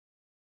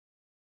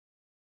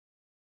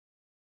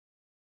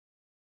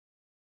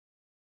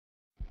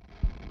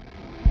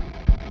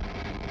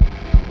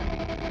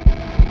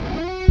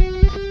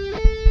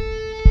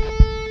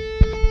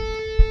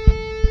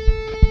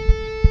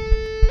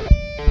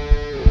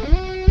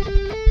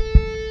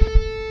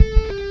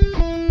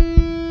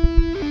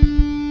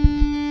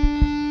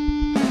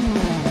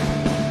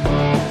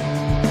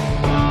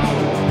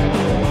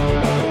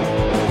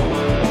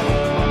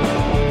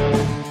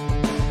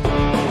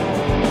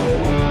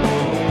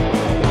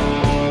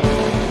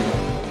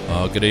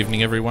Good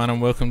evening everyone,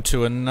 and welcome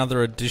to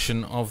another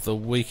edition of the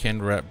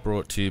Weekend Wrap,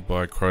 brought to you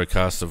by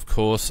CrowCast, of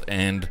course.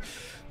 And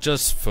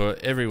just for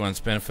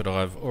everyone's benefit,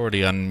 I've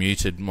already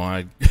unmuted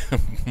my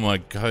my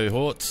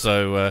cohort,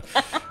 so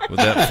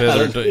without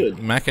further ado,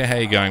 Macca, how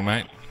you going,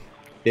 mate?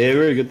 Yeah,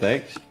 very good,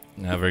 thanks.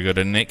 No, very good.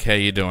 And Nick, how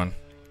you doing?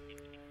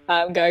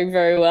 I'm going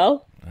very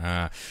well.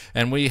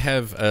 And we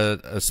have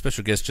a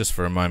special guest just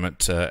for a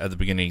moment at the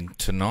beginning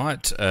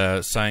tonight,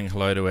 saying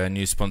hello to our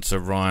new sponsor,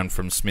 Ryan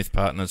from Smith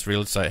Partners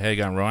Real Estate. How you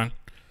going, Ryan?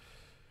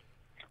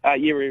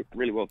 Yeah,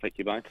 really well, thank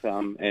you, mate.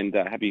 And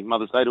happy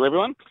Mother's Day to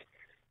everyone.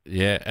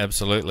 Yeah,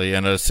 absolutely.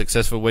 And a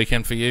successful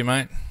weekend for you,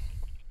 mate?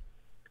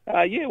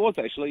 Yeah, it was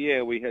actually.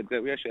 Yeah, we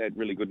actually had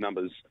really good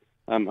numbers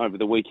over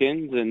the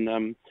weekend,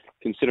 and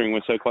considering we're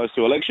so close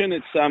to election,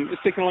 it's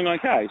ticking along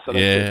okay. So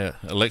yeah,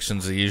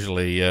 elections are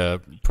usually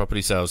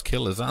property sales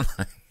killers, aren't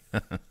they?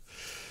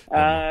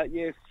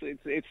 Yes,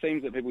 it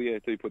seems that people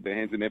do put their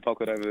hands in their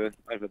pocket over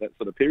that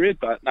sort of period,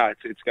 but no,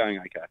 it's going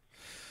okay.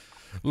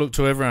 Look,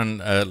 to everyone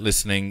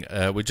listening,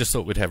 we just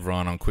thought we'd have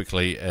Ryan on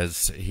quickly,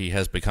 as he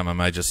has become a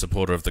major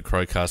supporter of the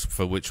CrowCast,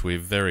 for which we're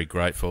very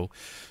grateful.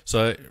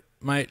 So,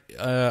 mate,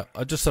 I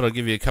just thought I'd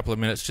give you a couple of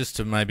minutes just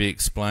to maybe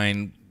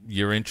explain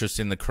your interest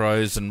in the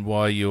Crows and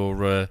why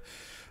you're,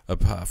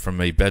 apart from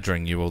me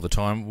badgering you all the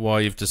time,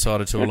 why you've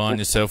decided to align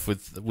yourself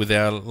with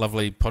our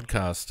lovely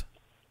podcast.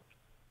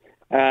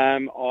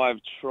 I've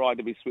tried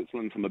to be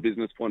Switzerland from a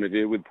business point of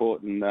view with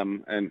Port and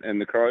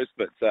the Crows,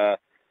 but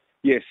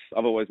yes,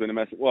 I've always been a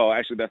massive... Well,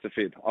 actually, that's a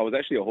fib. I was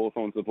actually a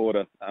Hawthorn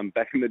supporter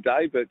back in the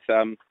day, but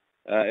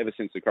ever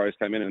since the Crows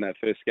came in that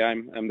first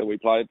game that we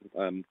played,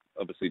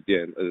 obviously,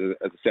 yeah,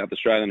 as a South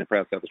Australian, a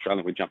proud South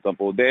Australian, we jumped on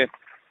board there.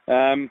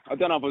 I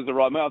don't know if it was the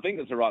right move. I think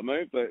it's the right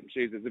move, but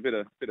geez, there's a bit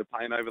of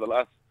pain over the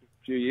last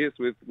few years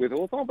with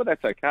Hawthorn, but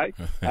that's okay.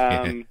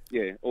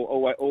 Yeah,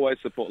 always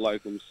support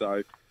locals.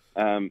 So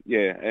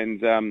yeah,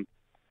 and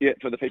yeah,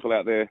 for the people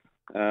out there,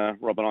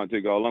 Rob and I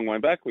do go a long way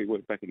back. We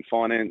worked back in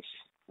finance.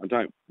 I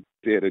don't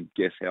dare to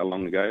guess how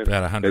long ago.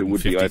 About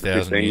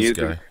 150,000 years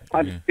ago.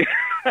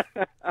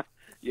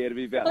 Yeah, to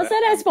be about Was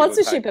that our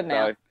sponsorship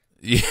amount?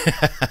 So,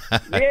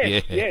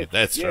 yes,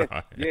 that's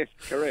right. Yes,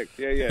 correct.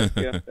 Yeah,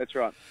 that's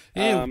right.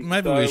 Yeah,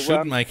 maybe we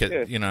should make it,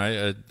 yeah. you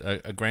know,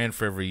 a grand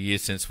for every year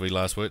since we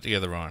last worked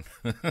together, Ryan.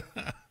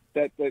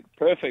 That's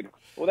perfect.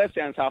 Well, that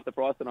sounds half the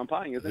price that I'm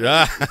paying, isn't it?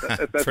 Yeah,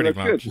 that's pretty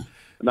much. Good.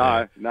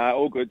 No,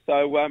 all good.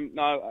 So,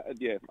 no,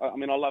 yeah, I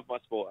mean, I love my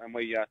sport, and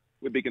we're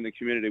big in the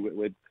community.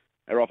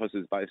 Our office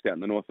is based out in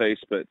the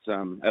northeast, but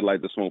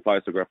Adelaide's a small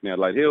place. I grew up in the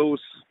Adelaide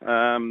Hills.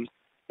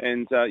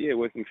 And yeah,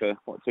 working for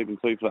 2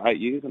 for 8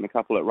 years and a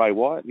couple at Ray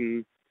White,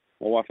 and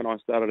my wife and I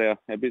started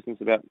our business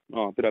about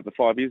a bit over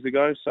 5 years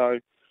ago. So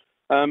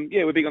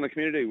yeah, we're big on the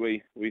community.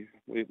 We're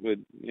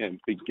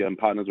big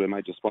partners. We're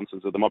major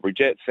sponsors of the Mobbery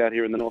Jets out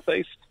here in the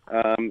northeast,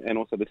 and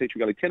also the Teaching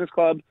Gully Tennis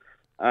Club.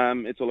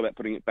 It's all about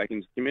putting it back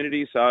into the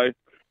community. So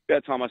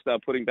about time I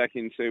started putting back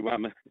into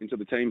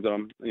the teams that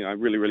I'm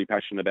really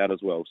passionate about as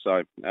well.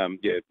 So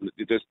yeah,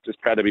 just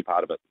proud to be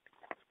part of it.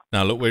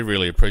 No, look, we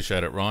really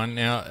appreciate it, Ryan.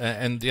 Now,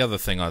 and the other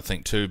thing I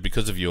think too,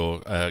 because of your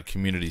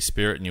community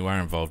spirit, and you are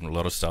involved in a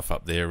lot of stuff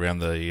up there around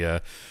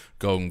the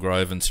Golden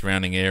Grove and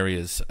surrounding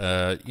areas,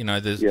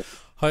 there's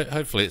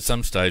hopefully at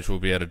some stage we'll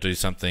be able to do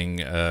something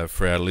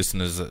for our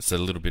listeners that's a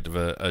little bit of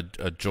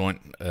a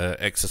joint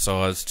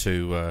exercise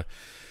to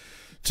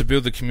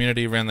build the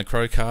community around the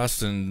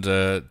CrowCast and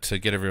to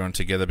get everyone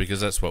together,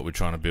 because that's what we're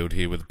trying to build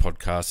here with the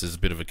podcast, is a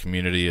bit of a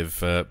community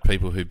of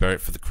people who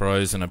barrack for the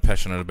Crows and are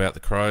passionate about the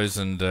Crows,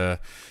 and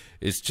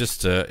it's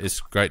just it's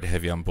great to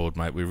have you on board,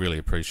 mate. We really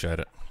appreciate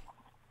it.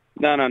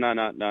 No.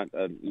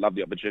 Love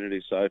the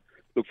opportunity. So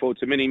look forward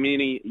to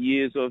many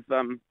years of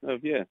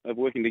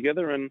working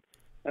together and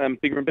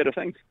bigger and better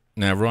things.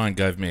 Now, Ryan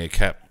gave me a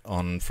cap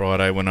on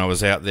Friday when I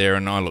was out there,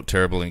 and I looked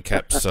terrible in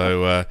caps.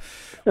 So,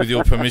 with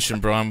your permission,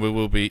 Brian, we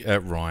will be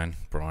Ryan,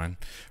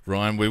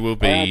 we will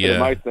be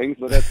most things,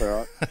 but that's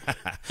all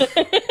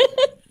right.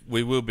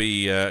 We will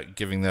be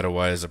giving that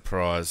away as a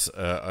prize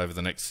over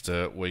the next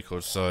week or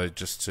so,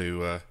 just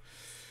to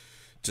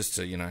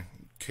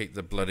keep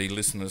the bloody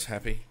listeners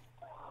happy.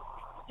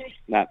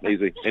 Nah,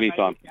 easy.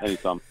 Anytime.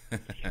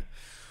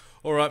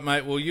 All right,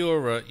 mate. Well,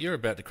 you're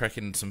about to crack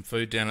in some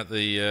food down at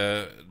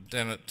where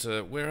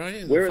are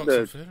you?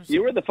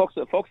 You were at the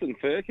Fox and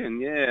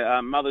Firkin.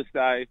 Yeah, Mother's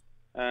Day.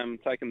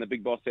 Taking the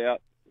big boss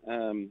out.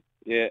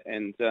 Yeah,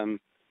 and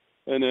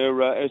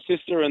her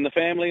sister and the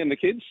family and the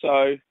kids.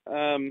 So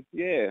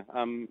yeah,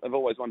 I've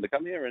always wanted to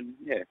come here, and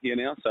yeah, here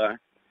now. So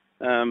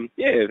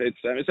yeah,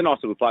 it's a nice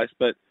little place.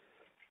 But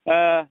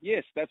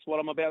yes, that's what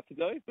I'm about to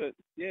do. But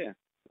yeah.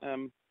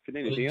 For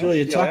anything else,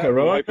 your tucker,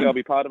 right? Hopefully I'll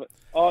be part of it.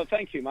 Oh,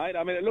 thank you, mate.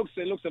 I mean, it looks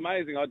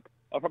amazing. I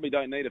probably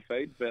don't need a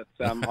feed, but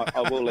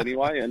I will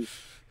anyway. And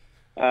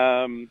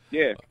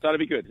yeah, so it'll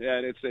be good.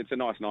 Yeah, it's a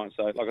nice night.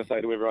 So, like I say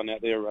to everyone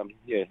out there,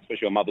 yeah,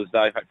 especially on Mother's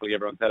Day, hopefully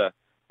everyone's had a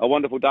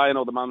wonderful day, and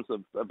all the mums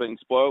have been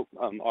spoiled.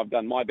 I've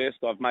done my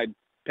best. I've made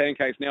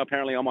pancakes now.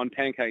 Apparently, I'm on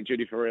pancake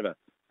duty forever.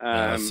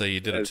 So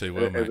you did it too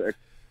well, mate.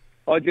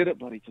 I did it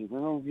bloody too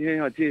well.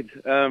 Yeah, I did.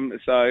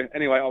 So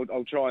anyway,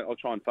 I'll try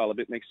and fail a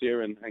bit next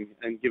year and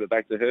give it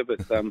back to her.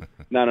 But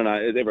no.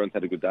 Everyone's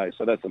had a good day,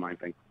 so that's the main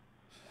thing.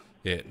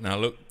 Yeah, no,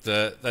 look,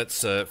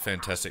 that's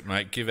fantastic,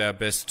 mate. Give our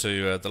best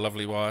to the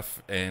lovely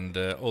wife, and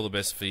all the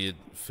best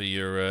for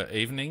your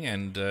evening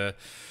and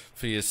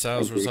for your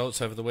sales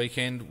results over the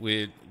weekend.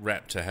 We're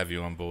rapt to have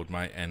you on board,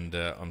 mate, and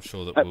I'm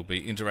sure that we'll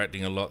be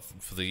interacting a lot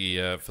for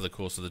the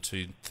course of the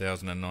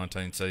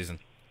 2019 season.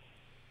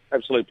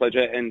 Absolute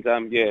pleasure, and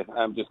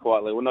just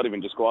quietly, well, not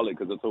even just quietly,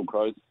 because it's all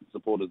Crows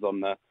supporters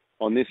on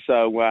this.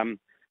 So,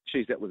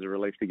 geez, that was a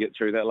relief to get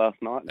through that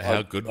last night.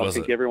 How good was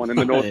it? Everyone in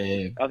the north,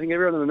 I think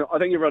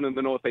everyone in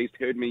the northeast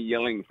heard me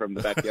yelling from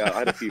the backyard. I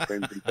had a few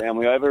friends and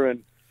family over,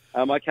 and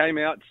I came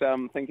out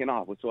thinking,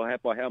 so I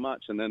have by how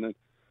much? And then,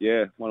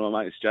 one of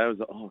my mates, Joe, was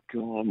like,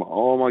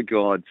 oh my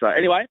god. So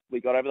anyway, we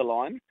got over the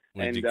line,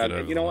 and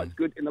you know what's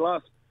good in the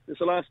last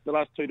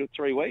 2 to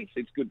 3 weeks.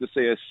 It's good to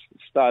see us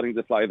starting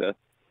to play the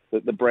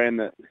brand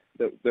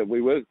that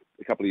we were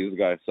a couple of years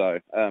ago. So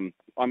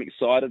I'm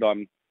excited.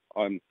 I'm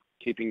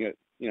keeping it,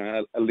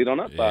 a lid on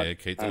it. Yeah, but,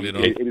 keep the lid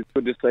on. It is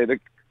good to see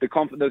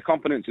the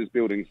confidence is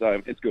building.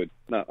 So it's good.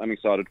 No, I'm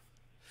excited.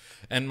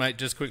 And mate,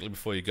 just quickly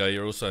before you go,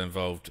 you're also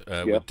involved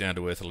with Down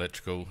to Earth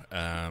Electrical,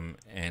 and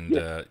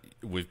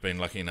we've been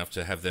lucky enough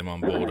to have them on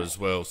board as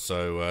well.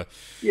 So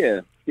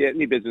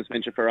new business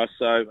venture for us.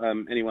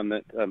 So anyone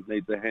that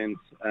needs their hands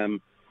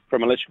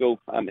from electrical,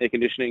 air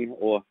conditioning,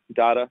 or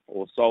data,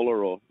 or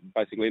solar, or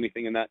basically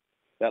anything in that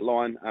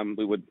line,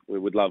 we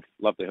would love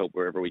to help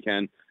wherever we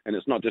can. And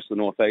it's not just the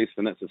northeast,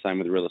 and that's the same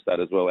with real estate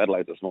as well.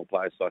 Adelaide's a small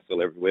place, so I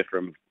feel everywhere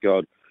from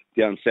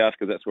down south,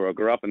 because that's where I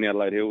grew up, in the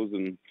Adelaide Hills,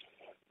 and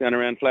down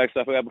around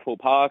Flagstaff, Aberfoyle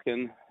Park,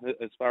 and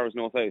as far as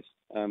northeast.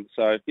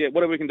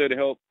 Whatever we can do to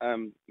help,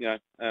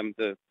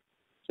 the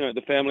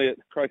family at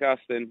CrowCast,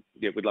 then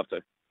we'd love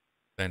to.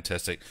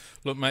 Fantastic.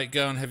 Look, mate,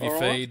 go and have your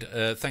feed.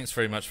 Thanks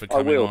very much for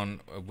coming on.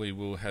 We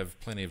will have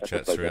plenty of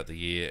chats throughout the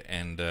year,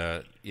 and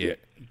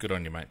good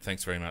on you, mate.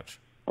 Thanks very much.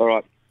 All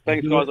right.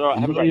 Thanks, guys. All right.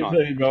 Have a great night.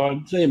 Feed,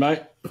 Ryan. See you,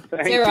 mate.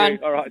 Thank you.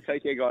 All right.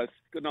 Take care, guys.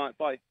 Good night.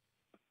 Bye.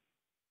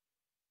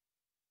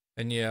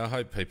 And I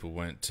hope people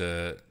weren't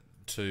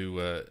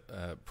too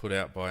put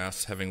out by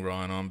us having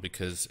Ryan on,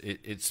 because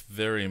it's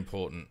very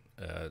important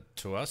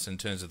to us in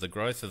terms of the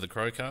growth of the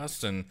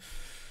CrowCast, and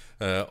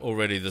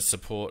already the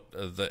support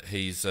that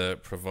he's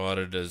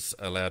provided has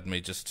allowed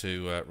me just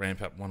to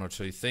ramp up one or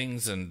two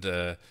things, and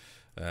the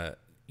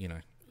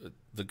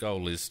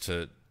goal is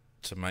to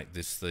make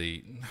this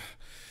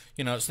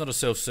it's not a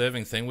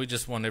self-serving thing. We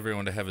just want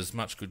everyone to have as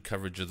much good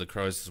coverage of the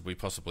Crows as we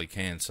possibly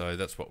can, so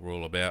that's what we're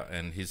all about,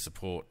 and his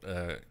support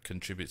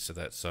contributes to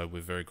that, so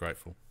we're very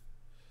grateful.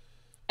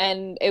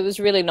 And it was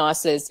really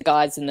nice, there's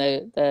guys in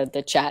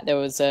the chat, there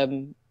was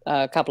a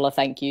couple of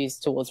thank yous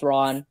towards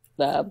Ryan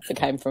that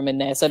came from in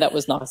there, so that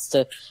was nice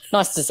to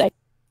see.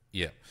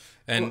 Yeah.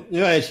 And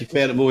I actually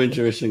found it more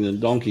interesting than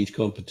Donkey's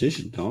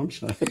competition time,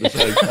 so it was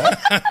okay.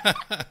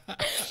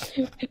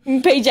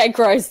 PJ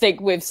Crows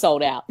think we've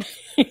sold out.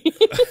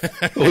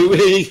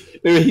 We're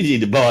easy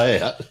to buy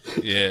out.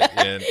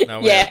 Yeah.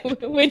 No,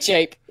 we're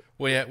cheap.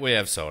 We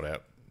have sold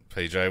out,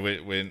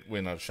 PJ.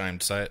 We're not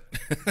ashamed to say it.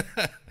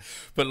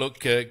 But look,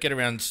 get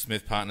around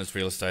Smith Partners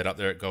Real Estate up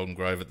there at Golden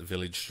Grove, at the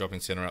Village Shopping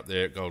Centre up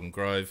there at Golden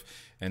Grove,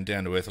 and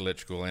Down to Earth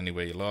Electrical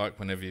anywhere you like.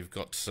 Whenever you've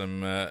got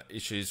some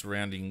issues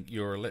surrounding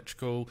your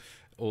electrical,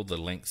 all the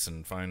links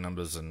and phone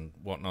numbers and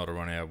whatnot are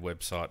on our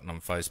website and on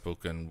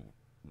Facebook and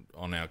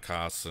on our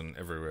casts and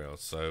everywhere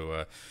else.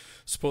 So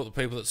support the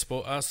people that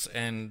support us,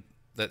 and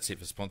that's it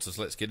for sponsors.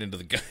 Let's get into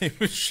the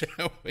game,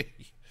 shall we?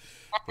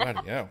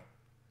 Bloody hell.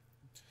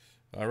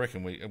 I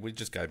reckon we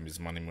just gave him his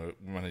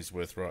money's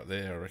worth right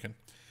there, I reckon.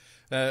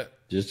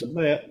 Just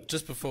about.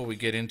 Just before we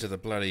get into the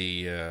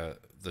bloody the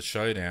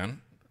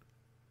showdown,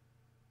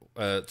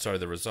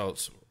 the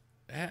results,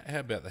 how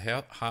about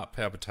the heart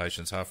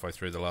palpitations halfway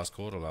through the last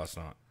quarter last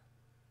night?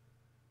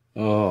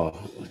 Oh.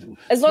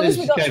 As long as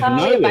we got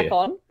Talia back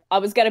on, I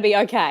was going to be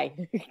okay,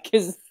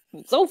 because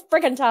it's all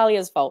freaking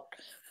Talia's fault.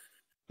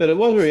 But it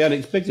was very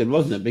unexpected,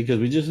 wasn't it? Because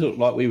we just looked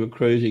like we were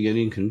cruising and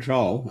in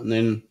control, and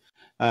then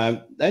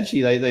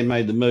actually they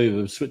made the move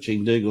of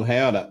switching Dougal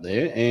Howard up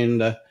there,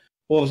 and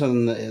all of a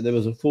sudden there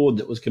was a forward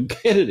that was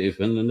competitive,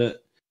 and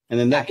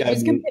then that gave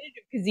was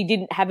competitive because he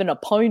didn't have an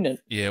opponent.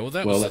 Yeah, well,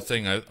 that was the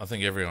thing I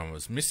think everyone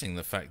was missing,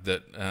 the fact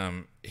that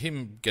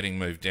him getting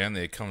moved down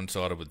there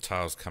coincided with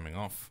Tails coming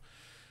off.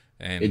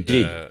 And, it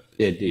did.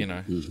 It did.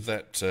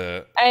 That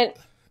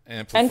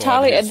and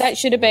Talia, that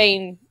should have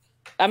been,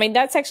 I mean,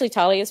 that's actually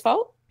Talia's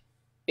fault,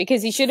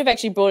 because he should have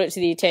actually brought it to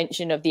the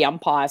attention of the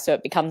umpire so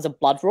it becomes a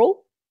blood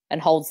rule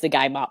and holds the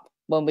game up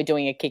when we're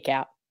doing a kick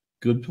out.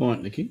 Good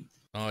point, Nicky.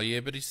 Oh, yeah,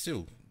 but he's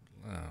still,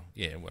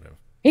 whatever.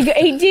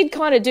 He did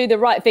kind of do the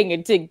right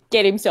thing to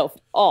get himself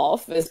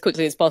off as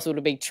quickly as possible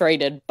to be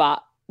treated,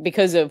 but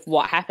because of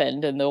what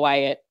happened and the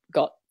way it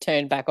got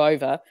turned back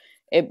over,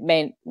 it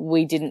meant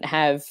we didn't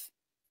have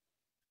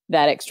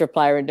that extra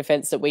player in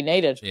defence that we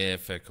needed. Yeah,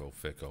 fair call.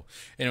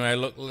 Anyway,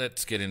 look,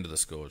 let's get into the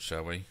scores,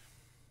 shall we?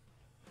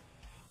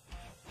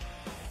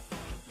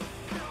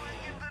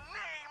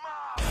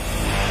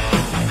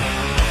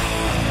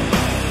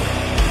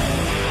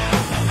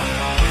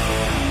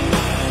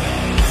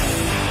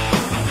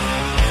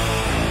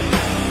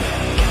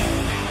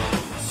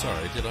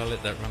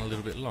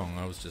 little bit long.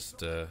 I was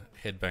just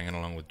headbanging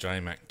along with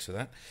J-Mac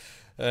to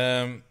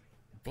that.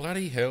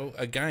 Bloody hell.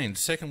 Again,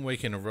 second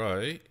week in a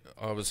row,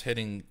 I was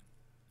heading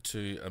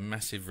to a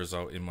massive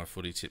result in my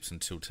footy tips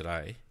until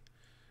today,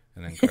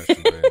 and then crashed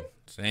and burned.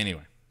 So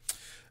anyway,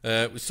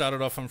 we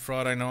started off on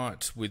Friday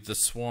night with the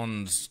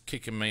Swans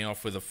kicking me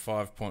off with a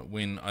 5-point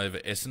win over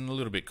Essendon. A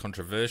little bit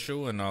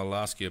controversial, and I'll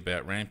ask you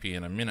about Rampy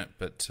in a minute,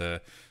 but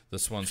the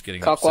Swans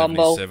getting up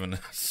Cockwomble.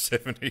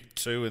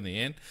 77-72 in the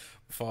end.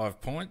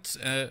 5 points.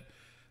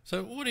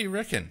 So what do you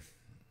reckon?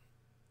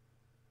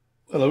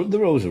 Well, the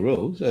rules are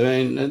rules. I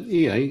mean,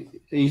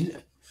 he's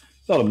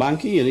not a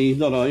monkey and he's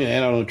not out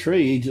on a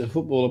tree. He's a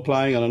footballer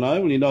playing on an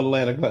oval. You're not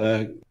allowed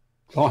to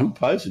climb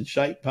posts and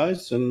shake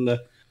posts. And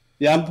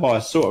the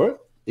umpire saw it.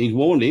 He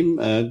warned him,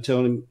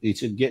 telling him, he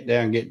said, get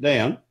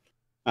down.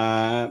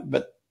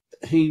 But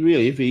he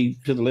really, if he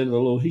to the letter of the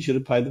law, he should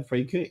have paid the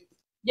free kick.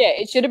 Yeah,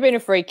 it should have been a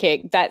free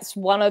kick. That's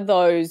one of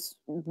those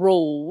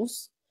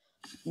rules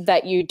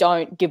that you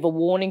don't give a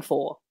warning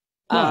for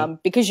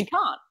because you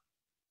can't.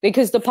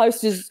 Because the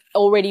post is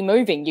already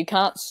moving. You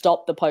can't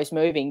stop the post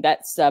moving.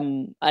 That's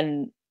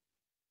and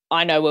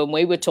I know when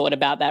we were taught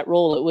about that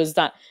rule, it was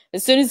that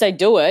as soon as they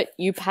do it,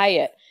 you pay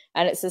it.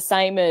 And it's the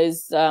same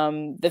as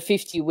the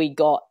 50 we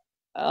got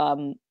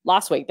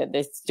last week that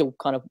they're still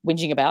kind of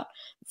whinging about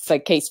for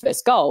Keith's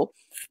first goal,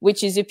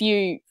 which is if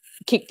you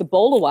kick the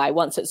ball away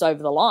once it's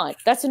over the line,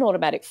 that's an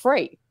automatic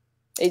free.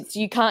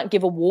 You can't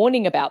give a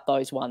warning about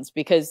those ones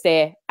because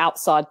they're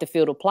outside the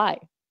field of play.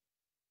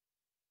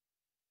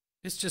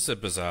 It's just a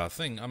bizarre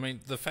thing. I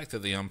mean, the fact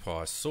that the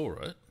umpire saw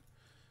it,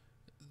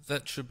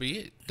 that should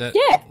be it.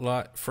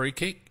 Like, free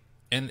kick,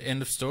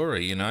 end of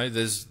story, you know.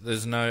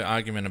 There's no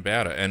argument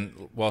about it.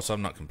 And whilst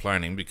I'm not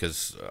complaining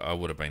because I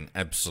would have been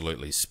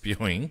absolutely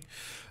spewing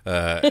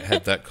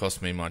had that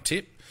cost me my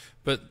tip,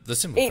 but the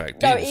simple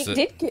fact is that...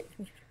 It did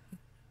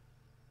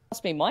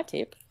cost me my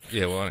tip.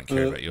 Yeah, well, I don't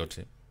care about your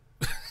tip.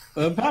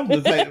 Apart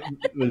from the fact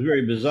it was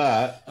very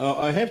bizarre,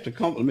 I have to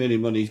compliment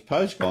him on his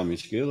post-climbing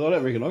skills. I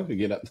don't reckon I could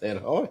get up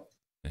that high.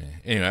 Yeah.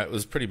 Anyway, it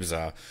was pretty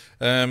bizarre.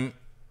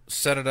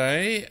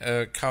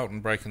 Saturday,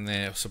 Carlton breaking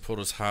their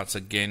supporters' hearts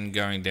again,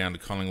 going down to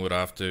Collingwood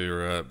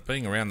after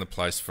being around the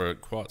place for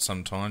quite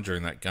some time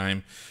during that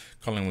game.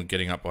 Collingwood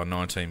getting up by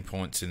 19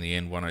 points in the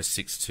end,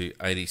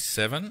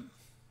 106-87.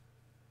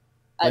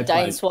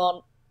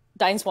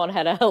 Dane Swan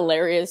had a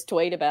hilarious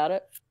tweet about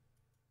it.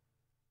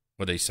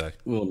 What did he say?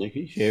 Well,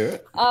 Nicky, share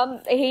it.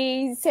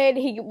 He said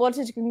he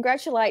wanted to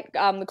congratulate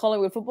the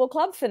Collingwood Football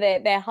Club for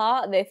their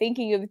heart and their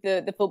thinking of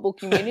the football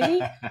community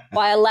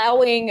by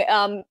allowing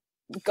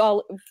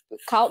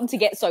Carlton to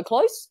get so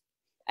close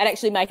and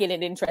actually making it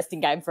an interesting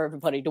game for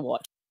everybody to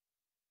watch.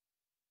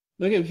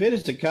 Look, in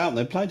fairness to Carlton,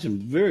 they played some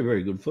very,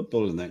 very good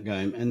football in that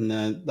game,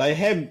 and they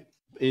have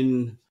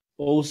in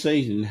all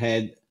season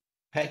had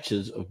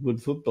patches of good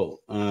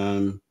football.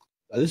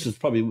 This is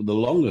probably the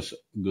longest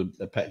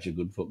patch of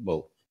good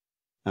football.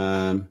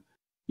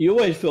 You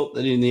always felt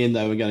that in the end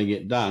they were going to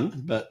get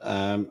done, but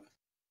I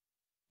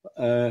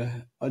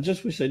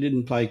just wish they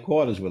didn't play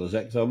quite as well as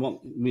that.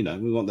 So we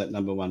want that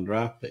number one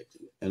draft pick,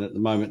 and at the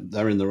moment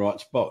they're in the right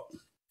spot.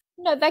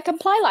 No, they can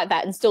play like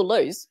that and still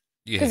lose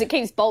because it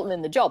keeps Bolton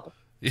in the job.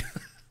 Yeah.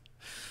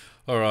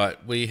 All right,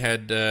 we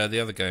had the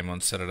other game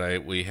on Saturday.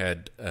 We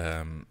had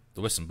the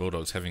Western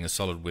Bulldogs having a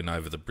solid win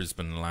over the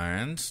Brisbane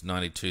Lions,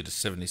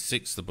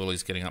 92-76. The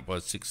Bullies getting up by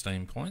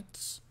 16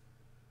 points.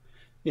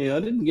 Yeah,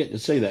 I didn't get to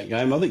see that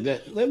game. I think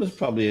that was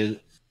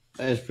probably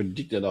as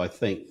predicted, I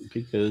think,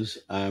 because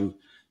the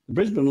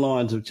Brisbane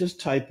Lions have just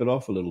tapered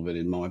off a little bit,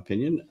 in my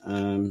opinion.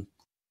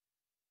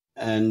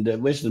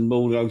 And Western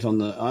Bulldogs, on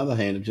the other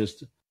hand, have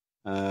just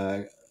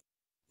not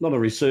a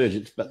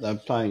resurgence, but they're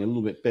playing a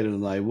little bit better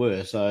than they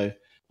were. So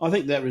I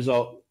think that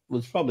result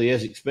was probably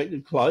as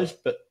expected, close,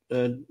 but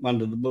one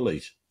to the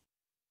Bullies.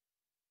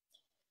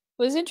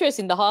 It was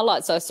interesting. The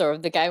highlights I saw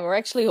of the game were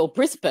actually all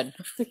Brisbane.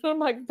 I'm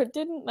like, but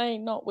didn't they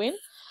not win?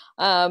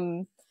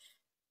 When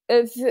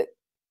I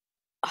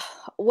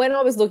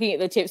was looking at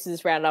the tips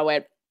this round, I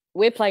went,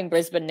 we're playing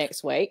Brisbane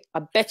next week. I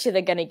bet you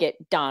they're going to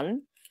get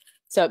done.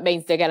 So it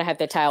means they're going to have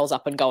their tails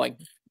up and going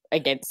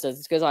against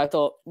us because I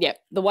thought,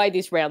 the way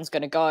this round's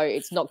going to go,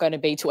 it's not going to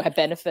be to our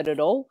benefit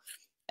at all.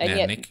 And now,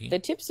 yet Nikki, the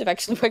tips have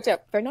actually worked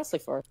out very nicely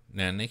for us.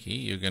 Now, Nikki,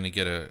 you're going to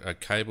get a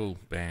cable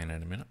ban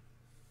in a minute.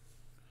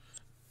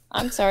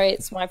 I'm sorry,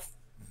 it's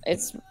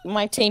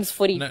my team's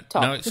footy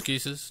top. No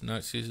excuses.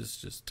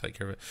 Just take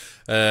care of it.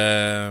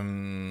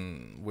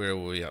 Where are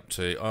we up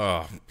to?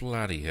 Oh,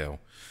 bloody hell.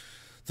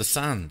 The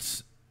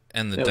Suns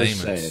and the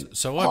Demons.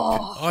 So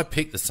I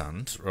picked the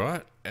Suns,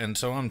 right? And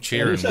so I'm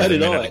cheering with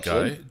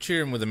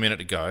a minute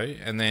to go.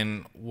 And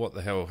then what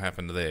the hell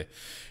happened there?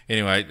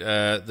 Anyway,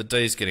 the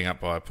D's getting up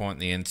by a point in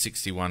the end,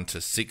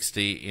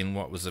 61-60 in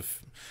what was a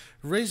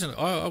reason.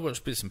 I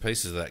watched bits and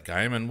pieces of that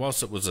game, and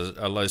whilst it was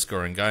a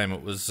low-scoring game,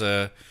 it was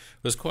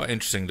quite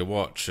interesting to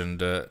watch.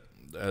 And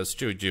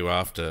Stuart Dew,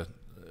 after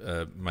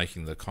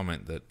making the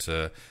comment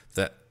that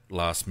that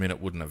last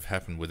minute wouldn't have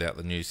happened without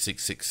the new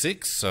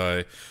 666,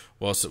 so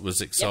whilst it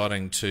was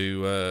exciting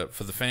to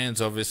for the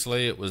fans,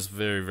 obviously, it was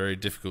very, very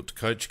difficult to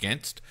coach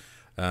against.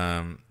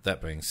 That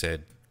being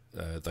said,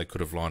 they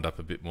could have lined up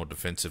a bit more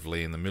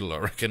defensively in the middle, I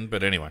reckon.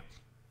 But anyway.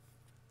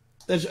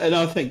 And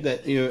I think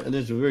that, and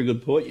that's a very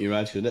good point you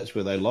raised, because that's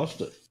where they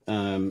lost it.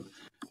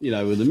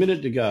 With a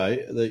minute to go,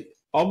 the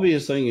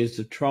obvious thing is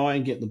to try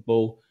and get the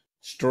ball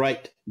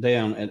straight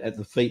down at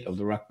the feet of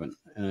the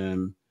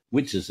ruckman,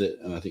 which is it,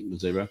 I think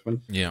was their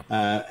ruckman. Yeah.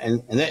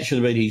 And that should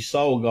have been his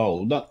sole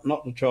goal, not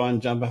to try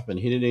and jump up and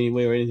hit it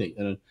anywhere or anything.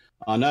 And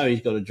I know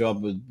he's got a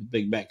job with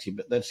Big Maxi,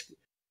 but that's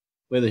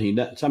whether he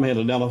somehow had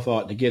to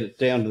nullify it to get it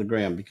down to the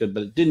ground,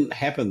 but it didn't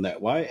happen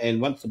that way. And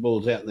once the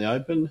ball's out in the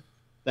open,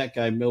 that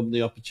gave Melbourne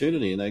the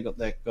opportunity, and they got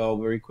that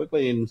goal very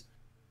quickly. And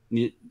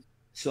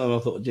so I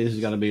thought, this is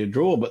going to be a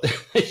draw, but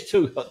they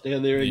still got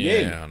down there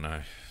again. Yeah, I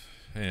know.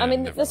 Yeah, I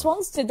mean, the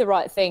Swans did the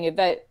right thing.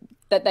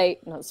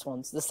 The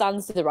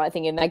Suns did the right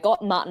thing, and they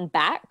got Martin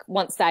back.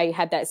 Once they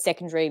had that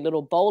secondary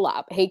little ball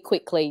up, he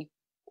quickly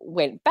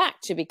went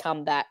back to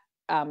become that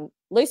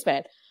loose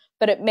man.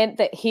 But it meant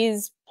that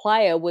his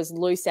player was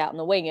loose out in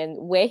the wing, and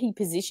where he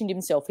positioned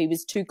himself, he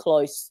was too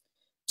close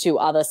to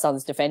other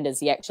Suns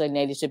defenders. He actually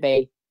needed to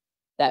be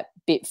that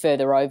bit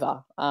further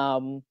over.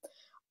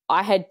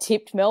 I had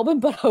tipped Melbourne,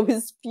 but I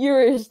was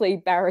furiously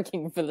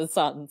barracking for the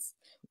Suns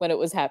when it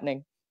was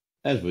happening.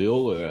 As we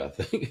all were, I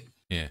think.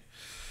 Yeah.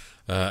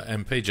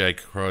 And PJ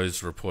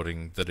Crow's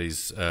reporting that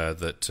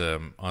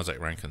Isaac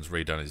Rankin's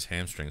redone his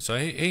hamstring. So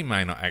he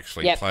may not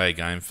actually play a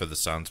game for the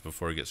Suns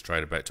before he gets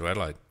traded back to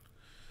Adelaide.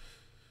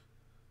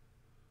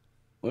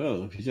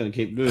 Well, if he's going to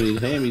keep doing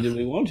his hammy, do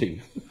we want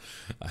him?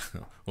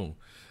 Well,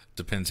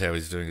 depends how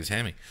he's doing his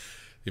hammy.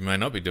 He may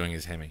not be doing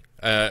his hammy.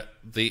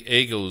 The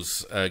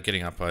Eagles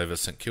getting up over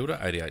St Kilda,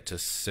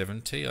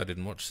 88-70. I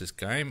didn't watch this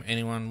game.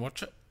 Anyone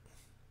watch it?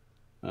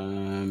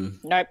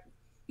 Nope.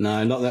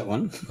 No, not that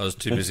one. I was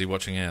too busy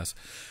watching ours.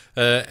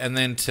 And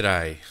then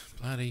today.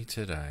 Bloody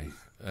today.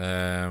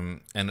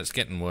 And it's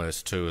getting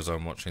worse too as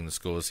I'm watching the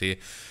scores here.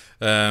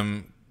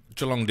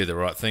 Geelong did the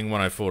right thing,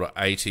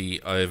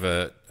 104-80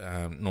 over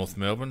North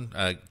Melbourne.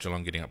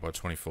 Geelong getting up by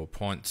 24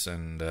 points,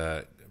 and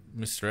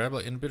Mr.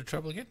 Ablett in a bit of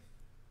trouble again?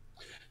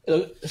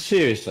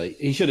 Seriously,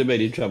 he should have been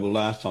in trouble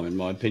last time, in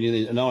my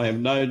opinion. And I have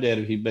no doubt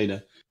if he'd been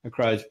a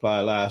Crows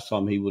player last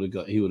time, he would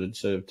have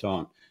served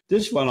time.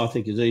 This one, I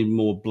think, is even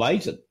more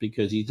blatant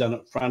because he's done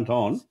it front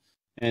on,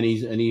 and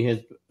he has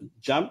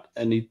jumped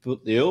and he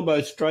put the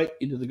elbow straight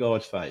into the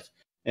guy's face.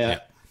 Now,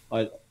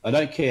 I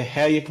don't care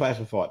how you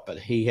classify it, but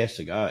he has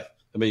to go.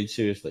 I mean,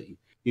 seriously,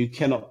 you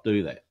cannot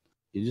do that.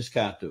 You just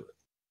can't do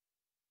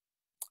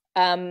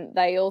it.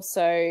 They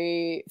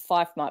also,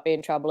 Fife might be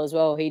in trouble as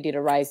well. He did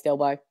a raised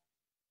elbow.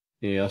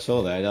 Yeah, I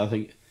saw that. I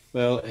think,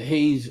 well,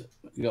 he's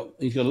got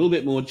a little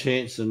bit more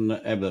chance than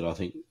Ablett, I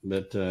think.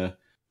 But,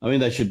 I mean,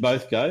 they should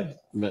both go.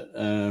 But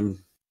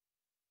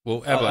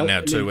well, Ablett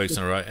now 2 weeks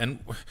in a row. And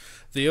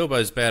the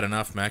elbow's bad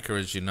enough, Macca,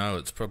 as you know.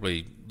 It's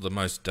probably the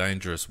most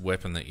dangerous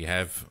weapon that you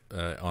have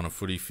on a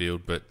footy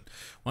field. But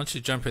once you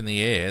jump in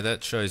the air,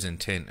 that shows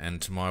intent.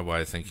 And to my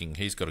way of thinking,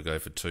 he's got to go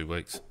for 2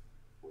 weeks.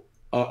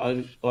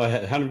 I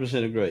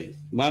 100% agree.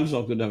 One's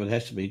not good enough. It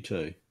has to be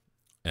two.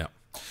 Yeah.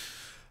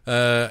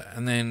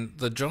 And then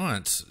the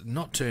Giants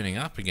not turning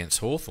up against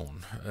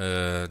Hawthorn.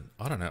 I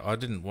don't know. I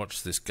didn't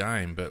watch this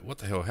game, but what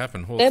the hell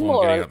happened?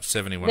 Hawthorn getting up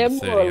 71-38. They're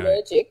more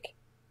allergic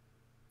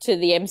to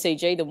the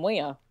MCG than we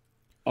are.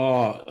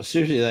 Oh,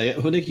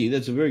 seriously, Nicky,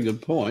 that's a very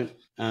good point.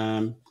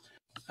 I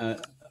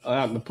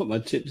put my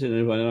tips in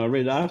and I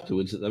read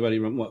afterwards that they've only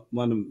run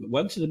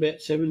once in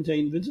about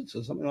 17 visits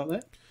or something like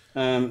that.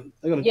 I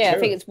think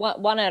it's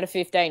 1 out of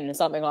 15 or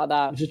something like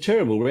that. It's a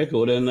terrible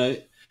record, and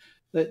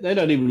they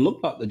don't even look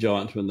like the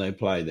Giants when they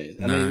play there.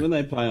 I mean, when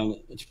they play on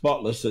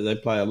Spotless, they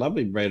play a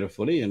lovely brand of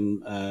footy,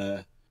 and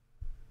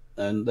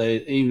they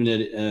even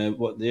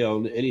the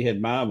old Etihad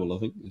Marble, I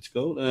think it's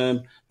called.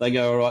 They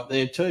go all right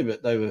there too,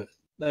 but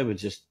they were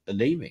just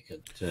anemic.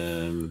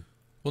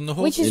 Well, the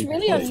which is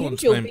really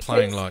Hawthorn's unusual been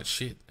playing like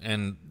shit,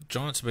 and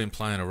Giants have been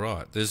playing all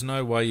right. There's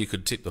no way you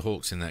could tip the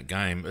Hawks in that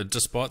game,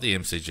 despite the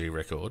MCG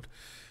record,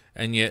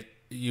 and yet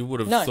you would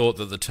have thought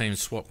that the team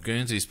swapped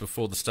Guernseys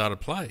before the start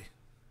of play.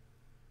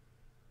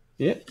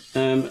 Yeah,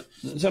 some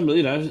of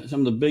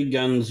the big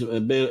guns,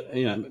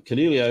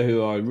 Cornelio,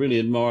 who I really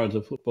admire as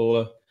a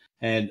footballer,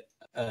 had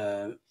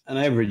an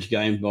average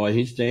game by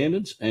his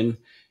standards, and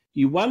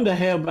you wonder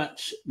how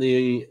much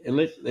the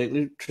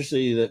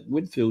electricity that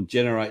Whitfield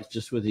generates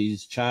just with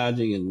his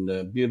charging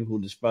and beautiful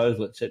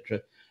disposal,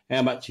 etc.,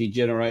 how much he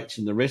generates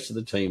in the rest of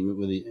the team,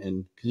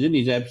 and because in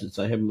his absence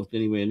they haven't looked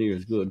anywhere near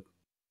as good.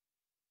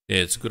 Yeah,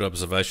 it's a good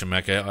observation,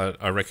 Mac.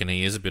 I reckon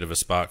he is a bit of a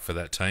spark for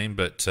that team,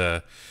 but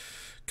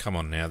come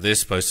on now. They're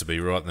supposed to be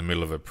right in the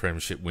middle of a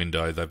premiership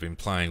window. They've been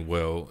playing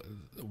well.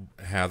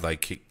 How they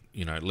kick,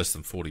 less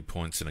than 40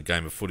 points in a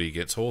game of footy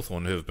against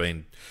Hawthorn, who have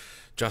been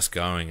just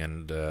going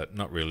and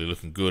not really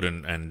looking good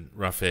and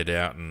rough head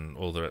out and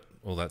all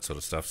that sort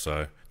of stuff.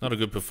 So not a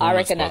good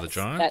performance by the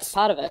Giants. That's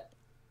part of it.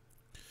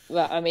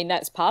 Well, I mean,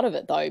 that's part of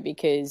it, though,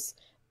 because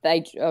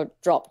they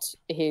dropped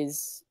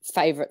his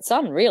favourite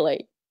son,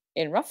 really.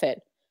 in Roughhead,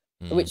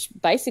 which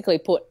basically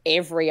put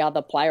every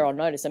other player on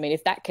notice. I mean,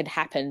 if that could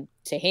happen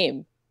to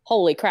him,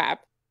 holy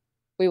crap,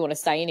 we want to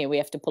stay in here. We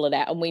have to pull it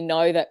out. And we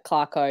know that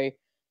Clarko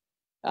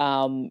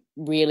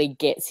really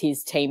gets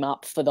his team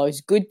up for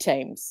those good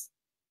teams.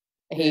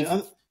 He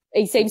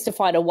seems to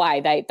find a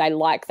way. They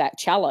like that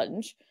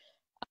challenge.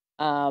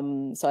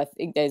 So I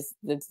think there's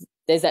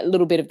that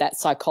little bit of that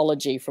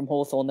psychology from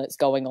Hawthorn that's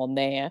going on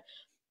there.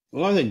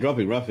 Well, I think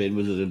dropping Roughhead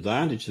was an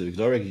advantage to them,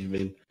 because I reckon he's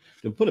been,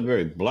 to put it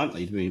very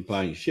bluntly, he's been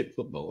playing shit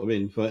football. I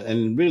mean,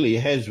 and really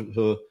has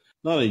for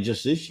not only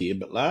just this year,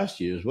 but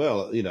last year as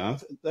well. You know,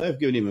 they've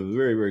given him a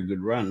very, very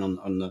good run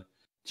on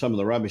some of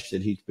the rubbish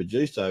that he's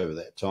produced over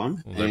that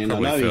time. Well, they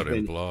probably felt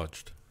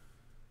obliged.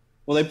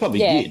 Well, they probably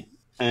did.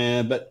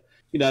 But,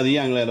 you know, the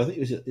young lad, I think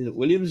is it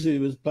Williams who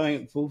was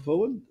playing at full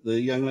forward, the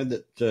young lad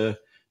that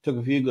took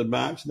a few good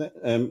marks. And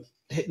that,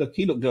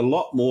 he looked a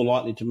lot more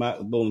likely to mark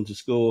the ball and to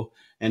score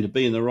and to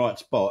be in the right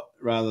spot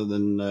rather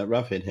than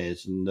Roughhead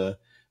has. And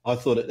I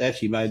thought it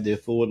actually made their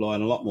forward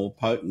line a lot more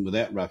potent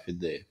without Roughhead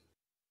there.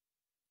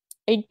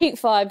 He picked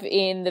 5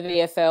 in the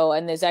VFL,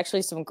 and there's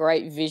actually some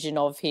great vision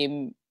of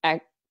him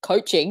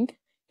coaching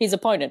his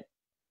opponent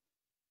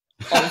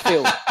on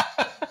field,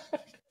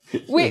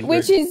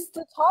 which is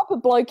the type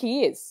of bloke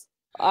he is.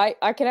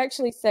 I can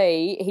actually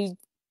see he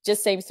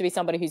just seems to be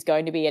somebody who's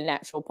going to be a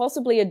natural,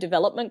 possibly a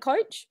development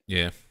coach.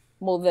 Yeah.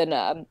 More than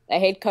a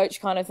head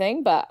coach kind of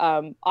thing. But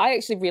I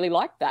actually really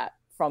like that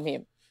from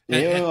him.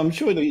 Yeah, well, I'm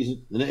sure he's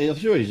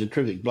a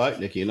terrific bloke,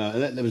 Nicky. You know,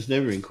 and that was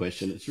never in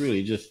question. It's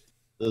really just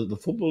the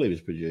football he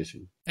was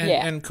producing.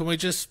 And can we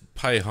just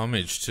pay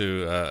homage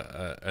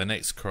to an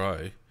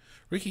ex-Crow,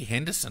 Ricky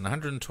Henderson,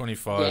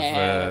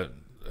 125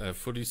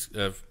 footy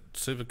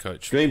super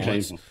coach Dream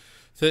points, team.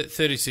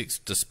 36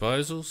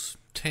 disposals,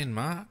 10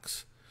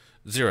 marks,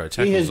 0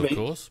 tackles, of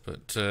course.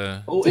 But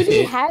did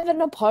he have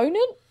an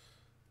opponent?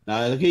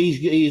 No, look,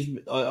 he's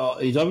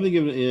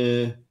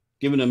obviously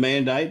given a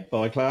mandate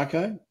by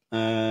Clarko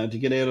to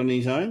get out on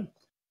his own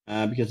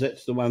because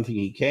that's the one thing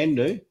he can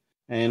do.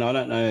 And I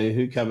don't know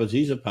who covers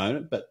his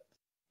opponent, but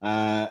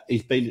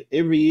he's been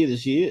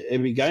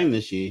every game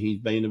this year, he's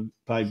been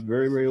played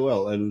very, very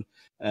well. And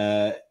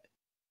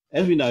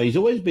as we know, he's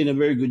always been a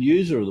very good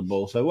user of the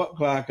ball. So what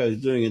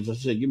Clarko's doing is, as I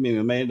said, giving him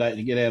a mandate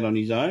to get out on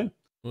his own.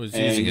 Well, he's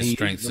using his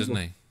strengths, isn't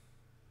he?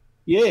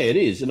 Yeah, it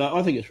is. And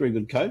I think it's very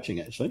good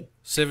coaching, actually.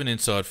 7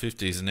 inside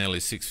 50s and nearly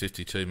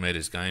 652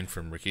 metres gained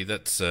from Ricky.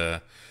 That's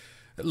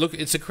look,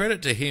 it's a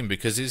credit to him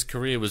because his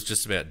career was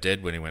just about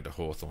dead when he went to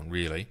Hawthorn,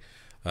 really.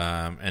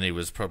 And he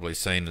was probably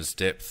seen as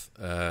depth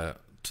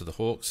to the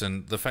Hawks.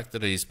 And the fact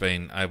that he's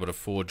been able to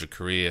forge a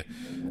career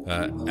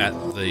at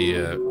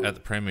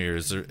the Premier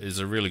is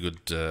a really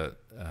good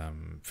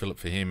fillip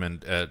for him.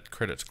 And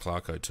credit to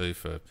Clarko too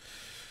for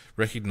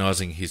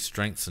recognising his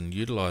strengths and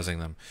utilising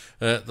them.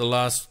 The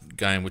last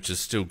game, which is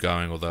still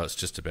going, although it's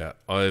just about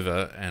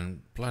over,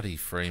 and bloody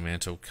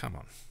Fremantle, come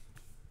on.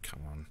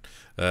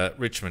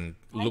 Richmond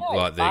look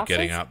like they're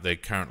getting up. They're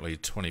currently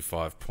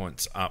 25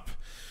 points up.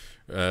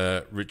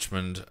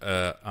 Richmond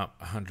up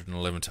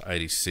 111 to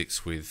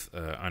 86 with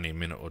only a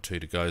minute or two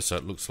to go, so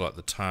it looks like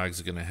the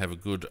Targs are going to have a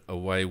good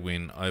away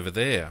win over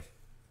there.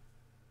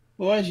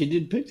 Well, I actually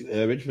did pick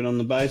Richmond on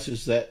the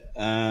basis that...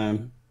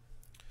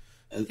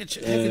 How could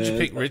you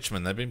pick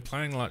Richmond? They've been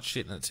playing like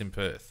shit and it's in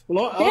Perth.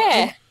 Well,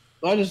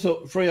 I just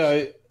thought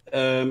Freo,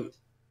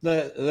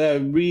 they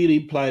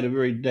really played a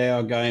very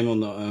dour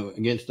game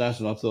against us,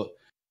 and I thought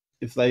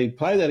if they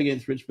play that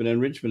against Richmond, and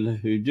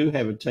Richmond, who do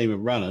have a team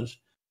of runners,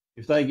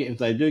 if they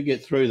do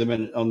get through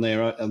them on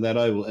that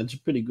oval, it's a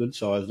pretty good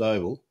sized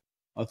oval.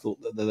 I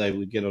thought that they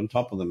would get on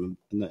top of them,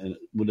 and it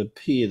would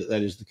appear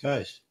that is the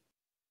case.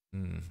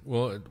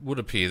 Well, it would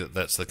appear that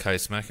that's the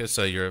case, Macca.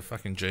 So you're a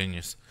fucking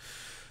genius.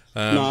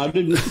 No, I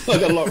didn't. I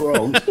got a lot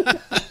wrong.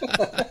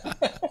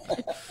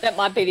 That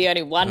might be the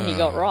only one he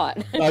got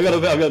right. I got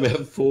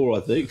about 4,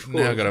 I think.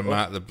 Now I've got to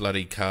mark the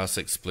bloody cast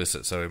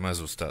explicit, so we might as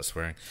well start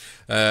swearing.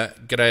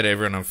 G'day to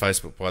everyone on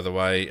Facebook, by the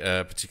way,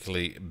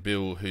 particularly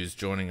Bill, who's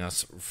joining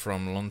us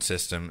from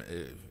Launceston.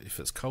 If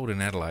it's cold in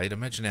Adelaide,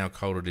 imagine how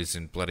cold it is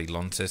in bloody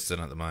Launceston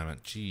at the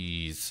moment.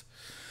 Jeez.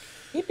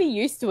 He'd be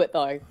used to it,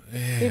 though.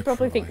 Yeah, He'd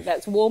probably think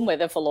that's warm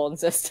weather for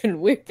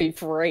Launceston. We'd be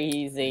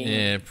freezing.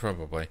 Yeah,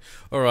 probably.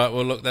 All right,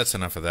 well, look, that's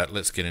enough of that.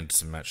 Let's get into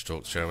some match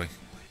talk, shall we?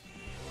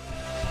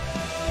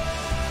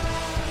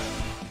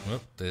 Well,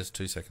 there's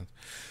 2 seconds.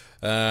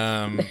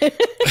 Now,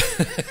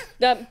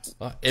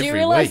 do you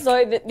realise,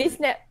 though,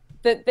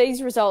 that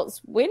these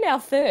results, we're now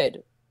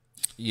third?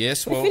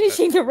 Yes, we're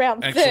finishing the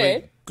round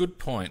third. Good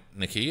point,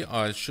 Nikki.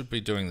 I should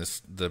be doing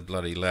the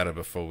bloody ladder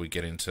before we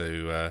get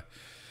into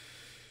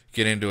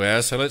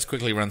ours. So let's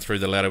quickly run through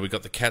the ladder. We've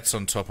got the Cats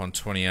on top on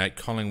 28,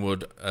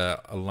 Collingwood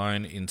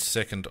alone in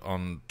second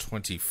on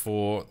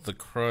 24, the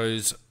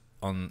Crows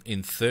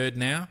in third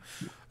now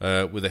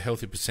with a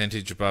healthy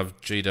percentage above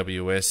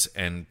GWS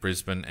and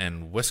Brisbane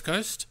and West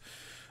Coast.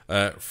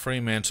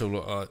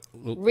 Fremantle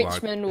look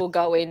Richmond will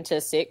go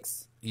into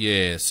 6.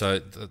 Yeah, so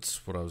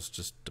that's what I was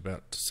just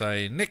about to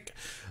say, Nick.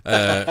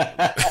 Sorry,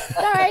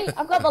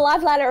 I've got the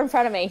live ladder in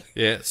front of me.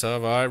 Yeah, so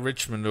have I.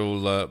 Richmond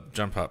will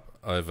jump up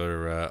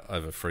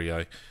over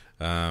Freo.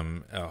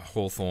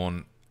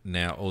 Hawthorn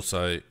now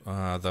also,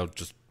 they'll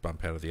just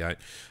bump out of the 8.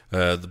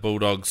 The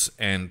Bulldogs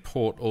and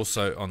Port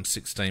also on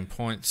 16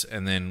 points,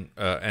 and then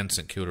and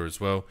St Kilda as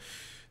well.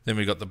 Then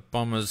we've got the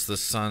Bombers, the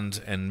Suns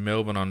and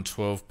Melbourne on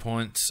 12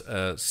 points,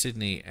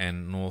 Sydney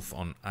and North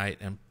on 8,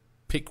 and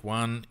Pick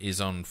 1 is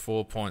on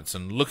 4 points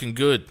and looking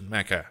good,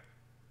 Macca.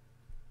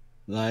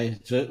 They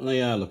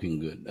certainly are looking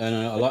good, and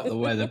I like the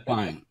way they're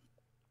playing.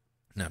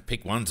 No,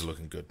 Pick 1's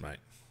looking good, mate.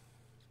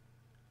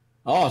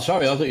 Oh,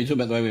 sorry, I thought you were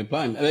talking about the way we were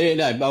playing.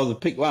 The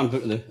Pick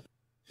 1.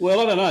 Well,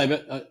 I don't know,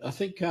 but I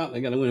think they're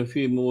going to win a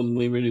few more than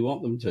we really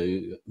want them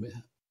to.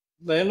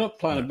 They're not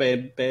playing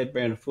a bad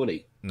brand of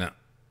footy. No.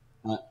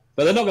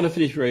 But they're not going to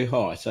finish very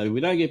high. So if we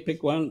don't get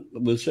Pick 1,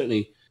 we'll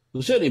certainly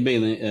be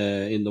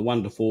in the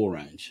 1 to 4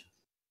 range.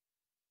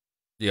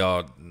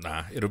 Yeah,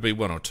 it'll be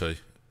 1 or 2.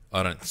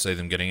 I don't see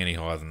them getting any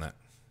higher than that.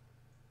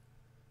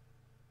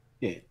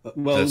 Yeah,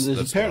 well, there's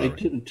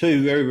apparently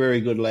two very,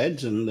 very good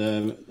lads,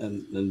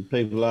 and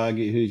people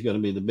argue who's going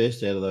to be the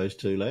best out of those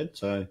two lads.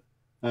 So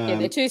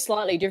they're two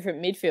slightly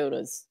different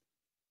midfielders.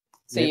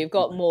 So Yep. you've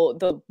got more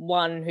the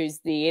one who's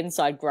the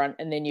inside grunt,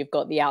 and then you've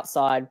got the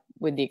outside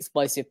with the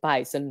explosive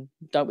pace. And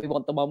don't we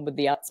want the one with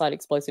the outside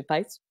explosive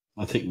pace?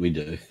 I think we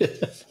do.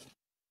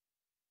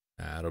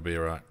 It'll be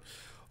all right.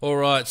 All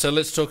right, so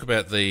let's talk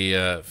about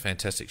the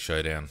fantastic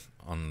showdown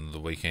on the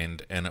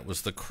weekend, and it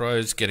was the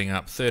Crows getting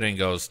up 13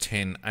 goals,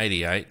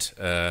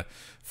 10-88,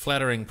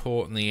 flattering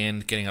Port in the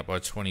end, getting up by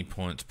 20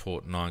 points.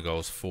 Port 9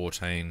 goals,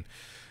 14-68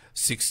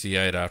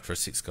 after a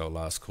 6-goal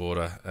last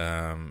quarter.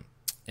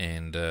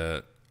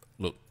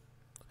 Look,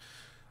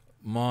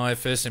 my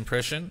first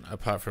impression,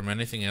 apart from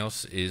anything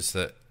else, is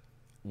that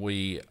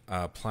we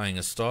are playing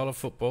a style of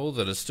football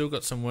that has still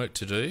got some work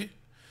to do,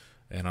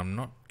 and I'm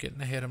not getting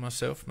ahead of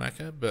myself,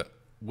 Macca, but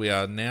we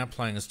are now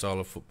playing a style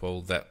of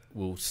football that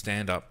will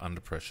stand up under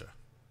pressure.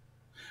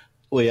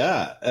 We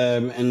are,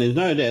 and there's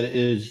no doubt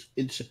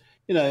it's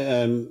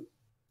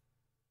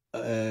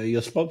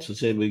your sponsor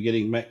said we're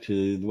getting back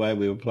to the way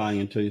we were playing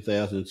in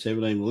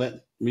 2017. Well,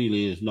 that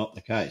really is not the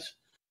case.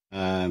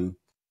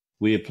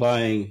 We are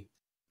playing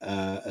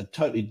a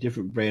totally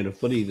different brand of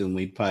footy than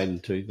we played in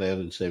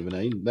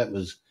 2017. That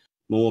was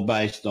more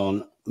based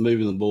on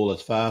moving the ball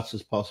as fast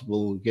as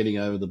possible, getting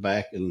over the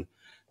back and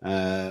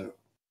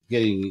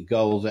getting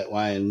goals that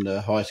way and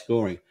high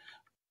scoring.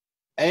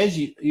 As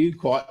you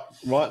quite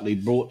rightly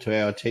brought to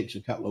our attention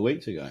a couple of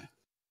weeks ago,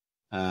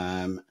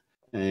 and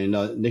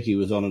Nicky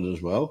was on it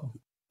as well,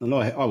 and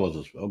I was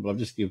as well, but I'll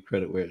just give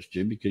credit where it's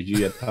due because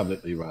you have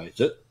publicly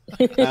raised it.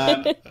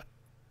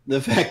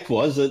 The fact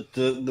was that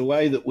the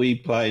way that we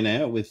play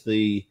now, with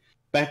the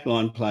back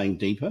line playing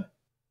deeper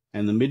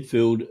and the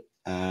midfield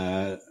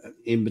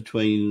in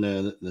between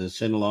the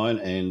centre line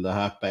and the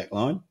half-back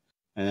line,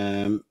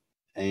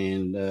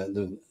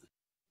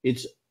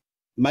 it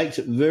makes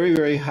it very,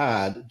 very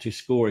hard to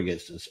score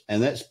against us.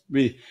 And that's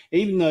really,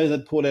 even though the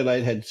Port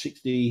Adelaide had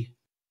 60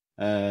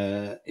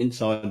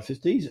 inside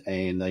 50s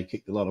and they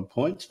kicked a lot of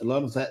points, a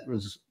lot of that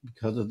was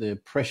because of the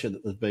pressure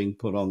that was being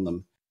put on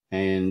them.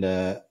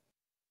 And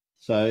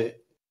so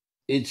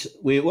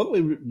what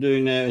we're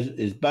doing now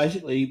is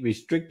basically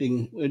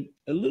restricting,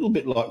 a little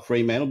bit like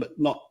Fremantle, but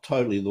not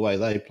totally the way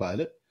they played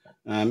it.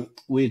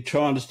 We're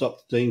trying to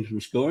stop the teams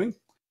from scoring,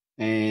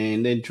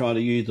 and then try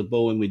to use the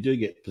ball when we do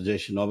get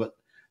possession of it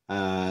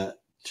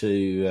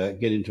to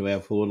get into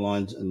our forward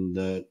lines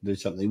and do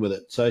something with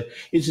it. So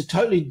it's a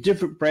totally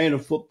different brand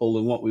of football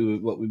than what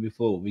we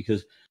before,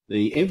 because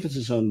the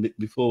emphasis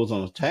before was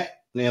on attack.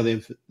 Now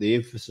the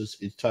emphasis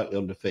is totally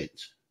on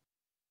defence.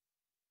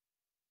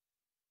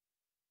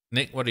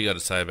 Nick, what do you got to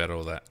say about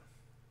all that?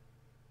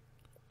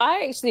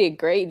 I actually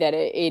agree that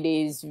it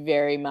is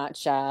very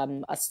much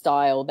a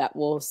style that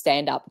will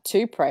stand up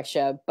to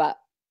pressure, but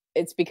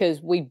it's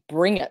because we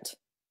bring it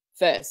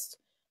first,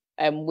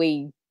 and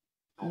we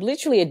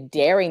literally are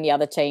daring the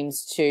other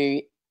teams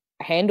to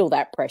handle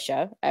that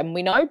pressure, and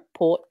we know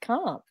Port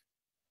can't.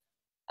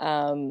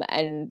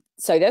 And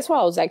so that's why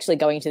I was actually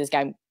going into this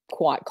game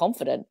quite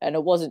confident, and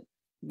it wasn't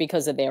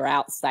because of their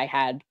outs they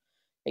had,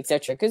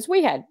 etc., because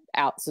we had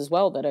outs as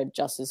well that are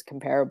just as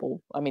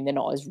comparable. I mean, they're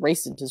not as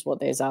recent as what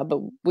theirs are,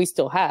 but we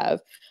still have.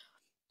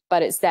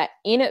 But it's that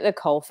in at the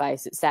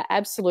coalface, it's that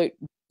absolute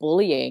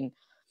bullying.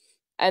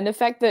 And the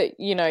fact that,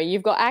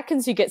 you've got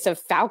Atkins who gets a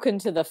falcon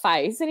to the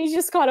face and he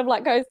just kind of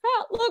goes,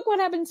 oh, look what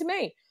happened to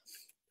me.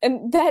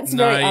 And that's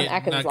very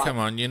un-Atkins-like. No, come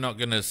on. You're not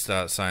going to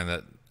start saying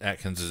that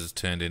Atkins has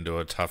turned into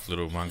a tough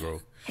little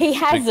mongrel. He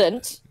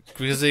hasn't.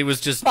 Because he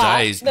was just but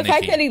dazed, the Nicky.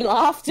 fact that he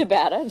laughed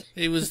about it.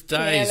 He was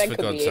dazed, for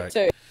God's sake.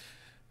 Too.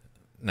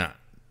 No.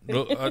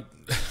 Look,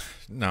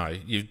 no,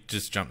 you've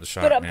just jumped the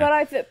shark now.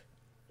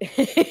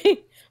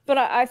 But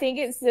I think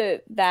it's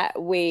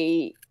that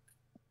we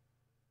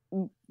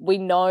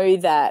know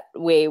that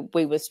we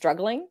were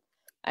struggling,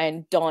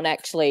 and Don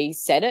actually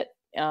said it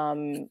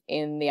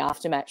in the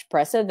aftermatch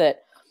presser,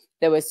 that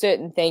there were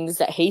certain things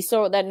that he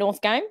saw at that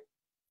North game.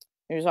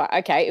 He was like,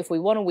 okay, if we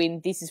want to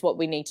win, this is what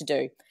we need to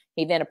do.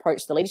 He then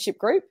approached the leadership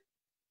group,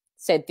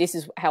 said, this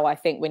is how I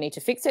think we need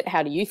to fix it.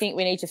 How do you think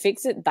we need to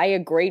fix it? They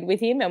agreed with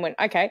him and went,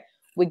 okay,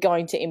 we're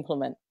going to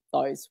implement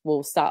those.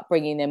 We'll start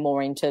bringing them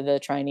more into the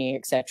training,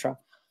 etc.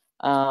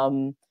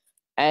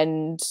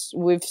 And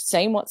we've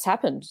seen what's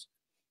happened.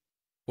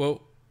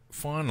 Well,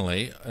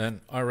 finally, and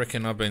I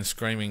reckon I've been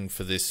screaming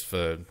for this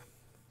for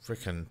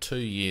freaking 2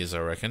 years, I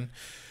reckon,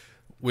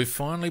 we're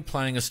finally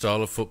playing a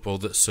style of football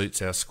that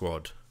suits our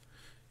squad.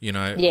 You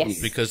know,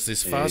 yes. Because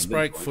this fast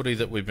break footy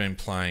that we've been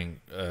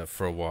playing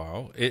for a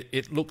while,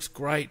 it looks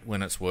great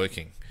when it's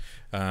working,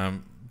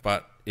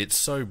 but it's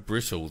so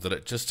brittle that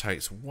it just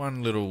takes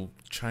one little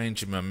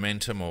change in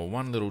momentum or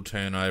one little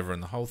turnover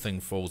and the whole thing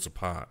falls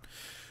apart.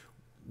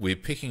 We're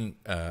picking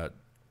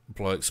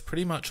blokes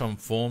pretty much on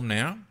form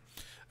now,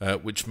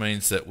 which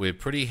means that we're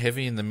pretty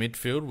heavy in the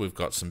midfield. We've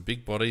got some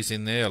big bodies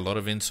in there, a lot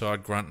of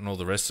inside grunt and all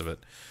the rest of it.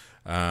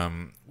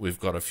 We've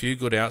got a few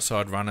good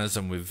outside runners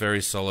and we're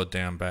very solid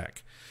down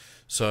back.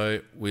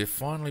 So we're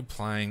finally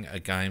playing a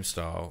game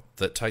style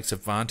that takes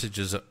advantage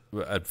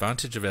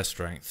of our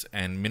strengths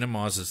and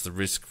minimises the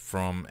risk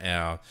from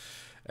our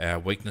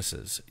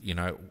weaknesses. You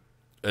know,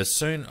 as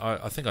soon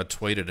I think I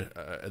tweeted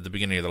at the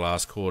beginning of the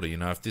last quarter, you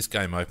know, if this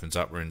game opens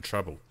up, we're in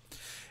trouble,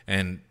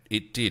 and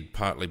it did,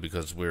 partly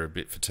because we're a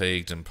bit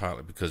fatigued and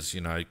partly because,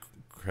 you know,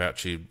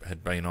 Crouchy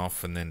had been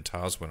off and then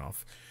Tars went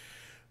off,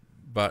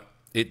 but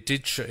it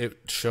did. It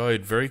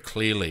showed very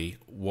clearly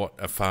what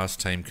a fast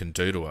team can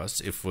do to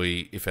us if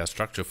our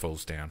structure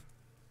falls down.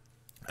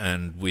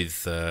 And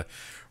with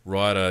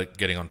Ryder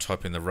getting on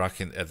top in the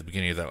ruck at the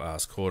beginning of that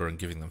last quarter and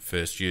giving them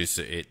first use,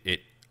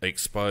 it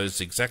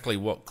exposed exactly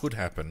what could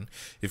happen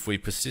if we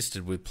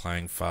persisted with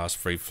playing fast,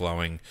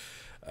 free-flowing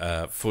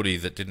footy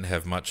that didn't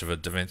have much of a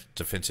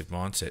defensive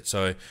mindset.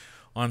 So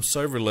I'm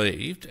so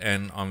relieved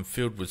and I'm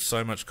filled with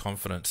so much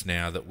confidence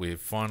now that we're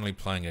finally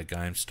playing a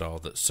game style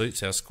that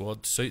suits our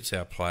squad, suits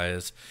our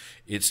players.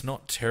 It's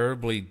not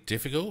terribly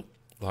difficult,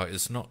 like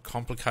it's not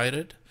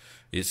complicated.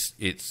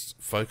 It's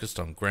focused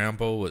on ground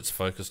ball, it's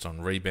focused on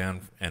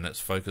rebound, and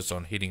it's focused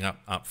on hitting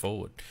up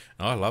forward.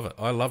 And I love it.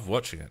 I love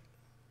watching it.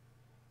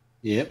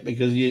 Yeah,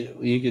 because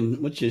you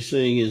can, what you're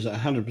seeing is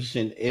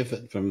 100%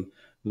 effort from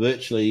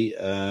virtually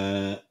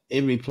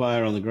every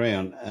player on the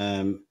ground.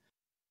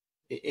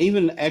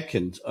 Even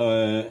Atkins,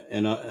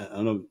 and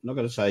I'm not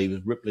going to say he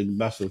was rippling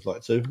muscles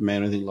like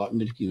Superman or anything like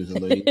Nicky was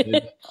alluding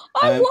to.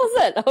 I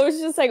wasn't. I was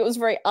just saying it was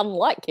very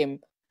unlike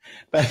him.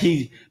 But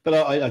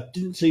I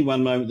didn't see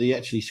one moment that he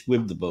actually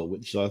squibbed the ball,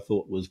 which I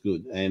thought was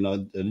good. And I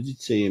did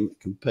see him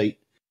compete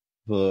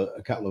for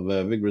a couple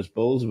of vigorous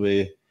balls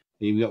where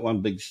he got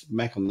one big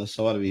smack on the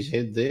side of his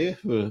head there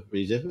for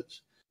his efforts.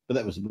 But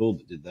that was the ball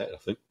that did that, I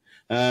think.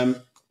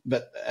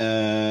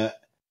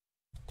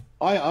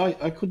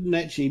 I couldn't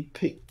actually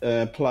pick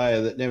a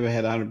player that never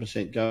had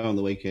 100% go on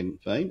the weekend,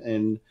 Fiend.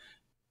 And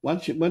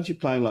once you're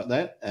playing like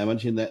that, and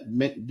once you're in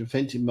that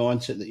defensive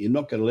mindset that you're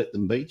not going to let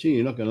them beat you,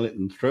 you're not going to let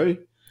them through,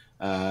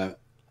 I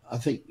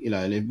think, you know,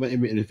 and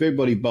if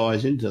everybody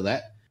buys into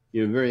that,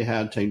 you're a very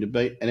hard team to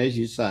beat. And as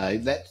you say,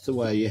 that's the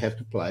way you have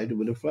to play to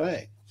win a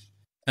flag.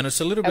 And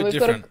it's a little bit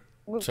different.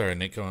 Sorry,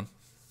 Nick, go on.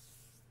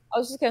 I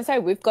was just going to say,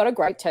 we've got a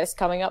great test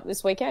coming up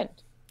this weekend.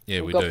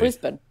 Yeah, we've got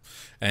Brisbane.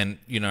 And,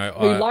 you know,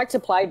 we like to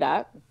play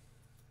that.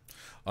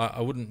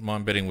 I wouldn't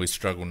mind betting we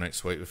struggle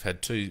next week. We've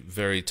had two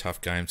very tough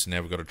games, and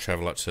now we've got to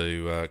travel up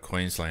to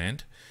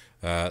Queensland.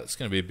 It's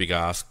going to be a big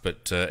ask,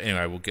 but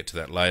anyway, we'll get to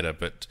that later.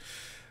 But,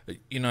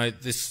 you know,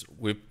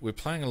 we're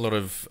playing a lot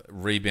of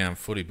rebound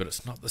footy, but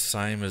it's not the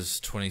same as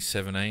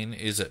 2017,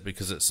 is it?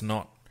 Because it's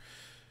not...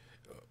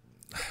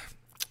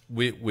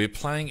 We're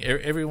playing...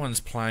 Everyone's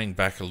playing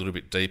back a little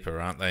bit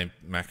deeper, aren't they,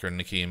 Macca and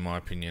Nicky, in my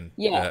opinion?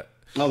 Yeah.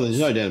 Oh, there's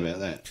no doubt about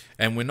that.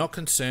 And we're not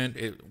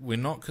concerned. We're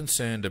not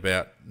concerned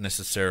about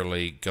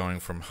necessarily going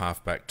from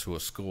halfback to a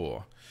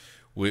score.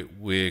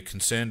 We're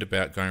concerned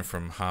about going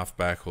from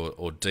halfback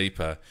or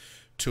deeper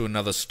to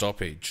another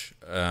stoppage.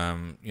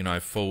 You know,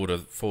 forward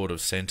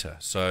of centre.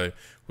 So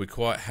we're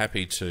quite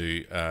happy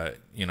to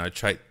you know,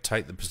 take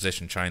the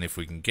possession chain if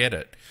we can get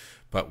it,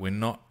 but we're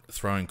not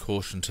throwing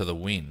caution to the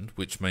wind,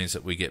 which means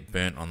that we get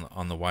burnt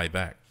on the way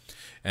back.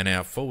 And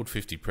our forward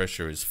 50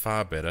 pressure is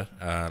far better.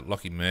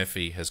 Lockie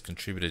Murphy has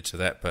contributed to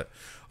that, but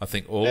I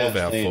think all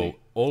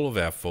of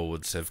our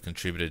forwards have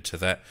contributed to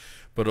that.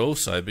 But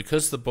also,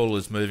 because the ball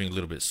is moving a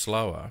little bit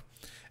slower,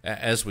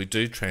 as we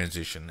do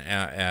transition,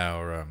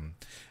 our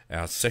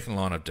second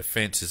line of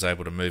defence is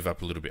able to move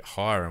up a little bit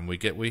higher, and we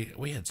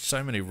had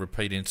so many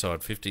repeat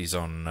inside 50s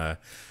on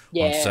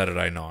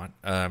Saturday night,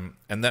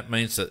 and that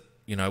means that,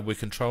 you know, we're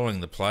controlling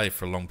the play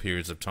for long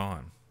periods of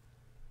time.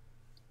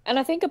 And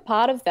I think a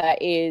part of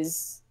that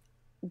is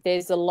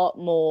there's a lot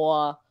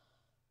more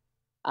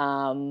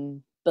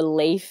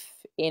belief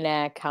in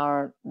our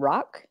current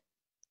ruck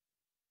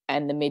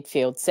and the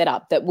midfield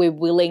setup that we're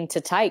willing to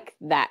take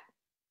that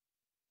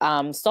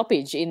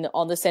stoppage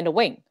on the centre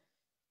wing.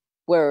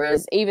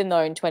 Whereas even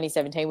though in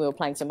 2017 we were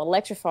playing some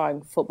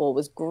electrifying football, it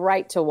was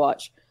great to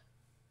watch,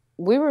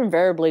 we were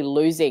invariably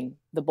losing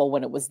the ball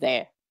when it was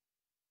there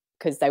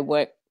because they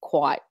weren't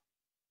quite.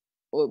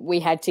 We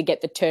had to get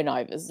the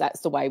turnovers.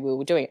 That's the way we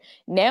were doing it.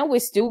 Now we're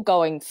still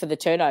going for the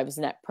turnovers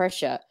and that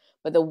pressure,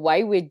 but the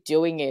way we're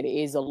doing it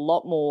is a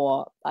lot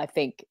more, I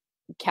think,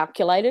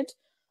 calculated.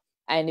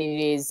 And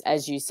it is,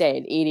 as you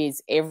said, it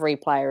is every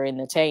player in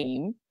the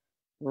team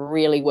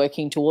really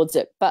working towards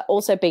it, but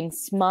also being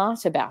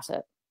smart about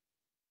it.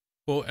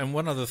 Well, and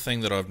one other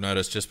thing that I've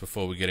noticed just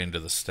before we get into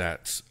the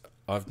stats,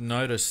 I've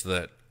noticed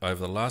that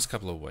over the last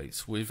couple of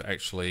weeks, we've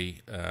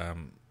actually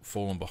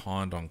fallen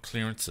behind on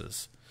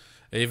clearances.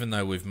 Even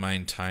though we've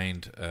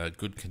maintained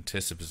good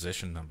contested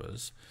possession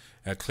numbers,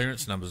 our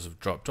clearance numbers have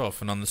dropped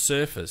off. And on the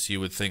surface, you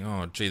would think,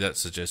 oh, gee, that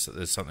suggests that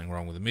there's something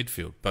wrong with the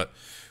midfield. But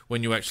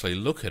when you actually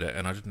look at it,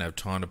 and I didn't have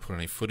time to put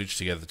any footage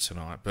together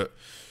tonight, but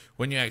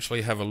when you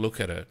actually have a look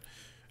at it,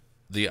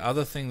 the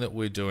other thing that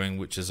we're doing,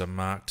 which is a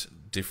marked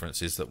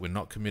difference, is that we're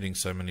not committing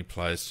so many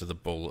players to the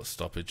ball at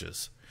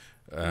stoppages.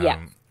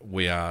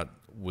 We are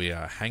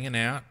hanging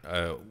out,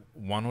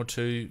 one or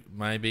two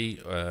maybe,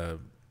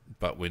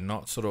 but we're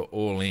not sort of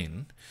all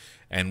in,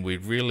 and we're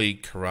really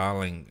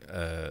corralling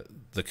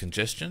the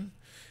congestion,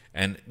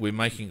 and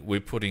we're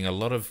putting a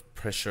lot of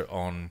pressure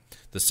on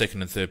the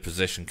second and third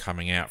possession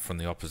coming out from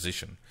the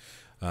opposition,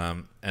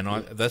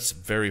 that's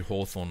very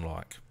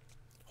Hawthorn-like.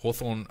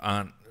 Hawthorn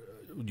aren't.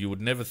 You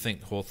would never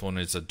think Hawthorn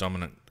is a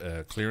dominant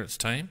clearance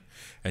team,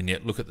 and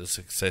yet look at the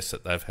success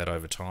that they've had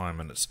over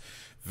time, and it's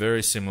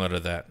very similar to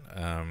that.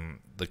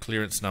 The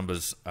clearance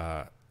numbers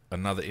are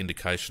another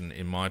indication,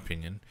 in my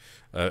opinion,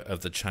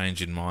 of the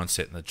change in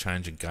mindset and the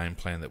change in game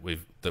plan that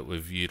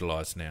we've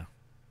utilised now.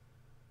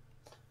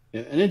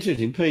 Yeah, and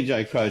interesting,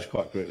 PJ Crow's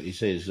quite correctly. He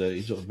says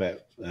he talks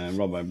about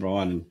Rob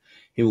O'Brien and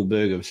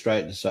Himmelberg have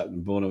straightened us up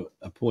and brought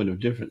a point of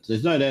difference.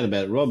 There's no doubt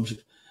about it. Rob's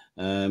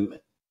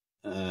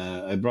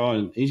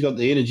O'Brien, he's got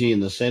the energy in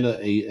the centre,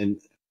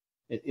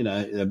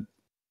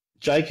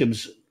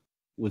 Jacobs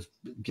was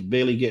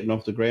barely getting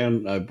off the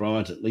ground.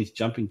 O'Brien's at least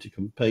jumping to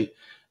compete,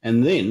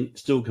 and then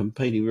still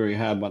competing very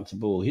hard once the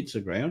ball hits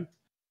the ground.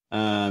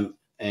 And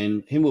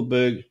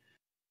Himmelberg,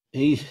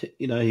 he's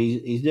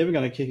never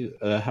going to kick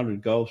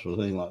 100 goals or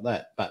anything like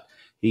that, but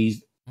I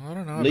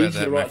don't know leads about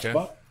that, the right Macca.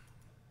 spot.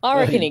 I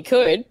reckon he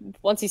could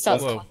once he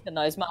starts collecting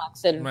those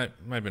marks and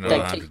maybe not don't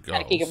 100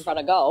 goals. kick in front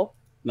of goal.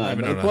 No,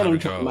 Maybe but not the point I'm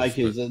 100 trying to goals, make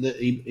is that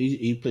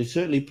he's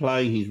certainly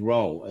playing his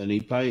role, and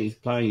he's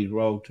playing his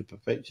role to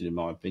perfection, in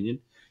my opinion.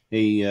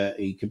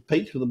 He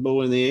competes with the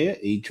ball in the air.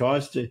 He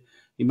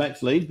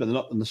makes leads, but they're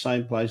not in the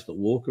same place that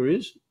Walker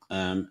is.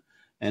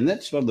 And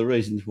that's one of the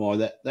reasons why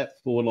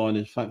that forward line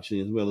is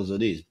functioning as well as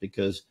it is,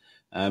 because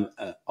I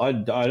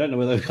don't know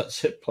whether they've got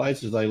set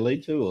places they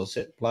lead to or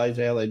set plays,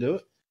 how they do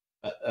it,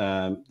 but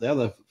the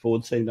other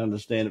forwards seem to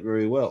understand it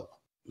very well.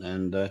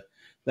 And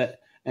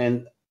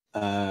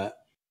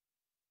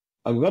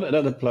I've got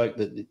another bloke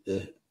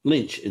that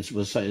Lynch is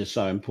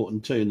so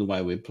important too in the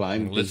way we're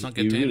playing. Well, let's not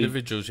get to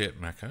individuals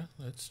yet, Macca.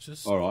 Let's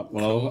just... All right,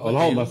 well, I'll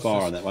hold my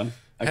fire on that one.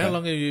 Okay. How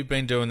long have you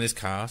been doing this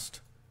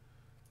cast?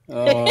 You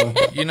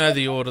know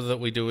the order that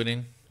we do it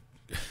in?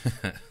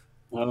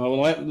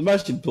 The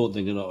most important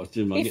thing tonight was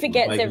doing my... He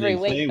forgets every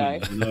week,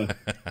 though.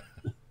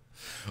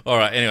 All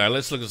right, anyway,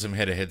 let's look at some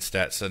head-to-head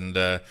stats.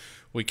 And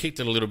we kicked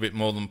it a little bit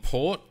more than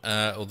Port,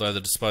 although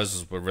the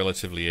disposals were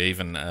relatively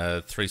even.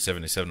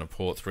 377 to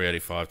Port,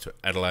 385 to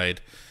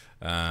Adelaide.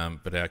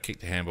 But our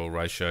kick-to-handball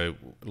ratio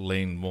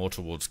leaned more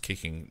towards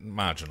kicking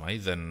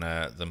marginally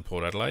than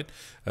Port Adelaide.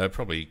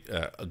 Probably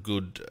a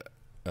good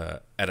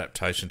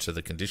adaptation to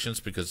the conditions,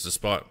 because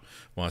despite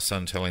my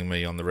son telling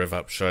me on the Rev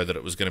Up show that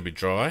it was going to be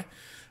dry,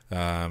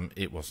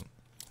 it wasn't.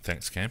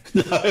 Thanks, Cam.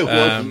 No, it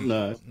wasn't,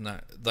 no. No,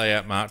 they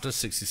outmarked us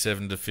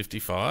 67 to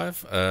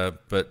 55,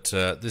 but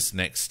this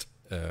next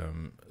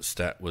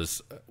stat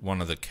was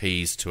one of the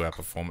keys to our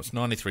performance.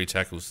 93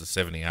 tackles to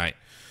 78.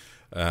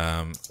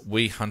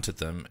 We hunted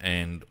them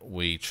and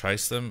we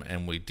chased them,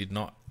 and we did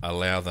not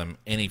allow them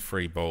any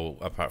free ball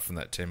apart from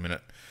that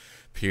 10-minute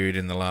period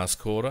in the last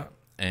quarter.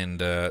 And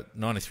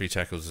 93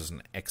 tackles is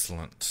an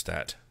excellent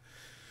stat.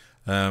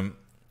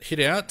 Hit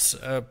outs,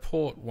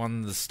 Port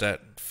won the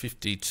stat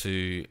 50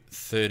 to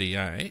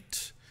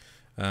 38.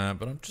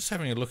 But I'm just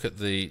having a look at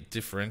the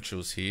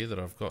differentials here that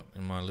I've got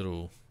in my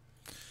little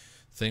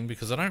thing,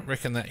 because I don't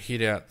reckon that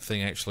hit out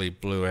thing actually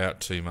blew out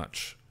too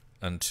much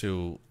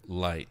until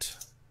late.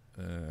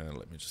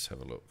 Let me just have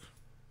a look.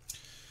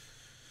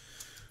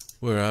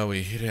 Where are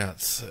we? Hit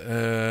outs.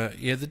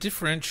 Yeah, the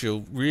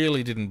differential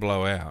really didn't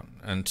blow out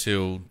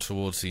until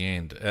towards the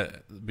end.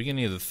 At the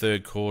beginning of the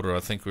third quarter, I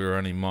think we were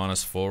only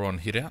 -4 on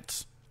hit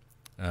outs.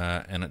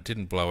 And it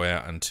didn't blow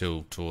out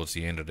until towards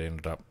the end. It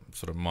ended up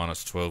sort of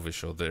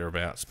 -12-ish or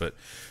thereabouts. But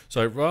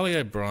so Riley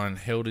O'Brien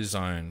held his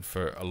own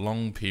for a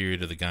long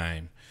period of the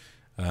game.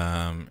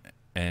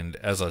 And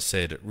as I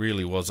said, it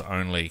really was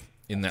only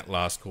in that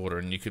last quarter,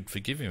 and you could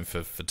forgive him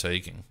for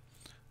fatiguing.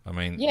 I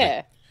mean,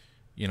 yeah,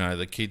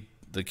 the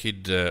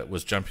kid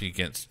was jumping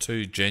against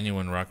two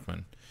genuine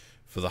ruckmen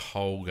for the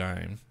whole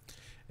game,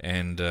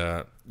 and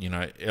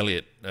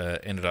Elliot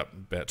ended up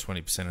about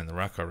 20% in the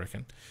ruck, I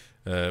reckon.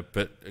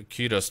 But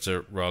kudos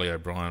to Riley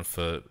O'Brien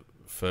for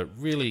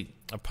really,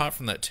 apart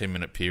from that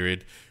 10-minute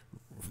period,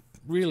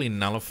 really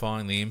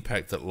nullifying the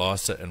impact that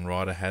Lycett and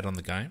Ryder had on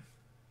the game.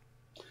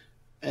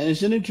 And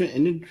it's an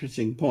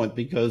interesting point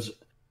because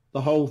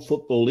the whole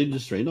football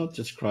industry, not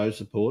just Crow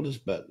supporters,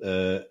 but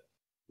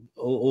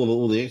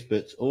all the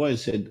experts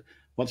always said,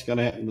 what's going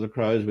to happen to the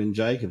Crows when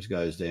Jacobs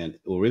goes down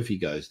or if he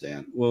goes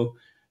down? Well,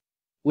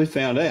 we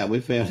found out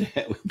we'll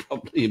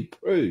probably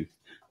improve.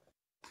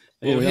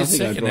 Well, anyway, his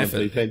second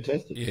effort,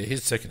 fantastic. Yeah,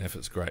 his second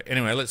effort's great.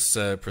 Anyway, let's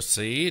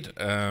proceed.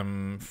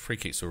 Free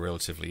kicks were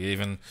relatively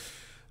even.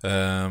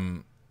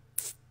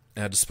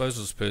 Our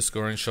disposals per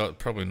scoring shot,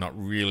 probably not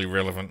really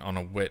relevant on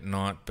a wet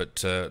night, but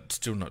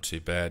still not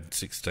too bad,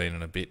 16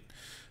 and a bit.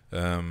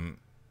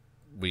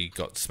 We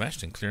got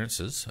smashed in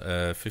clearances,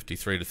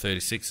 53 to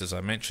 36, as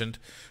I mentioned.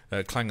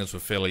 Clangers were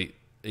fairly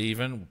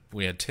even.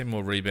 We had 10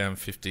 more rebound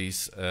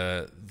 50s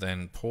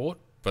than Port,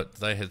 but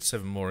they had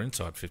 7 more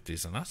inside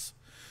 50s than us.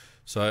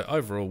 So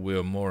overall, we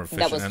were more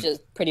efficient. That was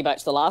just pretty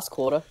much the last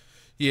quarter.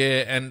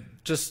 Yeah, and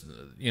just,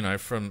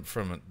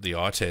 from the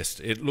eye test,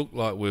 it looked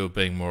like we were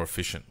being more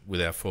efficient with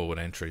our forward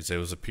entries. There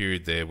was a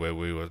period there where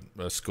we were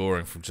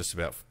scoring from just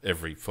about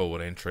every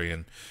forward entry,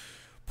 and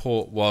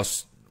Port,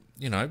 whilst,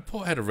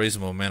 Port had a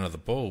reasonable amount of the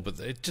ball, but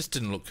it just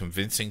didn't look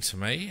convincing to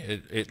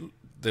me.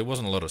 There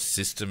wasn't a lot of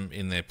system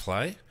in their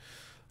play,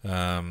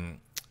 and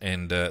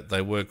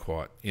they were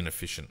quite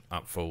inefficient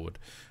up forward.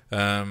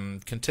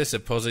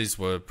 Contested posies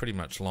were pretty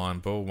much line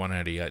ball,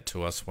 188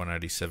 to us,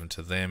 187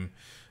 to them.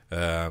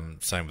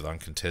 Same with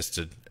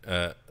uncontested.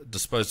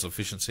 Disposal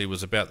efficiency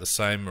was about the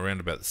same, around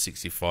about the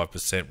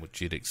 65%,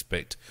 which you'd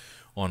expect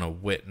on a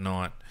wet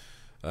night.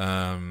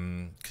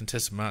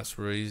 Contested marks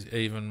were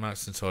even.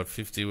 Marks inside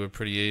 50 were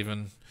pretty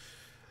even.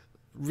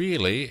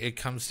 Really, it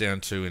comes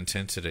down to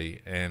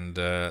intensity, and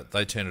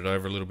they turned it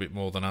over a little bit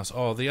more than us.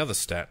 Oh, the other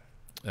stat,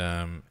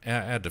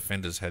 our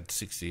defenders had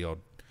 60 odd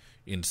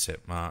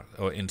intercept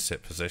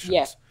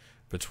possessions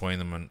between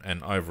them,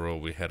 and overall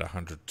we had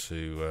 100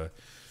 to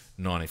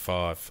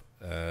 95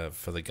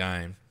 for the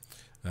game.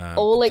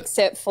 All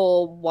except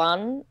for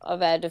one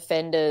of our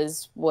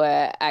defenders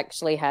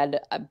actually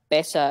had a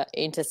better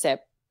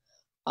intercept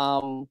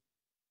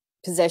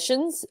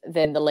possessions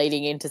than the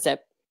leading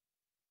intercept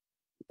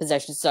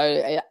possessions.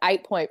 So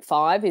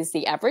 8.5 is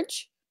the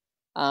average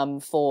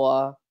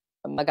for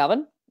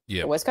McGovern,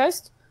 the West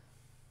Coast.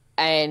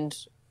 And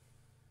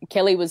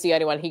Kelly was the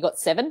only one. He got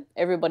 7.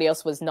 Everybody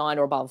else was 9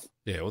 or above.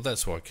 Yeah, well,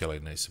 that's why Kelly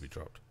needs to be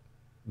dropped.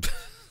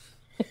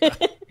 I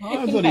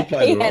thought he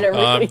played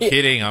well. I'm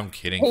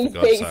kidding. He's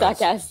being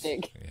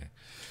sarcastic.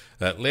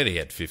 Yeah. Letty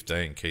had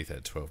 15, Keith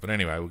had 12. But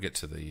anyway, we'll get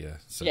to the... Yeah.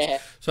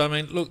 So, I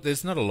mean, look,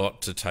 there's not a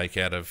lot to take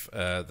out of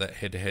that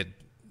head-to-head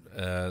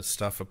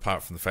stuff,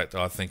 apart from the fact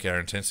that I think our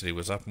intensity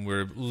was up and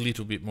we're a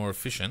little bit more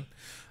efficient.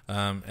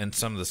 And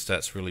some of the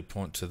stats really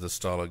point to the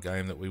style of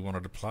game that we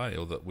wanted to play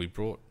or that we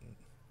brought.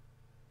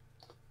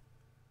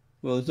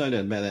 Well, there's no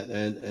doubt about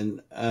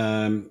that.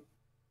 And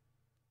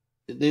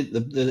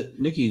the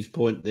Nicky's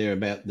point there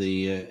about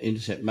the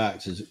intercept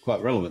marks is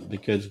quite relevant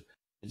because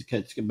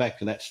it's back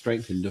to that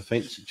strength in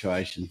defence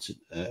situations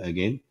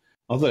again.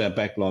 I thought our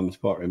back line was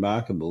quite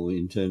remarkable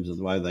in terms of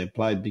the way they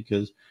played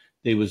because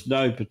there was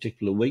no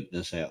particular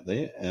weakness out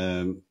there,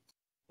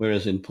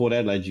 whereas in Port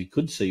Adelaide you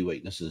could see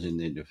weaknesses in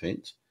their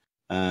defence,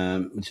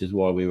 which is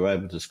why we were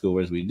able to score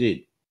as we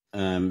did.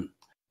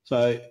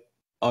 So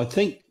I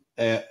think,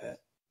 at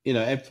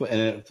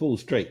full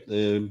strength,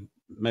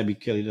 maybe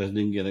Kelly doesn't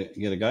even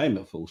get a game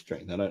at full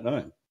strength. I don't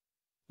know.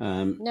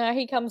 No,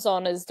 he comes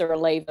on as the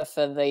reliever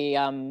for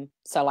the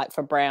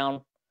for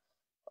Brown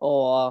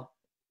or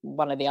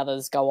one of the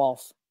others go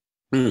off.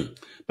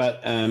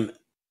 But in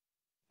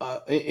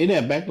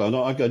our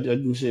backline, I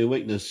didn't see a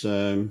weakness.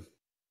 My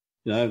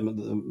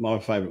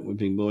favourite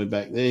whipping boy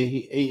back there,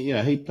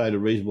 he played a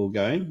reasonable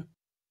game,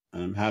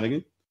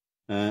 Hardigan,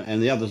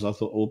 and the others I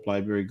thought all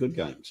played very good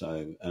games.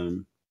 So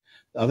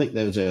I think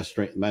that was our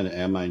strength,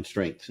 our main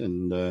strength,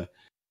 and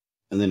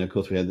then of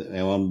course we had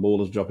our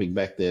on-ballers dropping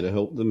back there to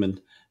help them, and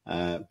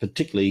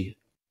particularly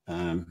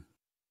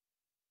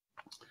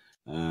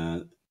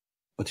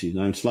what's his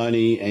name,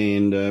 Sloaney,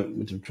 and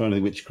I'm trying to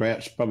think which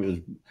Crouch.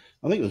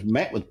 I think it was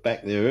Matt was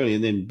back there early,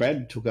 and then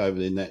Brad took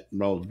over in that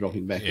role of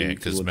dropping back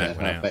into that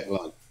half-back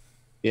line.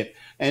 Yep,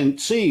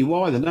 and see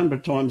why the number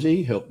of times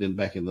he helped in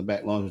back in the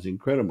back line was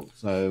incredible.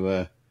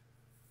 So,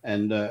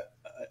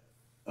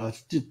 I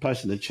did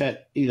post in the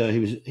chat. He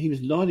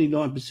was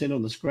 99%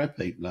 on the scrap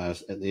heap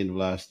at the end of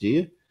last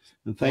year,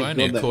 and thank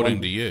God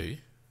according to you.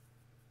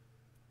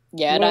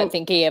 Yeah, I don't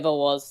think he ever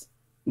was.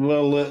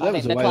 Well, that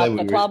was the way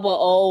the club were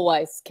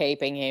always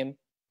keeping him.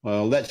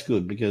 Well, that's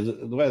good because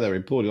the way they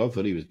reported, I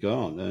thought he was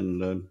gone. And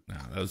no,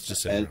 that was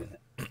just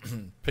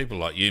people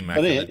like you,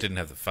 Mac, that didn't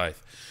have the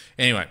faith.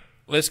 Anyway,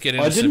 let's get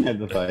into. I didn't have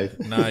the faith.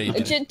 No, you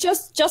didn't.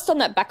 Just on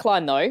that back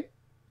line though,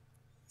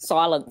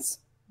 silence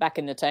back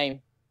in the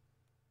team,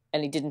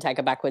 and he didn't take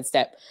a backward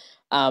step.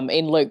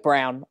 In Luke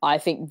Brown, I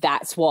think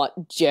that's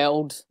what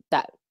gelled.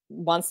 That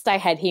once they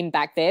had him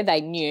back there,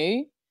 they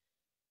knew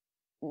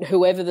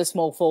whoever the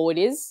small forward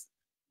is,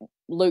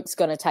 Luke's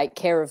going to take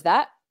care of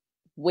that.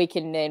 We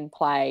can then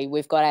play.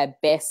 We've got our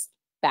best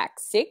back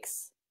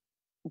six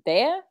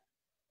there.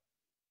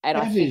 And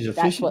I think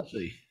that's what...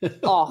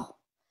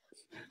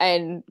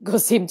 and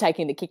because him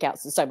taking the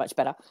kickouts is so much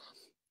better.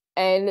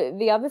 And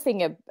the other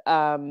thing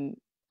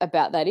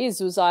about that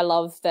was I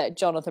love that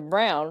Jonathan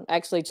Brown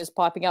actually just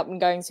piping up and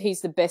going,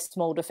 he's the best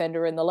small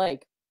defender in the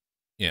league.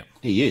 Yeah.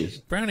 He is.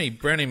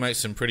 Brownie makes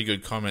some pretty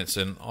good comments,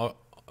 and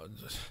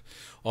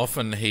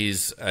often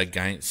he's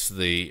against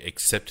the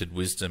accepted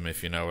wisdom,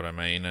 if you know what I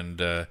mean,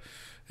 and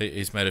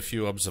he's made a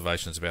few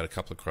observations about a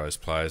couple of Crows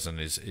players and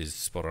is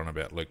spot on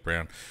about Luke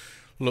Brown.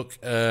 Look,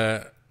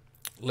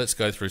 let's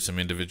go through some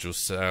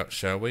individuals,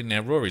 shall we?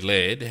 Now, Rory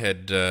Laird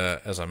had,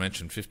 as I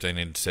mentioned, 15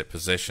 intercept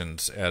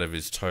possessions out of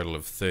his total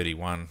of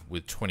 31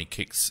 with 20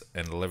 kicks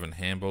and 11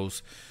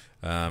 handballs.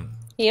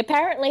 He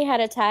apparently had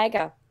a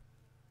tagger.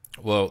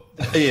 Well,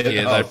 they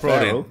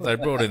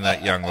brought in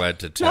that young lad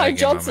to tag him.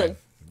 Johnson.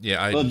 I mean,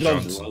 Aidan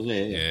Johnson. Was,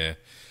 yeah.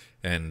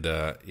 And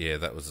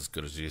that was as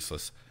good as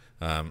useless.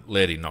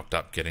 Lairdy knocked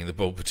up getting the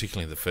ball,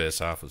 particularly in the first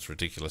half. It was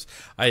ridiculous.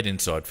 8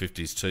 inside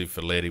 50s too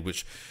for Lairdy,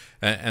 which,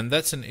 and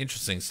that's an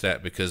interesting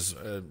stat because,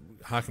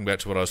 harking back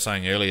to what I was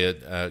saying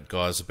earlier,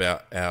 guys,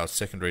 about our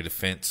secondary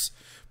defence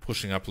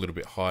pushing up a little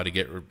bit higher to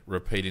get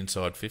repeat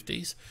inside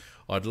 50s.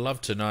 I'd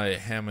love to know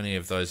how many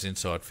of those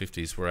inside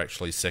 50s were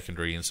actually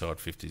secondary inside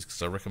 50s,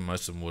 because I reckon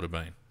most of them would have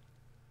been.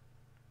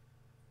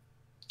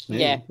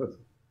 Yeah.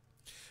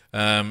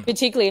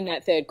 Particularly in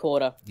that third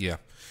quarter. Yeah.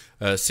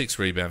 6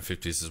 rebound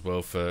 50s as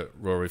well for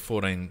Rory,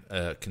 14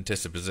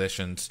 contested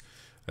possessions,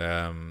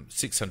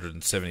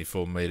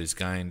 674 metres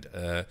gained.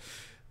 A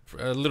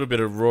little bit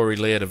of Rory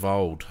Laird of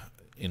old,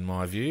 in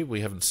my view.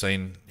 We haven't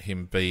seen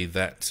him be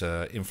that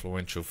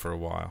influential for a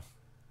while.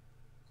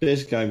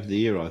 Best game of the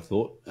year, I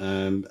thought,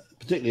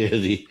 particularly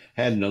as he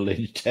had an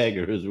alleged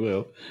tagger as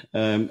well.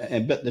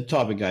 But the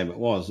type of game it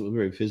was a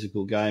very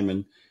physical game,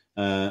 and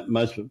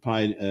most of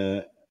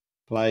it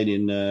played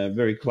in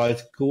very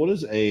close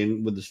quarters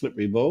and with the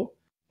slippery ball.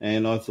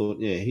 And I thought,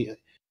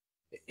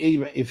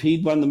 if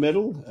he'd won the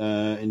medal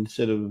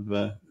instead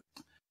of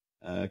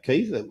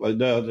Keith, I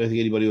don't think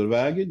anybody would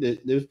have argued.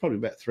 There was probably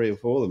about 3 or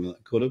 4 of them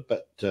that could have.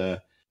 But no,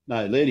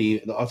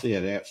 Lairdy, I think,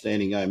 had an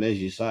outstanding game,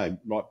 as you say,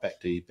 right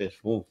back to his best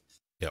form.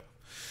 Yep.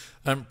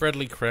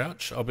 Bradley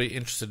Crouch, I'll be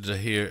interested to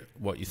hear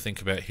what you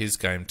think about his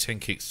game. 10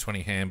 kicks,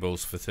 20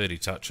 handballs for 30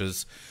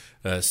 touches.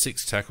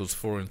 6 tackles,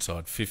 4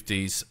 inside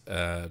 50s,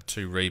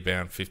 2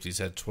 rebound 50s,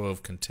 had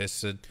 12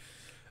 contested,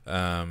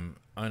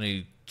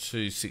 only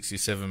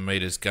 267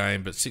 metres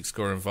game, but 6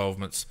 score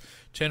involvements.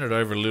 Turned it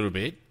over a little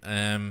bit.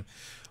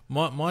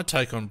 My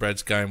take on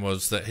Brad's game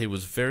was that he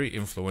was very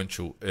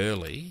influential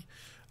early,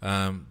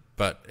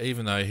 but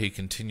even though he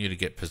continued to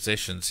get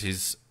possessions,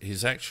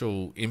 his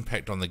actual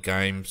impact on the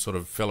game sort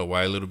of fell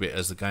away a little bit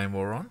as the game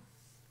wore on.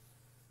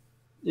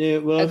 Yeah,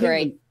 well,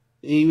 Agreed.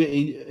 I think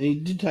he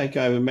did take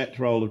over Matt's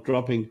role of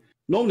dropping.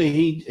 Normally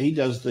he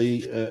does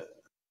the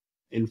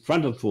in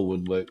front of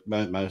forward work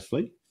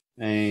mostly,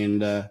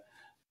 and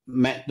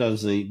Matt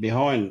does the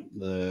behind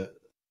the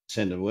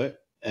centre work,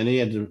 and he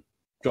had to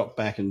drop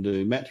back and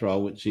do Matt's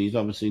role, which he's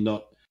obviously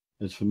not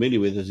as familiar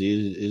with as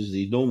he is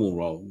the normal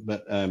role.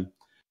 But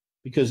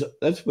because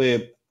that's where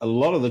a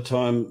lot of the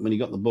time when he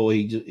got the ball,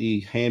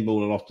 he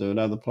handballed it off to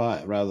another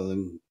player rather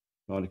than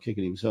trying to kick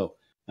it himself.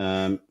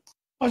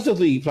 I still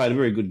think he played a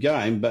very good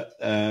game, but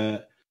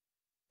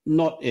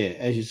not,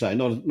 as you say,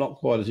 not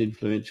quite as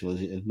influential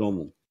as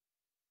normal.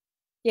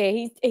 Yeah,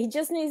 he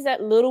just needs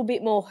that little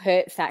bit more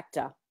hurt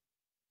factor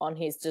on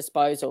his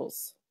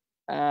disposals,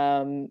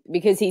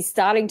 because he's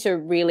starting to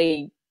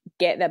really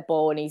get that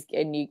ball,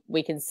 and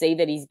we can see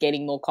that he's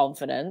getting more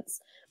confidence,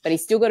 but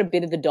he's still got a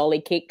bit of the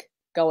dolly kick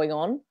going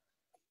on.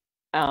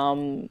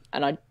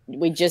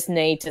 We just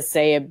need to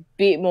see a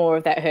bit more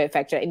of that hurt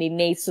factor, and he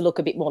needs to look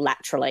a bit more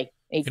laterally.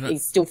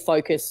 He's still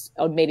focused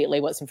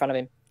immediately what's in front of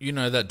him. You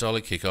know, that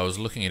dolly kick, I was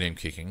looking at him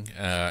kicking,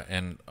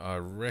 and I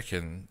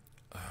reckon,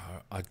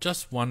 I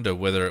just wonder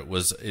whether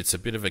it's a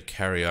bit of a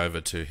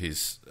carryover to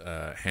his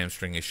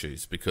hamstring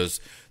issues, because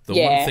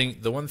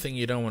the one thing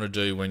you don't want to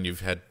do when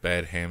you've had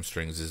bad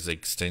hamstrings is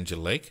extend your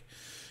leg.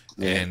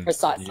 And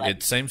precisely.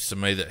 It seems to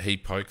me that he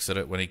pokes at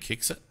it when he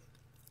kicks it.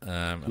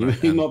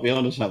 He might be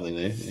onto something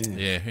there.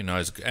 Yeah, who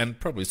knows? And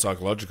probably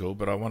psychological,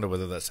 but I wonder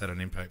whether that's had an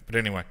impact. But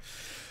anyway,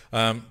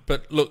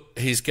 but look,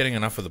 he's getting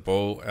enough of the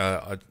ball.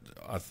 I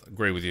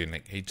agree with you,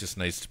 Nick. He just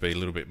needs to be a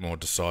little bit more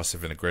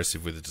decisive and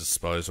aggressive with the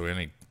disposal.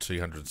 Only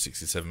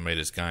 267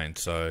 metres gained.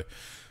 So,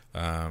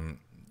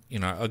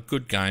 a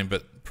good game,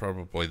 but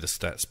probably the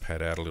stats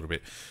pad out a little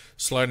bit.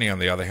 Sloaney, on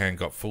the other hand,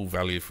 got full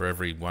value for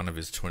every one of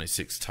his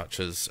 26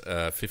 touches,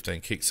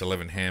 15 kicks,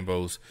 11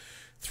 handballs,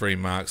 3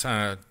 marks,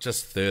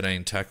 just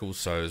 13 tackles,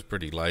 so it was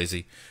pretty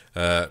lazy.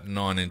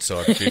 9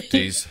 inside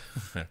 50s.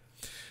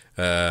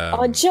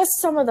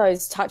 Just some of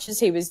those touches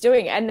he was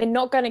doing, and they're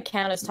not going to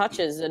count as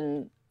touches,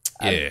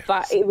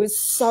 but it was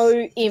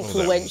so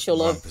influential.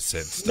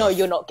 1% no,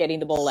 you're not getting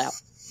the ball out.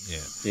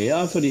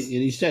 Yeah, I thought his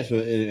stats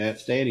were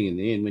outstanding in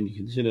the end when you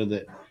consider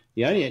that he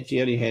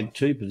he only had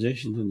 2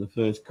 possessions in the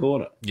first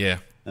quarter. Yeah.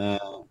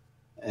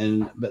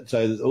 But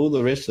so all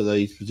the rest of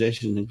these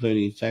possessions,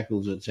 including his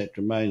tackles,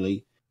 etc.,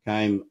 mainly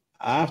came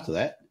after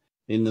that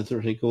in the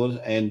 3 quarters.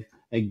 And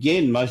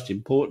again, most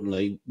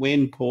importantly,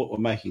 when Port were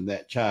making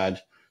that charge,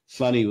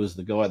 Slunny was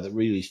the guy that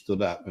really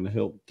stood up and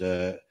helped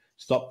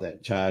stop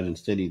that charge and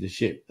steady the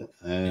ship.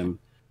 And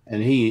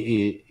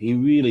he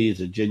really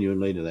is a genuine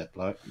leader, that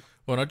bloke.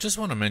 Well, I just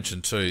want to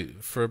mention too,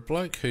 for a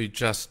bloke who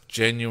just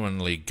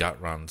genuinely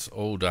gut runs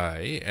all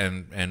day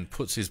and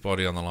puts his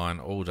body on the line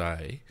all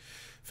day,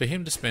 for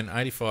him to spend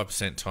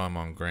 85% time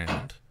on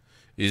ground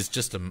is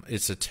just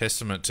it's a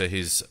testament to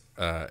his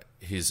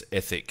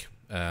ethic,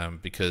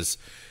 because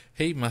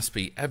he must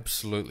be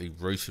absolutely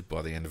rooted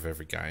by the end of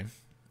every game.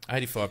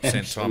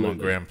 85% time on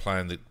ground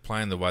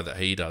playing the way that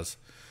he does.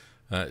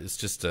 It's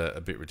just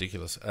a bit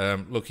ridiculous.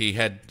 Look, he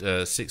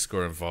had 6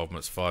 score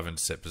involvements, 5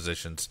 intercept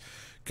possessions,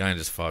 gained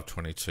his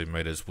 522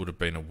 metres, would have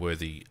been a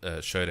worthy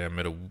Showdown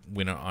medal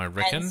winner, I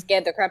reckon. And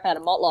scared the crap out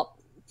of Motlop.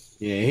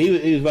 Yeah,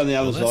 he was one of the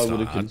others I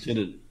would have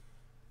considered.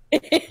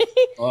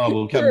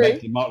 We'll come back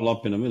to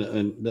Motlop in a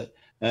minute.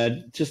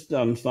 And just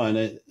on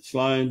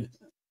Sloan,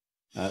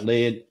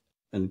 Laird,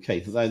 and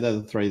Keith. They're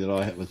the 3 that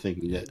I was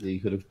thinking that you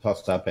could have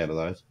tossed up out of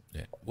those.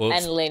 Yeah, well,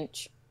 and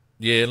Lynch.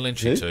 Yeah,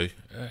 Lynchy too.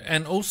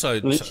 And also,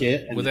 Lynch,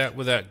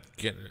 without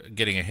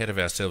getting ahead of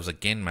ourselves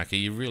again, Mackie,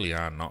 you really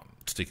are not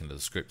sticking to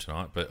the script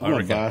tonight. But I'm I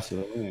reckon, a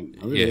bastard, I am.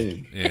 I really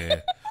am.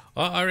 Yeah.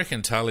 I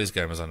reckon Tali's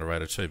game is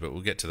underrated too, but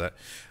we'll get to that.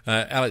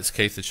 Alex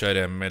Keith, the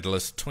Showdown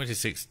medalist,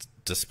 26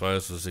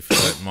 disposals, if you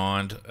don't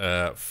mind,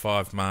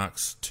 5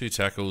 marks, 2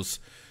 tackles,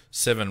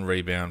 7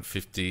 rebound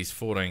 50s,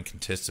 14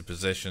 contested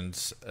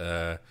possessions,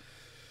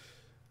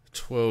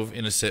 12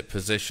 intercept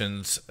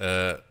possessions.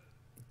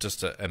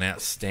 Just an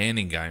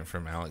outstanding game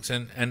from Alex.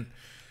 And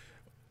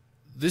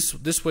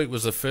this week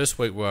was the first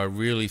week where I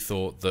really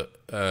thought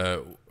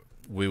that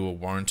we were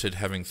warranted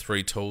having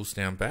 3 tools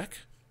down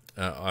back.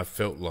 I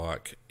felt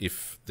like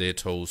if their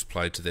tools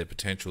played to their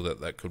potential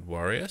that could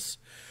worry us.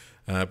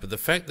 But the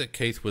fact that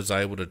Keith was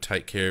able to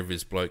take care of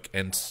his bloke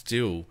and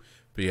still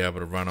be able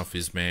to run off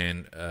his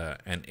man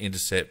and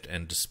intercept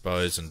and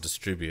dispose and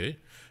distribute,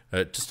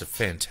 just a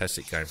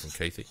fantastic game from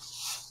Keithy.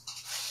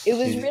 It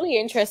was really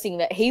interesting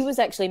that he was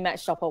actually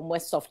matched up on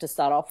Westhoff to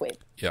start off with.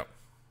 Yep.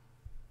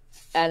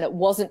 And it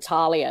wasn't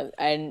Talia.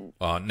 And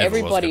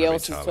everybody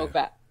else is talking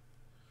about...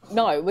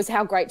 No, it was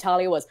how great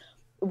Talia was.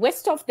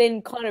 Westhoff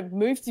then kind of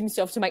moved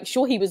himself to make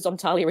sure he was on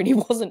Talia and he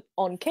wasn't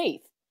on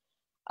Keith.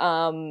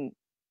 And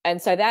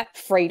so that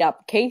freed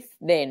up Keith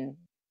then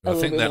a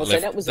little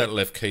bit more. That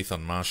left Keith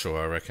on Marshall,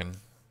 I reckon.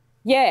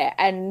 Yeah,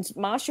 and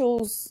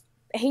Marshall's...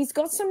 He's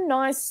got some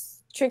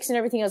nice tricks and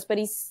everything else, but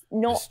he's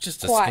not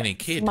just quite a skinny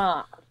kid.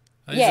 Smart.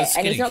 He's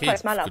and he's not quite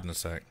smart enough. For goodness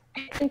sake.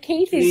 And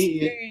Keith is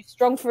too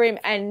strong for him,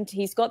 and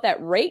he's got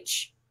that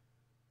reach,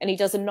 and he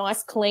does a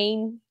nice,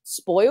 clean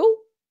spoil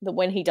that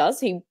when he does,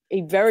 he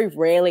very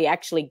rarely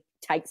actually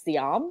takes the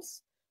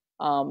arms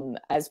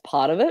as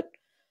part of it.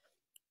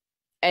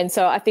 And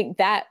so I think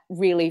that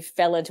really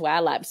fell into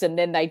our laps, and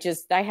then they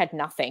had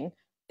nothing.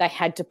 They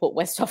had to put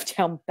Westhoff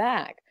down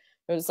back.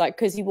 It was like,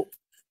 because he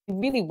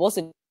really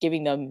wasn't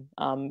giving them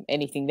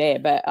anything there.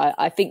 But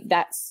I think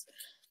that's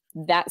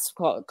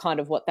kind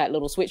of what that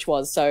little switch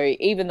was. So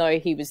even though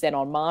he was then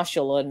on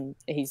Marshall and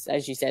he's,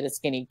 as you said, a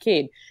skinny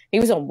kid, he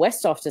was on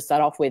Westhoff to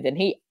start off with, and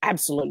he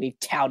absolutely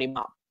towed him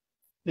up.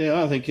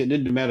 Yeah, I think it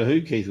didn't matter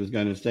who Keith was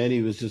going to stand.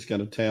 He was just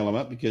going to towel him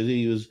up because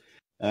he's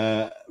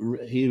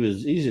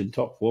in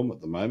top form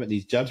at the moment.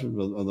 His judgment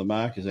of the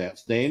mark is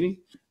outstanding,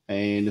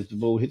 and if the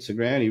ball hits the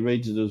ground, he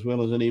reads it as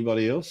well as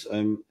anybody else,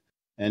 and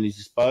his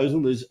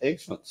disposal is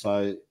excellent.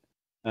 So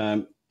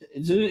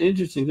it's an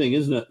interesting thing,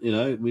 isn't it? You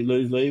know, we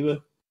lose Lever,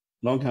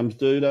 along comes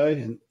Dudo,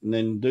 and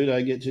then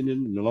Dudo gets in,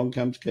 and along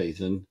comes Keith.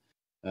 And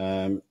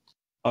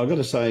I've got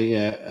to say,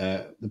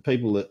 the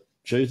people that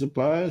choose the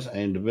players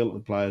and develop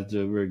the players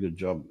do a very good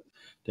job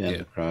down at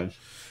the Crows.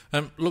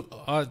 Look,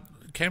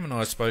 Cam and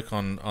I spoke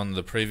on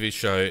the previous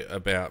show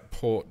about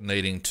Port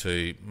needing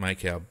to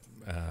make our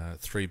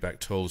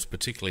 3-back tools,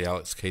 particularly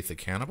Alex Keith,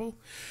 accountable.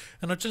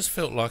 And I just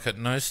felt like at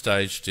no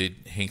stage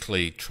did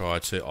Hinkley try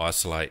to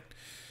isolate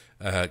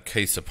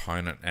Keith's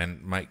opponent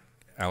and make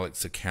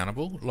Alex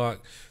accountable. Like,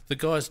 the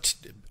guy's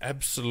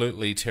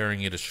absolutely tearing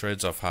you to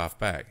shreds off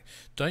half-back.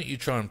 Don't you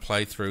try and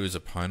play through his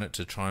opponent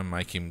to try and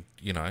make him,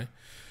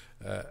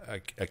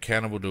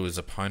 accountable to his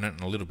opponent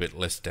and a little bit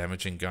less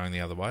damaging going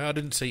the other way. I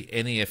didn't see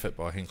any effort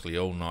by Hinkley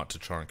all night to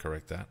try and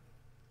correct that.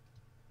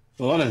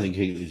 Well, I don't think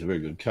Hinkley's a very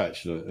good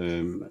coach.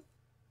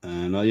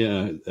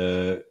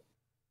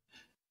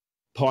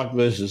 Pike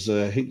versus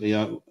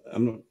Hinkley,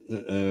 I'm not.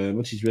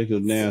 What's his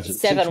record now?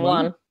 Is it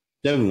 7-1?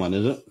 7-1,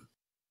 is it?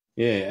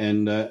 Yeah,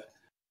 and I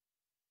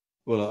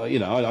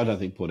don't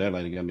think Port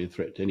Adelaide are going to be a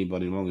threat to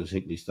anybody as long as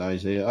Hinkley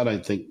stays there. I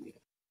don't think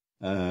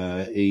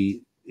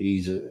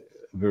he's a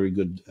very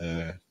good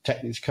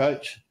tactics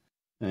coach,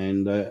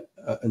 and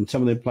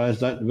some of their players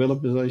don't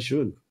develop as they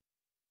should.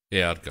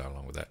 Yeah, I'd go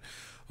along with that.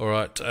 All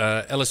right,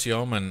 Ellis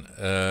Yeoman,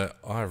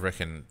 I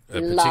reckon,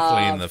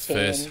 particularly in the Loved him.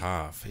 first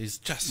half, he's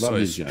just Loved so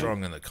his game.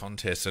 strong in the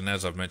contest. And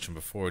as I've mentioned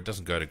before, he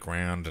doesn't go to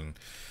ground. And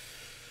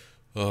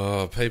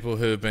people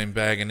who have been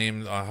bagging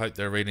him, I hope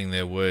they're reading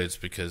their words,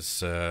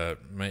 because I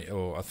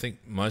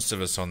think most of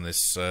us on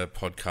this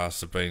podcast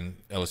have been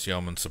Ellis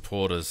Yeoman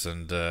supporters.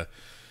 And,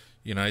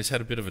 he's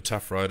had a bit of a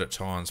tough road at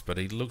times, but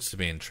he looks to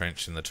be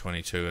entrenched in the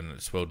 22, and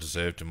it's well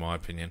deserved in my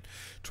opinion.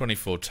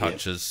 24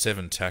 touches,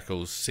 7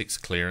 tackles, 6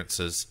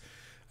 clearances.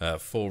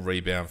 4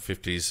 rebound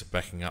 50s,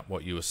 backing up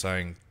what you were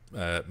saying,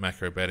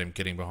 Macro, about him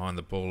getting behind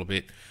the ball a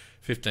bit.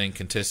 15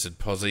 contested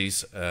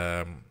posies.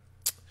 What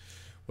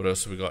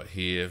else have we got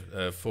here?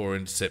 4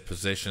 intercept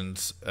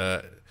possessions.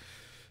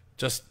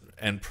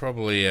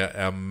 Probably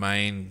our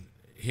main,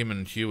 him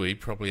and Huey,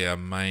 probably our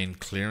main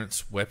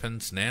clearance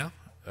weapons now.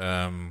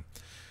 I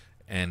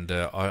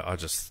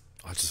just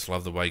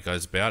love the way he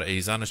goes about it.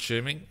 He's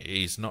unassuming.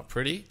 He's not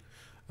pretty,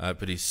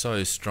 but he's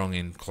so strong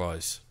in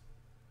close.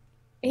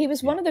 He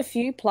was one of the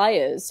few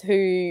players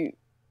who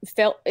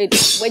felt it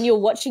when you're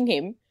watching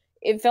him.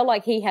 It felt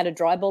like he had a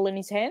dry ball in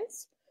his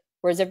hands,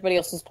 whereas everybody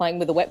else was playing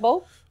with a wet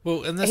ball.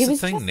 Well, and that's he the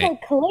was thing, just Nick. so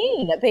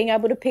clean at being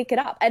able to pick it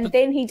up, and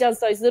then he does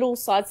those little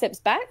side steps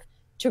back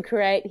to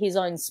create his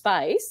own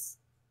space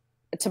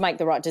to make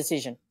the right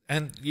decision.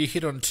 And you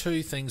hit on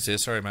 2 things there.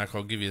 Sorry, Mark,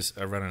 I'll give you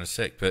a run in a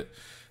sec. But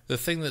the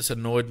thing that's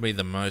annoyed me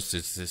the most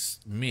is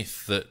this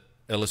myth that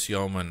Ellis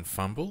Yeoman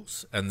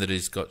fumbles and that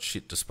he's got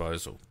shit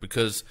disposal,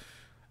 because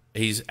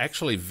he's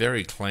actually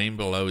very clean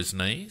below his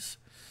knees,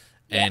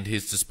 and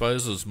his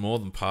disposal is more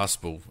than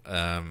passable,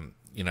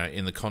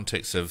 in the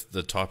context of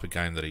the type of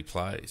game that he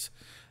plays.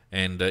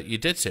 And you're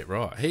dead set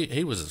right.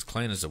 He was as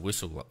clean as a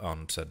whistle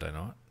on Saturday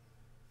night.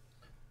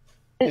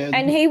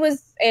 And he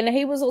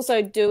was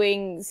also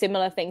doing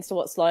similar things to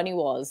what Sloaney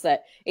was,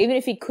 that even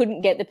if he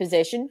couldn't get the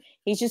possession,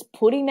 he's just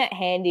putting that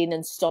hand in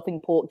and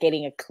stopping Port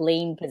getting a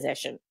clean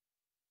possession.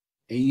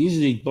 He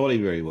uses his body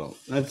very well.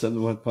 That's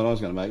what I was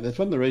going to make. That's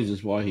one of the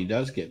reasons why he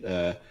does get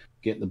the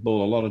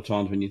ball a lot of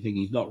times when you think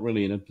he's not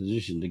really in a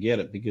position to get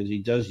it, because he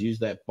does use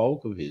that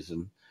bulk of his.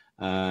 And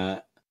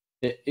I've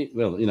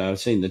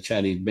seen the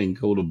chat. He's been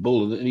called a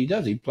bull, and he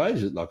does. He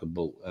plays it like a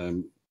bull.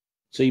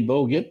 See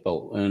ball, get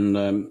ball.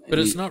 But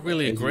it's not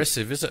really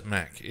aggressive, is it,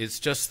 Mac? It's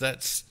just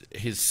that's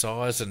his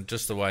size and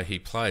just the way he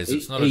plays.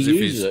 It's not as if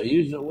he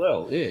uses it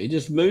well. Yeah, he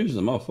just moves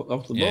them off the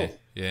ball.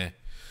 Yeah.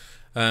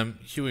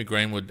 Huey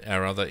Greenwood,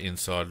 our other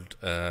inside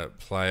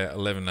player,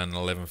 11 and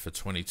 11 for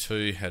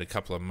 22, had a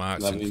couple of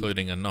marks,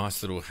 including a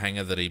nice little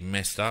hanger that he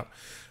messed up.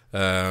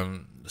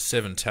 7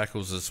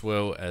 tackles as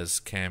well, as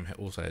Cam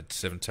also had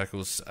 7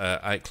 tackles,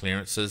 8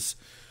 clearances,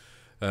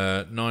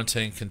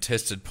 19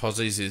 contested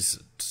posies. His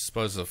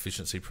disposal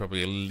efficiency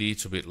probably a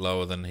little bit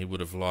lower than he would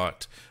have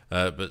liked,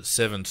 but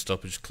 7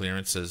 stoppage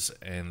clearances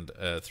and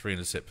 3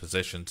 intercept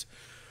possessions.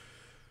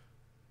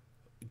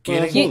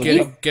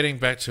 Getting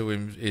back to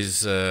him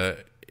is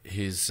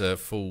his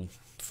full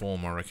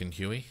form, I reckon,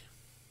 Huey.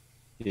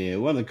 Yeah,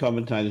 one of the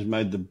commentators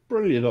made the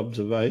brilliant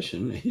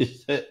observation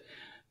is that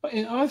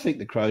I think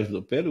the Crows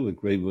look better with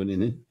Greenwood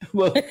in it.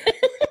 Well,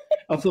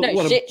 I thought,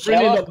 what a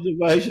brilliant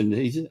observation.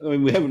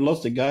 We haven't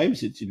lost a game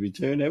since his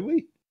return, have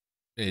we?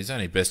 Yeah, he's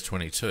only best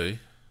 22.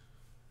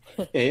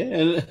 Yeah,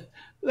 and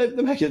they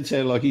make it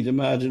sound like he's a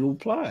marginal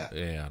player.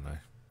 Yeah, I know.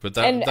 But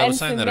they were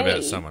saying that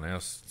about someone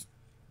else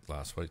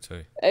last week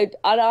too. I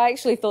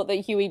actually thought that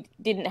Huey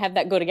didn't have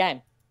that good a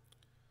game.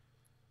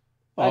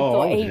 I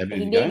thought he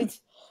needed.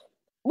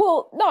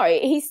 Well, no,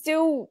 he's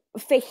still,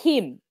 for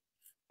him,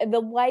 the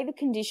way the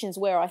conditions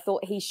were, I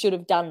thought he should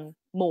have done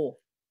more.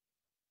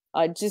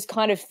 I just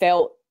kind of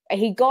felt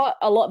he got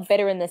a lot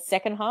better in the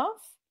second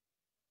half,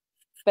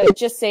 but it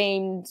just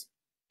seemed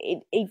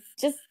it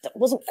just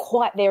wasn't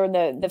quite there in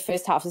the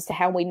first half as to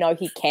how we know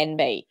he can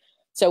be.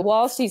 So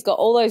whilst he's got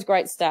all those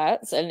great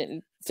stats and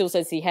it still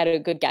says he had a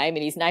good game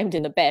and he's named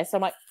in the best, I'm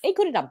like, he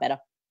could have done better.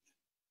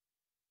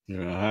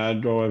 You're a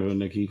hard driver,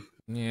 Nicky.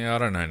 Yeah, I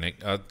don't know,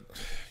 Nick. A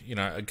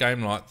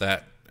game like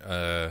that.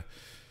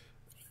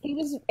 He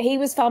was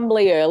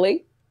fumbly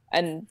early,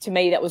 and to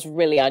me that was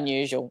really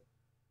unusual.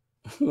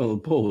 Well, the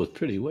ball was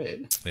pretty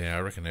wet. Yeah, I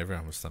reckon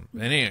everyone was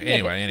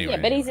Anyway.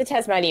 Yeah, but he's a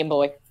Tasmanian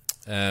boy.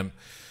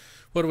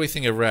 What do we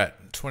think of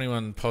Rat?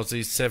 21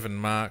 posies, 7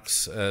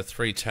 marks,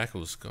 3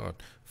 tackles. God,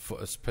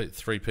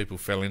 3 people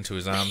fell into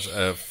his arms.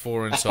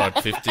 4 inside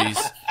 50s,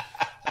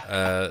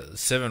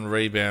 7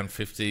 rebound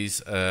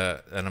 50s,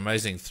 an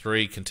amazing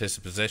 3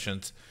 contested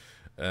possessions,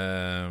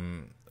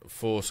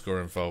 4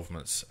 score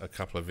involvements, a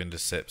couple of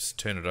intercepts,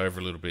 turned it over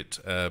a little bit,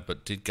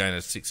 but did gain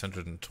a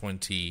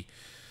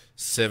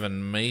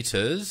 627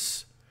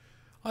 metres.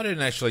 I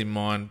didn't actually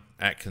mind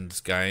Atkins'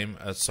 game,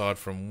 aside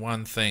from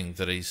one thing,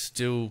 that he's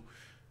still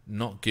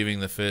not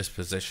giving the first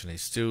possession.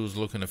 He's still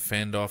looking to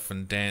fend off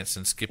and dance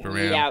and skip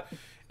around,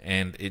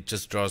 and it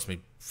just drives me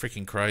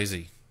freaking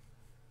crazy.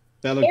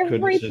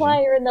 Every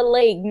player in the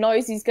league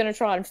knows he's going to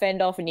try and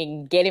fend off, and you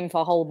can get him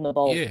for holding the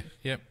ball. Yeah,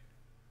 yep.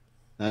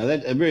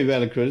 That's a very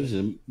valid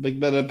criticism.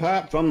 But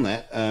apart from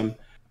that,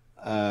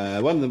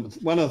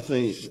 one of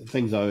the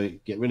things I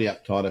get really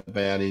uptight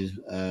about is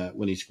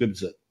when he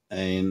squibs it.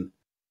 And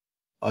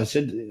I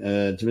said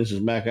to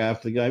Mrs. Mack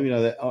after the game,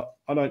 that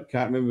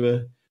can't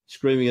remember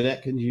screaming at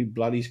Atkins, "You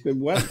bloody squib,"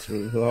 once for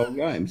the whole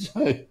game.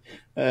 So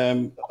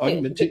a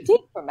big tip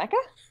from Macca.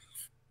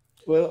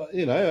 Well,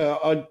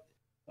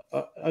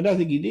 I don't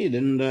think he did,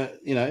 and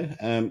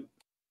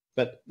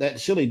but that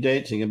silly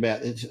dancing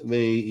about it,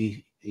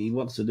 he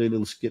wants to do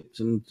little skips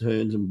and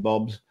turns and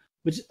bobs,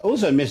 which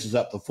also messes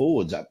up the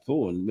forwards up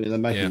forward. They're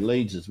making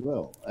leads as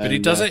well. But he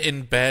does it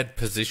in bad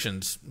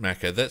positions,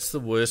 Macca. That's the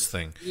worst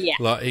thing. Yeah.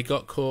 Like, he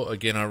got caught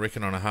again, I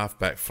reckon, on a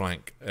half-back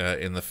flank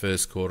in the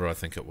first quarter, I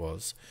think it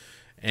was.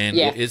 And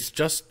it's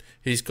just,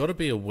 he's got to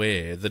be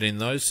aware that in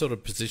those sort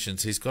of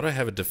positions, he's got to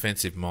have a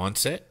defensive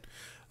mindset.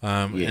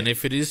 And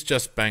if it is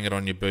just bang it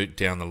on your boot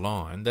down the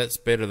line, that's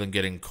better than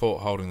getting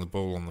caught holding the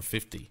ball on the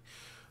 50.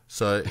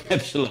 So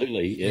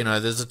absolutely,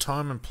 there's a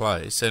time and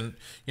place, and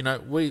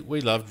we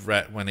loved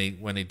Rat when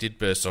he did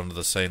burst onto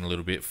the scene a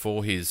little bit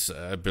for his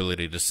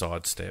ability to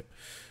sidestep,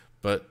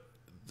 but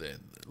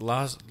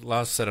last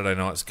Saturday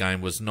night's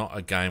game was not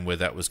a game where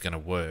that was going to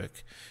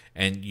work,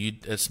 and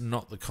it's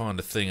not the kind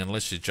of thing,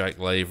 unless you're Jake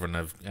Lever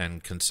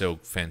and can sell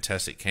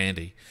fantastic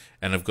candy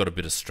and have got a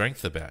bit of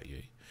strength about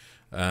you.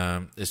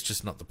 It's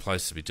just not the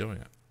place to be doing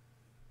it.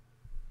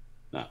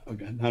 No,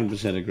 okay,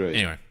 100% agree.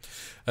 Anyway,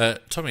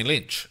 Tommy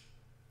Lynch.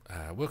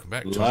 Welcome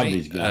back, Tommy. Love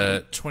his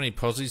game. 20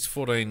 posies,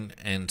 14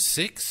 and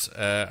 6.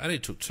 Only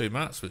took 2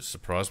 marks, which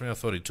surprised me. I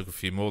thought he took a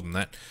few more than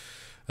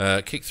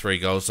that. Kicked 3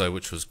 goals, though,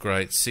 which was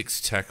great. 6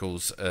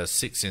 tackles,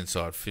 6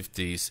 inside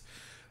 50s.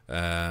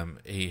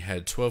 He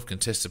had 12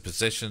 contested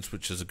possessions,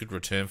 which is a good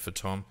return for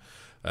Tom.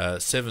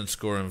 7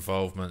 score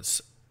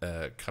involvements,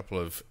 a couple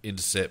of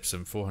intercepts,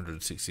 and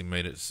 460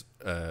 metres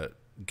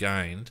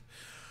gained.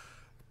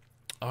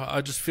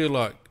 I just feel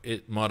like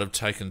it might have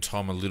taken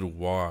Tom a little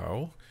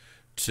while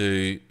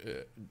to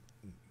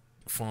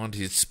find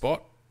his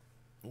spot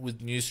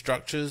with new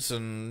structures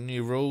and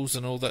new rules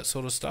and all that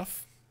sort of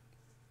stuff.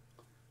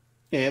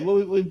 Yeah,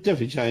 well, we've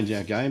definitely changed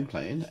our game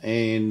plan,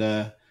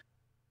 and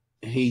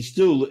he's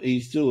still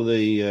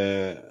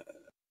the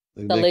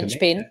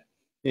linchpin.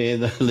 Yeah,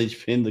 the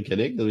linchpin, the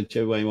connector,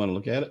 whichever way you want to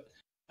look at it.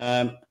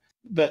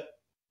 But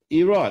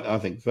you're right, I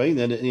think, Fee,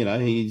 that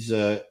he's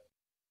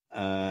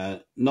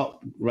not.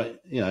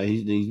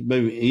 He's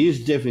moving. He is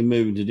definitely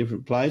moving to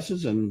different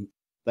places, and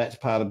that's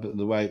part of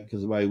the way,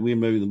 because the way we're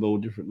moving the ball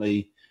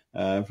differently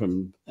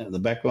from the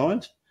back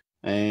lines.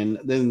 And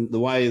then the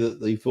way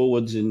that the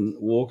forwards in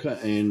Walker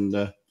and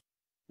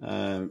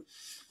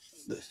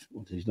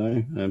what's his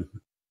name,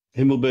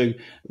 Himmelberg,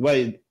 the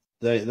way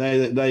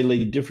they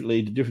lead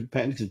differently to different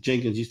patterns, because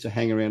Jenkins used to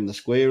hang around the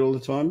square all the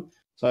time.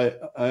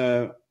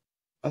 So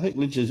I think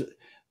Lynch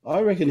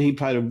I reckon he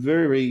played a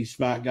very, very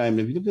smart game.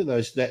 And if you look at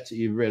those stats that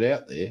you've read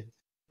out there,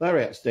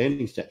 they're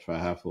outstanding stats for a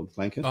half-forward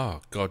flanker.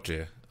 Oh, God,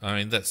 yeah. I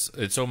mean,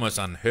 it's almost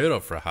unheard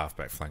of for a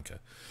half-back flanker.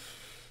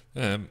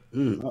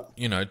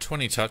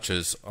 20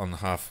 touches on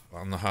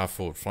the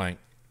half-forward flank.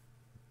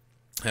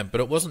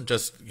 But it wasn't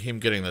just him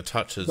getting the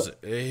touches.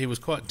 He was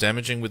quite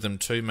damaging with them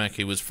too, Mac.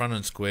 He was front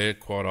and square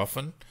quite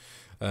often.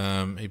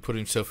 He put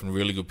himself in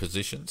really good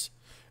positions.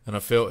 And I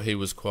felt he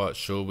was quite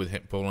sure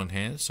with ball in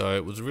hand. So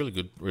it was a really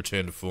good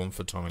return to form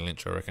for Tommy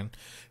Lynch, I reckon.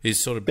 He's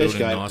sort of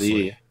building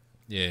nicely.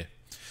 Yeah.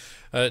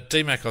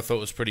 D-Mac I thought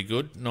was pretty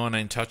good.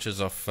 19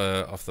 touches off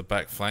the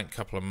back flank,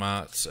 couple of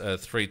marks,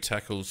 3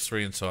 tackles,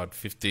 3 inside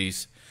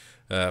 50s,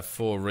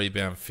 4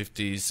 rebound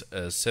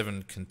 50s,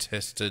 7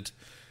 contested,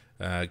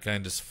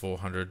 gained us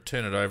 400.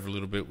 Turn it over a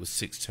little bit with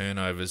 6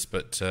 turnovers,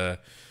 but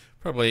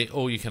probably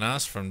all you can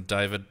ask from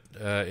David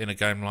in a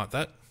game like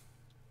that.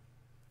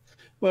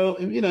 Well,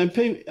 I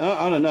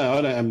don't know.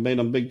 I haven't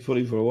been on big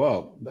footy for a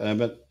while,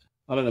 but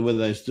I don't know whether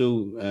they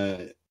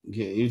still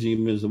using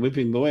him as the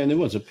whipping boy, and there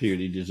was a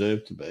period he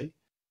deserved to be.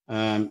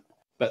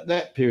 But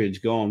that period's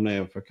gone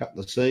now for a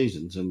couple of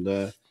seasons, and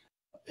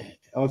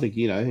I think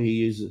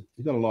he's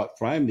got a light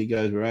frame. He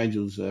goes where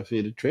angels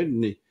fear to tread,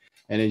 and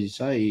as you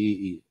say,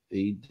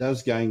 he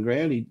does gain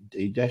ground.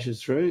 He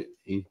dashes through.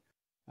 He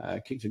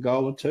kicks a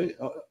goal or two.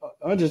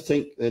 I just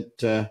think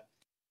that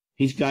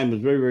his game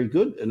was very, very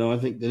good, and I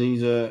think that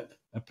he's a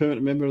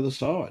permanent member of the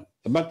side.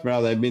 I'd much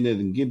rather have been there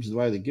than Gibbs, the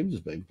way that Gibbs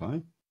has been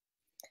playing.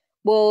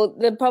 Well,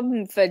 the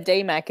problem for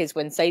D-Mac is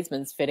when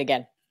Seedsman's fit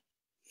again.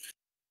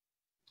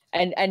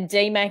 And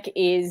D-Mac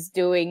is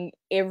doing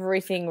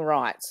everything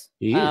right.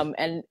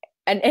 And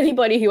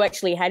anybody who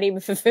actually had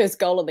him for first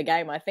goal of the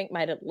game, I think,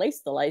 made at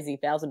least the lazy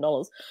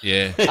 $1,000.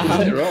 Yeah,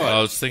 right.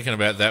 I was thinking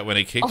about that when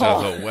he kicked. I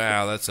thought,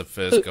 wow, that's a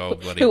first goal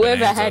bloody whoever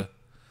bonanza.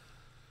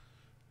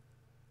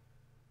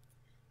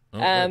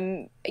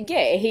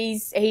 Yeah,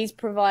 he's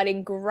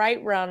providing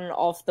great run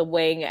off the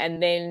wing,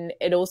 and then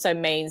it also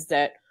means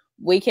that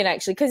we can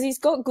actually, because he's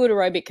got good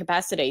aerobic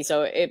capacity,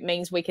 so it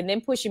means we can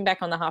then push him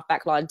back on the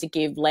half-back line to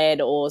give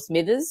Laird or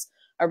Smithers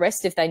a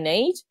rest if they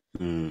need.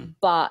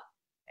 But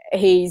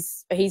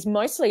he's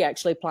mostly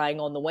actually playing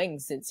on the wing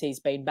since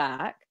he's been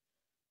back,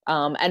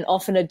 and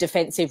often a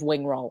defensive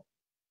wing role.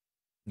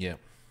 Yeah.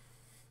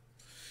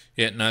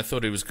 Yeah, no, I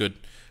thought he was good.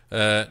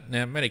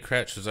 Now, Matty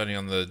Crouch was only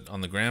on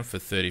the ground for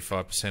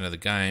 35% of the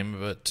game,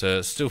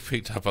 but still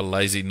picked up a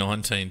lazy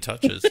 19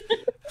 touches,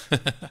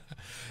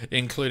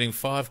 including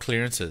 5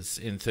 clearances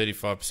in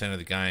 35% of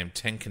the game,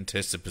 10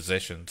 contested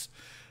possessions.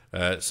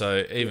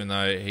 So even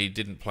though he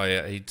didn't play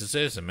out, he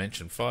deserves a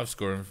mention. 5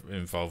 score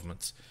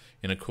involvements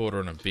in a quarter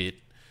and a bit.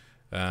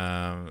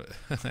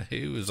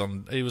 He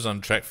was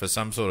on track for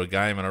some sort of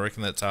game, and I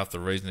reckon that's half the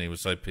reason he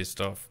was so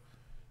pissed off.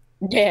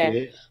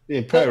 Yeah.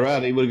 Pro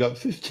rata, he would have got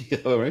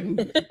 50, I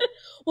reckon.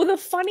 Well, the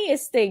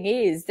funniest thing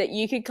is that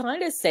you could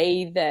kind of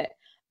see that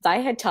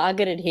they had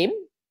targeted him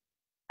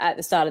at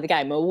the start of the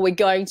game. Well, we're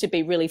going to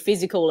be really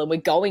physical and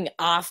we're going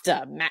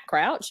after Matt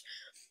Crouch.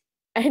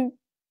 And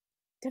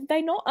have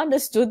they not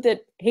understood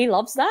that he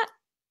loves that?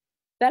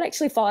 That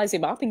actually fires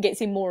him up and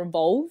gets him more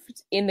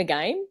involved in the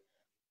game.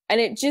 And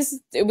it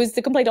was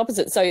the complete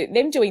opposite. So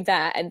them doing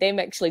that and them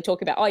actually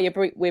talking about,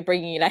 we're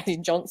bringing in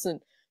Aiden Johnson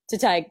to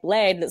take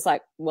lead. And it's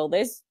like, well,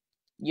 there's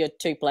your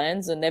 2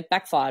 plans and they've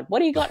backfired. What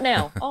do you got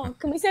now? Oh,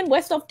 can we send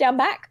Westhoff down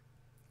back?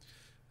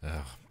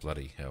 Oh,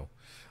 bloody hell.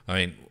 I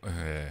mean,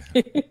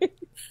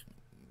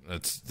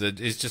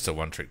 it's just a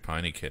one-trick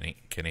pony, Kenny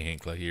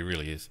Hinkler. He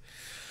really is.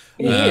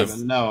 He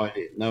is. No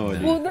idea.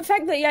 Well, the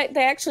fact that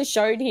they actually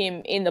showed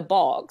him in the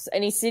box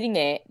and he's sitting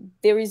there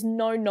is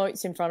no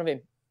notes in front of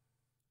him.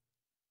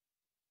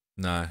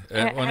 No.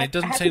 Well, he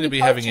doesn't seem to be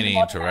having any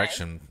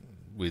interaction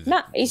with...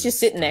 No, he's just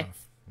sitting there.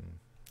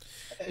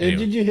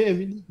 Anyway. Did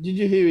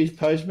you hear his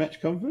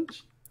post-match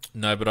conference?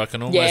 No, but I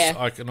can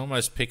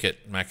almost pick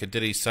it, Macca.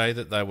 Did he say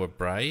that they were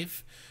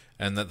brave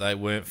and that they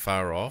weren't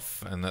far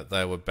off and that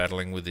they were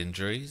battling with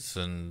injuries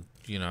and,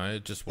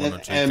 just one or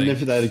two things? And if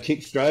they'd have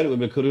kicked straight,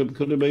 it could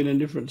have been a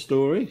different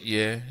story.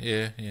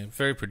 Yeah.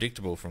 Very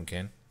predictable from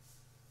Ken.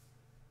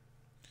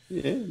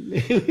 Yeah,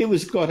 he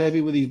was quite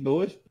happy with his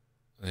boys.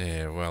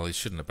 Yeah, well, he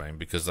shouldn't have been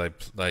because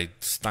they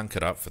stunk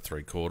it up for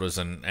 3 quarters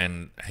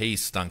and he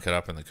stunk it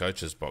up in the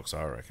coach's box,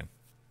 I reckon.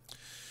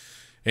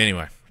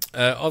 Anyway,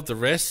 of the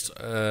rest,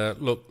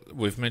 look,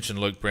 we've mentioned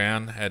Luke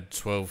Brown had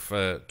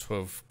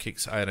 12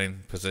 kicks,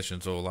 18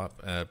 possessions all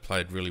up,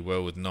 played really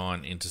well with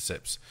 9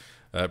 intercepts.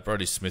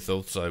 Brodie Smith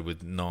also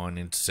with 9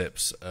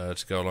 intercepts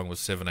to go along with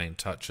 17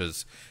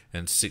 touches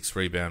and 6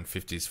 rebound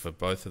 50s for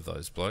both of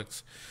those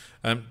blokes.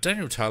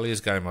 Daniel Talia's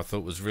game I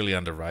thought was really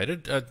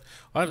underrated.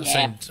 I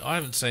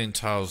haven't seen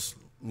Tales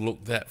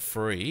look that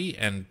free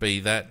and be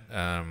that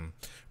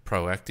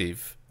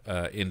proactive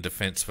in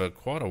defence for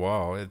quite a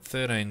while. He had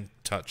 13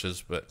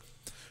 touches, but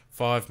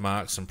 5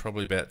 marks and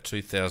probably about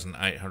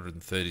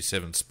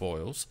 2,837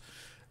 spoils.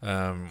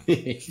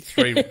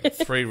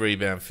 3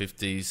 rebound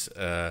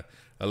 50s,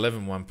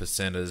 11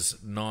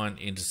 1-percenters, 9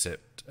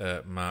 intercept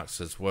marks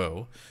as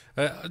well.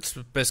 It's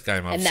the best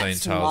game I've seen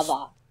Tales.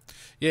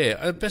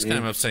 Yeah, best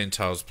game I've seen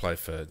Tales play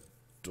for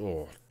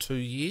 2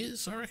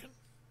 years, I reckon.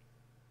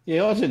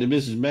 Yeah, I said to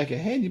Mrs.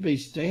 Macca, how'd you be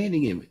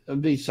standing him?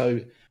 It'd be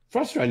so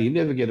frustrating. You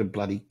never get a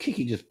bloody kick.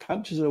 He just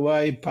punches it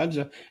away,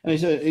 And he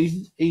said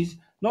he's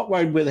not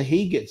worried whether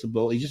he gets the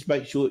ball. He just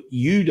makes sure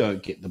you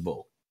don't get the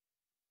ball.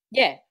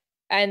 Yeah,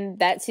 and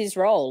that's his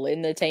role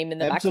in the team in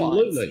the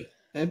Absolutely.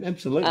 backlines.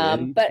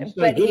 Absolutely.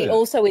 But he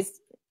also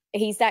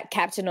he's that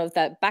captain of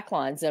that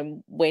backlines.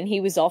 And when he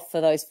was off for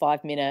those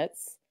 5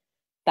 minutes,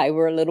 they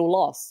were a little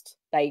lost.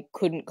 They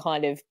couldn't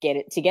kind of get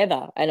it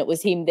together. And it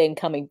was him then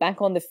coming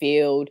back on the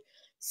field,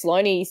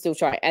 slowly still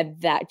trying, and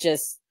that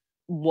just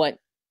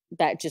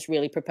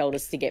really propelled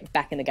us to get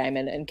back in the game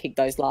and kick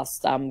those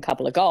last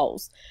couple of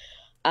goals.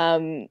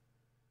 I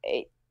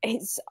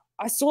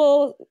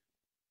saw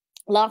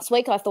last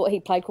week, I thought he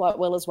played quite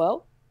well as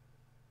well.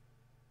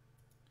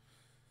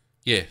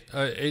 Yeah,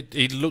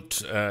 he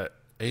looked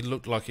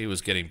like he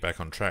was getting back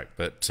on track,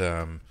 but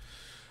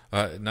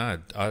no,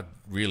 I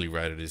really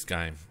rated his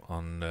game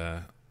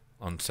on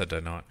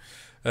Saturday night.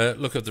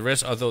 Look at the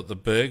rest. I thought the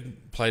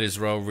Berg played his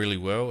role really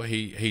well.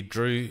 He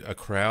drew a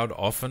crowd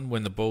often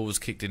when the ball was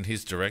kicked in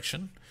his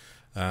direction.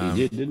 He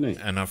did, didn't he?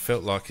 And I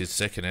felt like his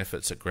second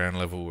efforts at ground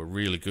level were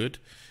really good.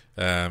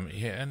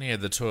 He only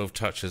had the 12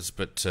 touches,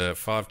 but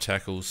 5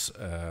 tackles,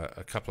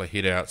 a couple of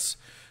hit-outs,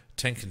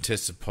 10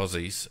 contested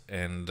posies,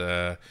 and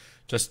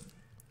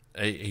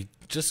he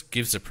just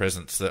gives a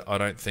presence that I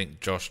don't think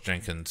Josh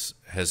Jenkins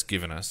has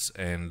given us.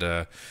 And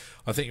I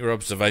think your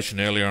observation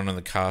earlier on in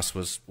the cast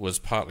was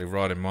partly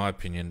right in my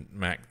opinion,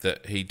 Mac,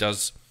 that he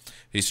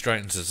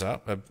straightens us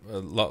up a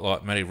lot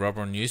like Matty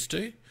Robron used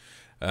to.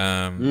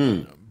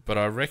 But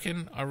I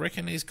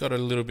reckon he's got a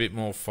little bit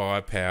more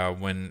firepower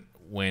when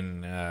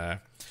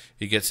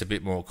he gets a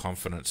bit more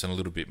confidence and a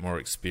little bit more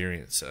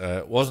experience.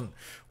 It wasn't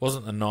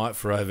the night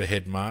for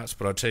overhead marks,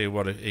 but I tell you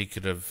what, he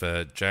could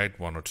have jagged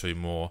 1 or 2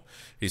 more.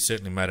 He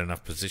certainly made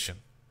enough position.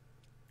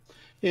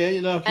 Yeah,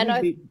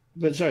 Nicky,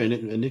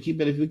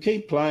 but if we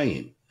keep playing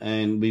him,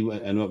 and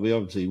we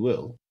obviously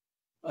will,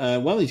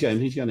 one of these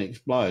games he's going to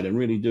explode and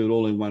really do it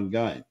all in one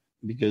game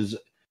because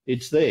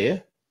it's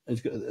there. It's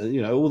got,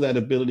 all that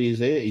ability is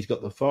there. He's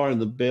got the fire in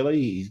the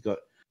belly. He's got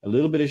a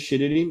little bit of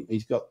shit in him.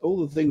 He's got all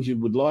the things you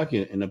would like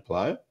in a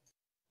player.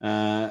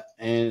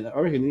 And I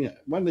reckon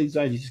one of these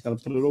days he's just going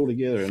to put it all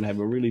together and have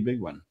a really big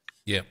one.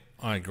 Yeah,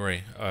 I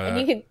agree.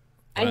 And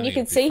you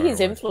can see his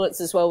influence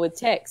as well with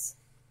Tex,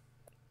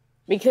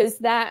 because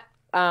that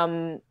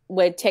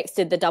where Tex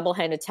did the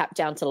double-handed tap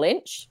down to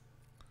Lynch.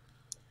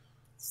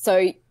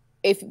 So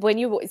when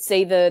you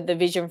see the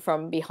vision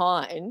from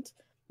behind,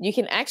 you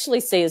can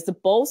actually see as the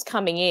ball's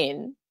coming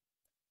in,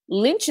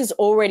 Lynch is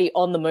already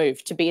on the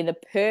move to be in the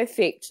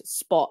perfect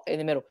spot in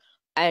the middle.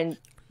 And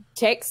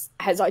Tex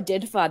has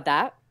identified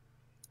that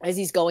as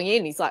he's going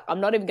in. He's like, I'm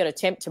not even going to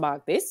attempt to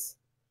mark this.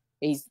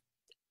 He's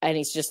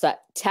just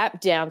that tap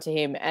down to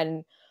him.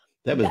 And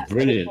that was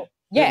brilliant.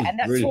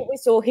 That's what we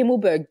saw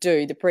Himmelberg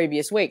do the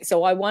previous week.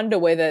 So I wonder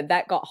whether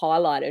that got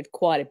highlighted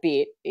quite a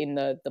bit in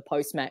the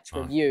post-match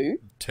review,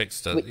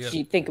 which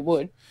you'd think it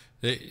would.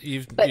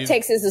 But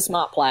Tex is a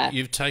smart player.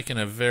 You've taken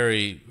a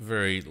very,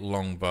 very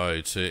long bow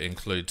to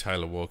include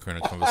Taylor Walker in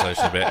a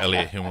conversation about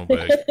Elliot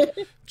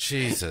Himmelberg.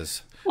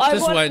 Jesus. Wait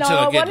until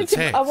I get to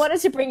Tex. I wanted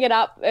to bring it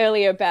up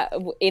earlier about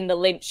in the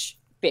Lynch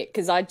bit,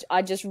 because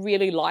I just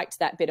really liked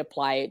that bit of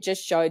play. It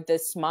just showed the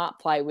smart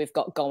play we've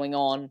got going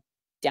on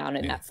down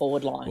in that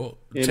forward line. Well,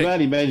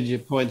 Marty Manager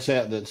points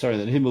out that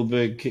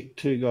Himmelberg kicked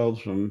 2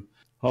 goals from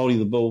holding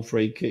the ball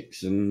free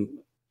kicks and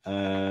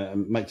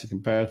makes a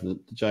comparison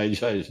that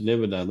JJ's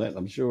never done that.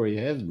 I'm sure he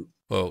hasn't.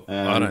 Well,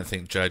 I don't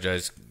think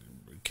JJ's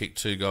kicked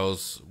 2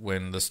 goals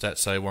when the stats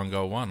say 1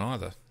 goal, 1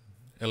 either.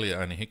 Elliot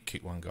only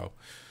kicked 1 goal.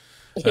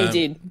 He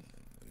did.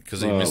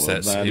 Because he missed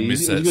that. He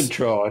missed that. Good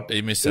try.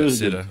 He missed that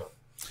sitter.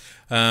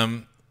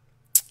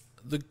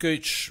 The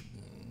Gooch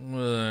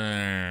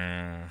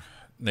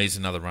needs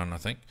another run, I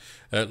think.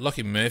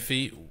 Lockie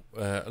Murphy,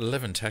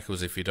 11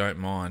 tackles, if you don't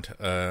mind.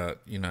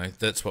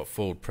 That's what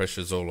forward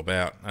pressure's all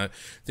about.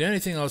 The only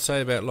thing I'll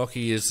say about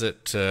Lockie is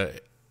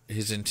that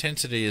his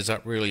intensity is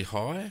up really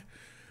high,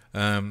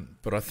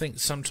 but I think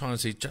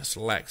sometimes he just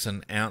lacks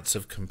an ounce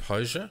of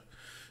composure.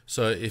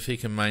 So if he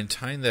can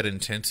maintain that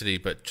intensity,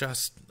 but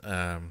just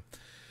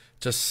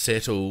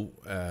settle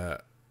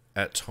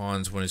at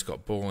times when he's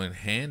got ball in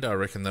hand, I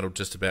reckon that'll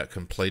just about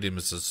complete him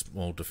as a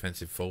small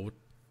defensive forward.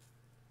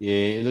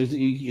 Yeah,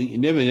 you're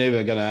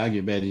never going to argue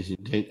about his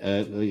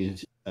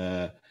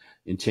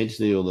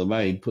intensity or the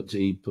way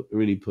he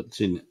really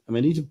puts in. I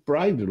mean, he's a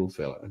brave little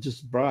fella,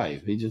 just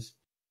brave. He just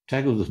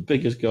tackles the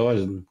biggest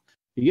guys, and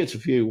he gets a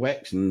few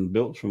whacks and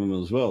belts from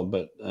them as well.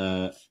 But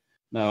no,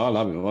 I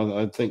love him.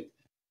 I think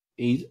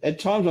at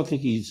times looks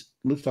like he's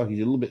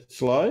a little bit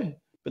slow,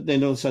 but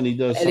then all of a sudden he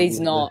does something. And he's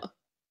not.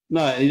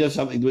 He does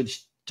something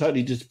which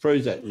totally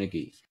disproves that,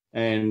 Nicky.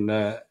 And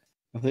I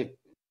think,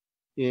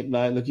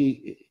 look,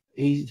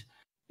 he's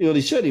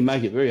certainly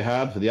make it very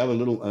hard for the other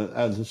little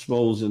other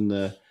smalls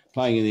in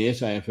playing in the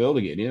SAFL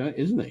to get,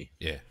 isn't he?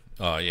 Yeah.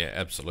 Oh, yeah,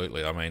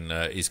 absolutely. I mean,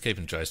 he's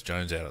keeping Jace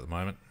Jones out at the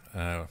moment.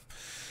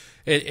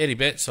 Eddie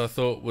Betts, I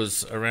thought,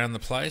 was around the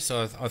place.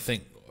 I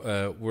think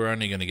we're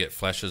only going to get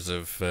flashes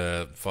of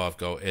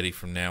 5-goal Eddie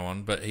from now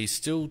on, but he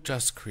still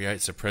just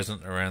creates a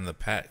presence around the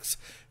packs.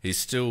 He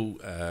still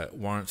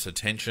warrants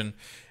attention,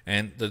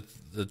 and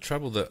the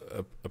trouble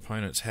that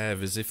opponents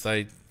have is if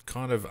they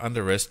kind of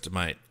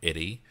underestimate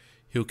Eddie,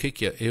 he'll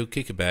kick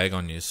a bag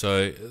on you.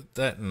 So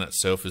that in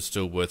itself is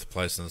still worth a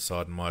place on the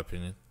side, in my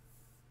opinion.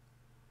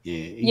 Yeah,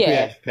 he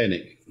creates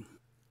panic.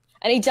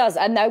 And he does,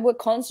 and they were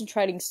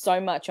concentrating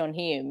so much on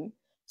him,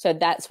 so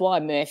that's why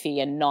Murphy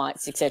and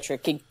Knights, etc.,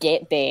 could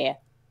get their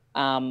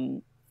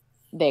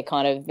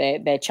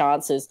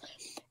chances.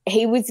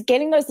 He was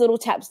getting those little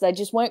taps; they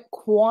just weren't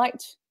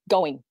quite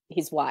going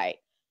his way,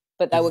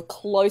 but they were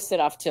close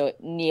enough to it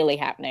nearly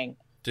happening.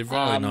 Did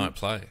Riley Knight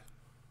play?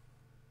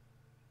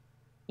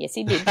 Yes,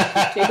 he did. 2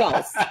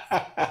 goals.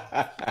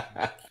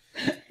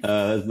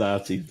 That's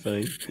nasty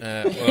thing.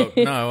 Well,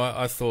 no,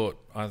 I thought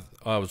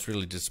I was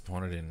really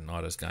disappointed in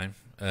Knighter's game.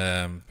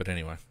 But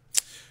anyway,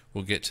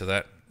 we'll get to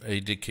that. He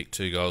did kick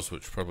 2 goals,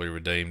 which probably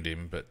redeemed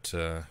him. But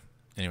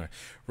anyway,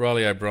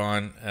 Riley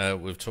O'Brien,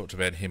 we've talked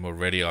about him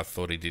already. I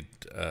thought he did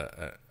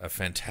a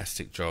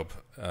fantastic job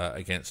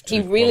against 2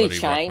 He really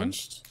quality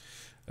changed.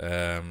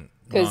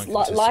 Because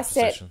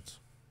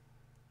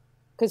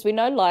because we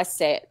know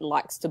Lysette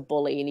likes to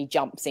bully and he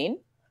jumps in.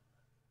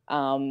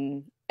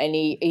 And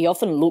he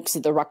often looks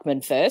at the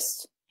ruckman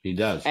first. He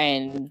does.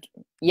 And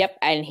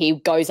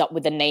he goes up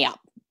with the knee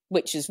up,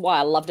 which is why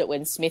I loved it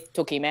when Smith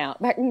took him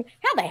out. But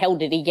how the hell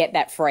did he get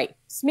that free?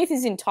 Smith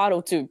is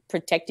entitled to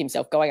protect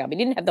himself going up. He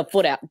didn't have the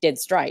foot out dead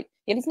straight.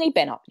 He had his knee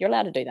bent up. You're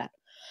allowed to do that.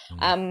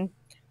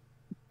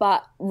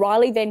 But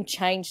Riley then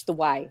changed the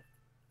way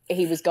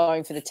he was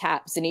going for the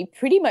taps, and he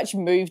pretty much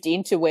moved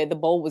into where the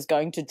ball was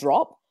going to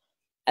drop.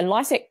 And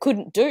Lysette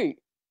couldn't do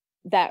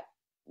that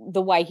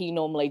the way he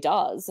normally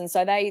does. And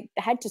so they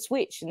had to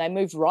switch, and they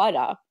moved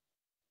Ryder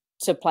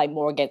to play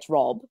more against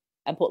Rob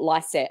and put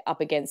Lysette up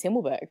against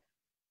Himmelberg.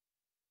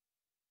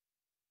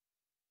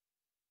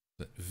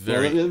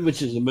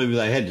 Which is a move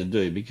they had to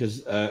do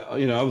because,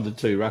 of the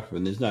 2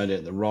 ruckmen, there's no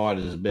doubt the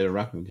Ryder's a better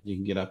ruckman because you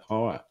can get up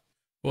higher.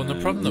 Well, and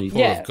the problem that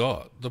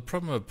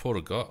Port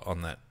have got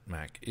on that,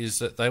 Mac, is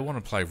that they want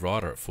to play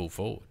Ryder at full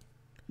forward.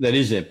 That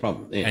is their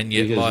problem. Yeah, and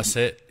yet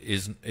Lysette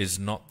is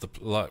not the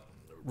like.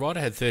 Ryder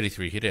had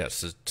 33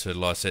 hitouts to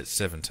Lysette's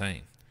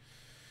 17.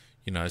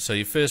 You know, so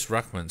your first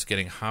ruckman's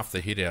getting half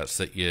the hitouts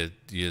that your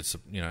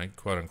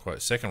quote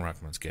unquote second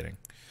ruckman's getting.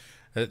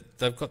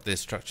 They've got their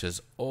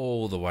structures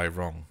all the way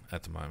wrong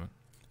at the moment.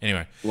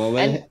 Anyway, well,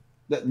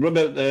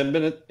 Robert,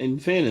 but in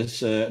fairness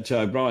to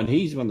O'Brien,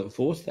 he's the one that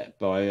forced that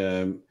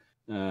by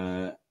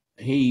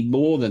he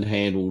more than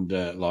handled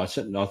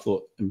Lysett, and I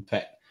thought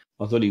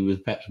he was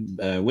perhaps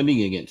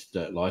winning against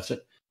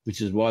Lysett,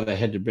 which is why they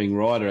had to bring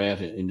Ryder out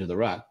into the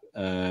ruck.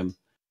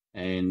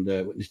 And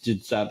it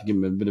did start to give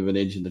him a bit of an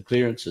edge in the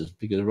clearances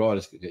because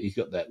he's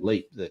got that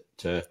leap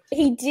that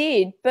he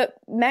did. But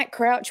Matt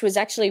Crouch was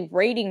actually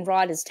reading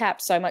Ryder's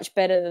tap so much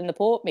better than the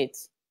Port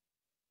mids.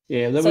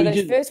 Yeah, so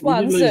those first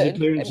ones, we did lose the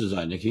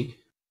clearances, Nikki.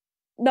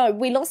 No,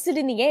 we lost it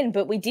in the end,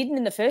 but we didn't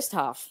in the first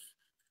half.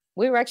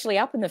 We were actually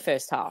up in the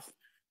first half.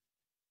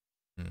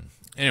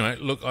 Anyway,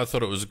 look, I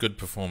thought it was a good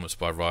performance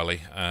by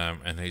Riley,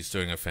 and he's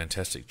doing a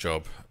fantastic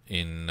job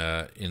in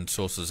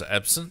Sauce's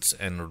absence,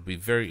 and it'll be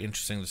very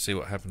interesting to see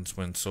what happens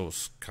when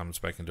Sauce comes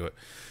back into it.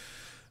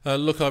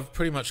 Look, I've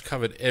pretty much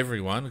covered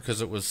everyone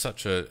because it was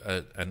such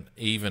an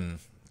even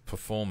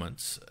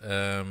performance.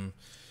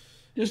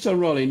 Just on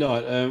Riley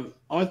Knight,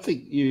 I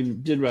think you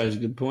did raise a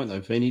good point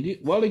though, Feen.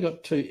 While he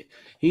got two,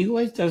 he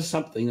always does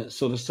something that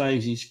sort of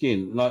saves his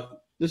skin. Like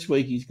this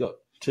week, he's got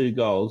 2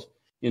 goals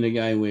in a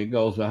game where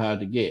goals were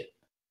hard to get.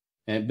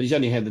 But he's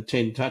only had the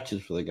 10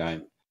 touches for the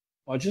game.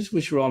 I just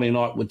wish Riley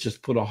Knight would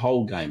just put a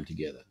whole game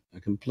together,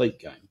 a complete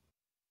game.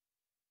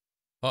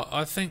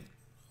 I think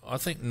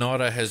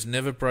Nida has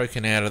never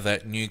broken out of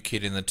that new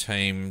kid in the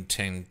team,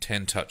 10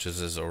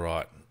 touches is all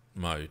right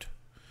mode.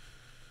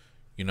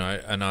 You know,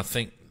 and I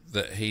think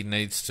that he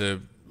needs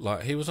to,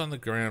 like, he was on the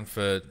ground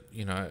for,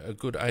 you know, a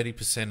good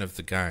 80% of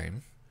the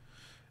game,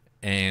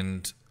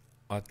 and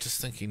I just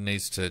think he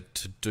needs to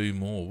do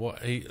more.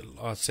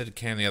 I said to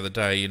Cam the other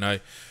day, you know,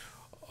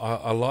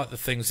 I like the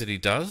things that he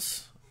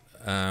does,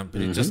 but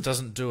he just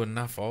doesn't do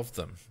enough of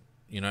them.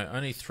 You know,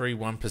 only 3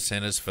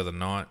 1%ers for the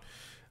night,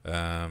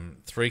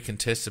 3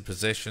 contested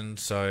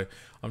possessions. So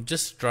I'm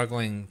just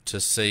struggling to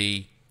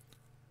see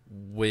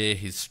where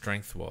his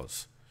strength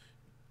was.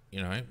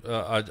 You know,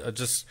 I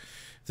just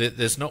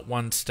there's not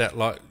one stat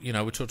like, you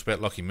know, we talked about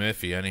Lockie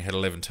Murphy. He only had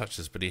 11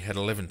 touches, but he had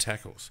 11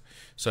 tackles.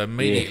 So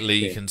immediately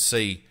you can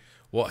see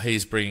what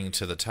he's bringing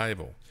to the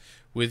table.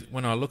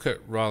 When I look at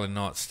Riley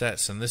Knight's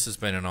stats, and this has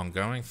been an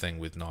ongoing thing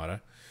with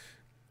Nida,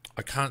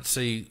 I can't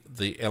see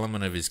the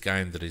element of his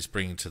game that he's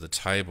bringing to the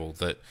table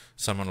that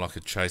someone like a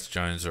Chase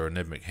Jones or a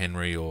Ned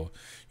McHenry, or,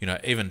 you know,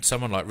 even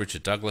someone like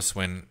Richard Douglas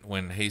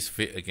when he's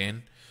fit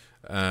again,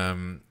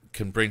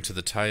 can bring to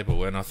the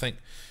table. And I think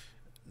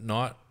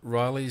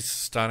Riley's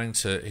starting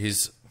to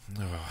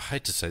I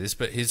hate to say this,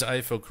 but his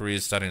AFL career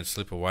is starting to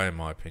slip away, in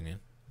my opinion.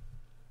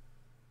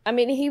 I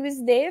mean, he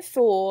was there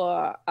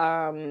for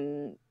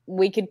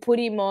we could put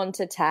him on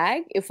to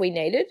tag if we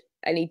needed,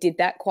 and he did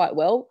that quite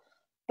well.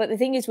 But the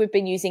thing is, we've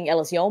been using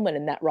Ellis Yeoman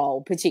in that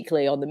role,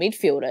 particularly on the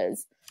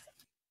midfielders.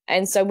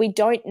 And so we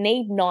don't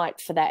need Knight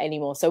for that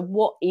anymore. So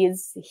what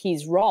is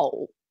his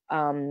role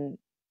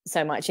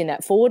so much in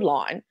that forward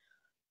line?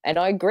 And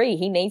I agree,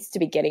 he needs to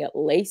be getting at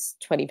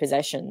least 20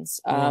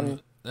 possessions.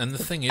 And the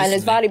thing is... And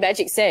as Vardy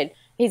Magic said,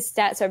 his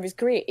stats over his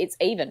career, it's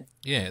even.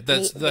 Yeah,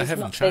 they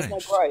haven't changed.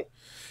 There's no growth.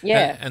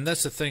 Yeah. And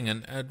that's the thing.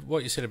 And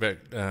what you said about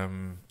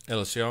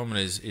Ellis Yeoman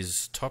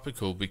is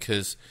topical,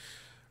 because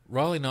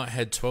Riley Knight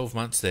had 12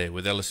 months there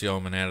with Ellis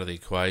Yeoman out of the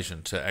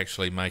equation to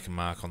actually make a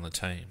mark on the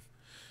team.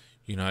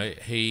 You know,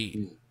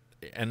 he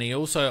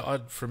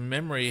also, from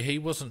memory, he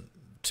wasn't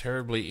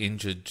terribly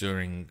injured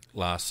during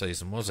last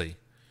season, was he?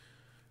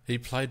 He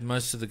played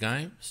most of the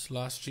games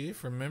last year,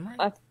 from memory?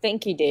 I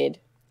think he did.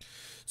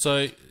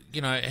 So,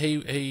 you know,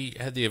 he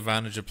had the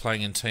advantage of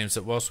playing in teams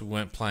that, whilst we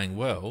weren't playing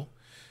well,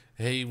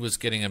 he was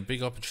getting a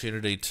big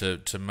opportunity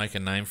to make a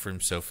name for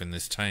himself in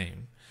this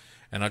team.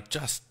 And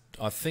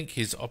I think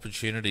his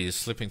opportunity is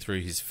slipping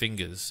through his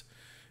fingers,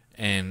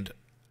 and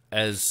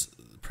as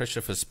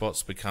pressure for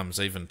spots becomes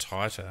even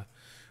tighter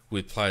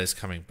with players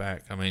coming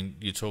back. I mean,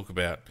 you talk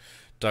about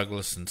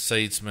Douglas and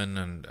Seedsman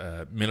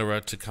and Millerer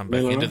to come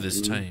back into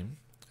this team,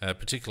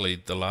 particularly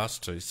the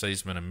last two,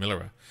 Seedsman and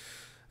Millerer.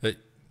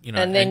 You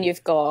know, and then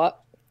you've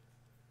got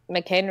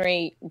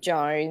McHenry,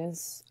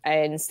 Jones,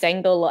 and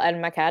Stengel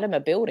and McAdam are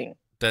building.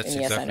 That's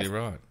exactly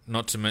right.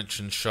 Not to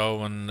mention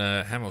Scholl and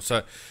Hamill.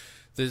 So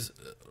there's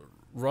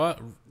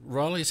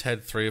Riley's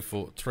had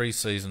 3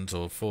 seasons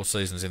or 4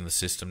 seasons in the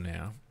system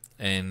now,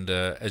 and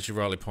as you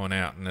rightly point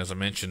out, and as I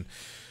mentioned,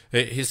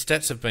 his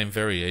stats have been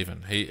very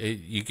even.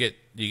 You get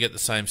the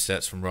same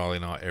stats from Riley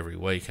Knight every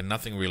week, and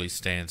nothing really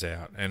stands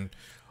out. And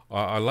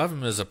I love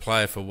him as a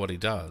player for what he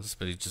does,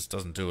 but he just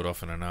doesn't do it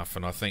often enough.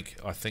 And I think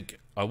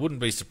I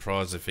wouldn't be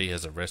surprised if he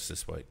has a rest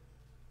this week.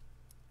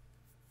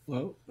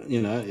 Well,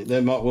 you know,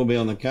 that might well be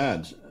on the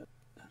cards.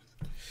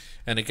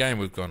 And again,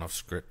 we've gone off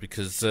script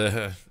because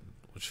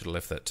we should have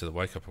left that to the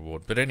Wake Up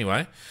Award. But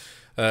anyway,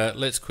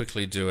 let's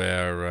quickly do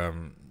our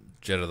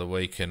Jet of the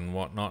Week and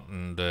whatnot,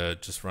 and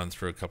just run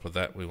through a couple of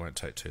that. We won't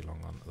take too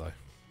long on it, though.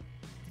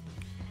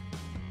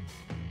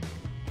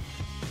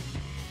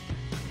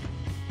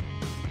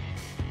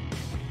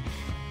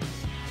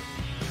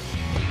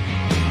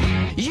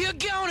 You're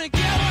gonna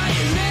get what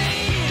you need.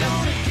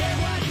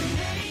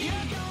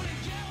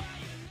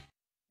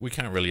 We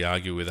can't really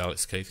argue with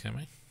Alex Keith, can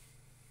we?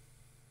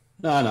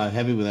 No,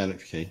 happy with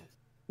Alex Keith.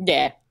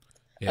 Yeah.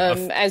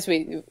 Yeah, As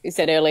we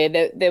said earlier,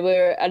 there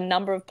were a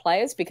number of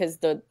players because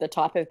the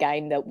type of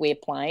game that we're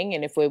playing,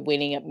 and if we're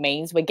winning, it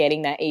means we're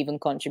getting that even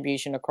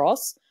contribution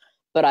across.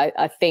 But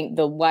I think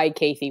the way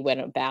Keithy went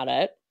about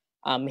it,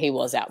 he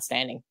was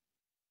outstanding.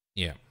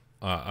 Yeah,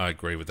 I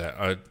agree with that.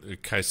 A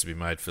case to be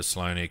made for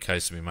Sloaney, a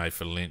case to be made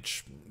for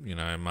Lynch,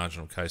 a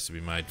marginal case to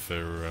be made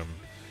for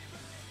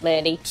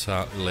Laddie.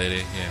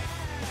 Laddie, yeah.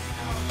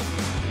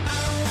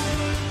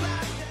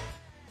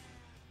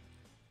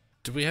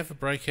 Did we have a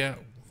breakout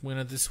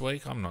winner this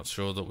week? I'm not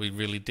sure that we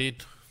really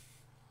did.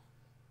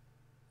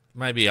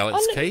 Maybe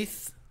Alex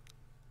Keith?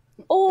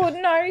 Oh,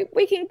 no,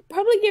 we can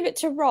probably give it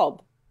to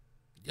Rob.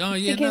 Oh,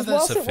 yeah, Because no,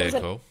 that's a whilst it fair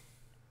wasn't- call.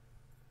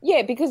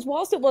 Yeah, because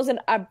whilst it wasn't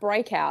a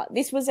breakout,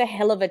 this was a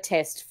hell of a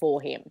test for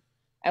him.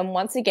 And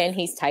once again,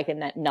 he's taken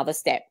that another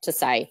step to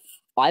say,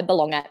 I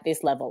belong at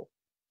this level,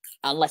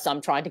 unless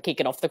I'm trying to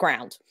kick it off the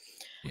ground.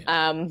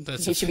 Yeah,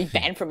 He should be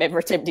banned from ever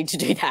attempting to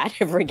do that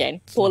ever again.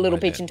 Poor little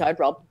pigeon toed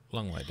Rob.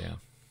 Long way down.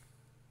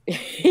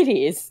 It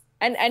is.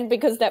 And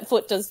because that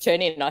foot does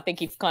turn in, I think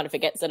he kind of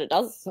forgets that it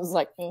does. It's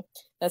like,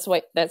 that's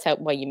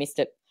why you missed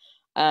it.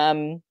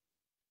 And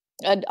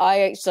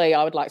I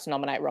would like to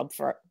nominate Rob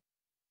for it.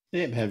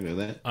 Yeah, I'm happy with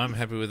that. I'm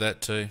happy with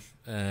that too.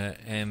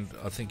 And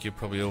I think you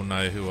probably all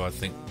know who I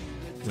think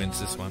wins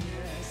this one.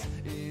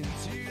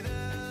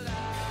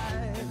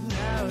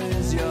 Now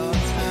is your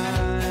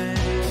time.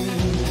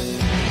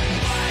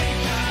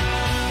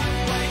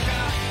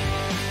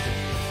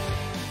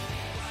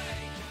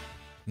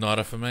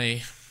 Nada for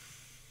me.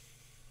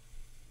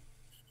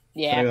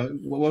 Yeah. So,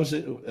 what was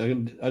it?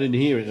 I didn't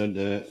hear it.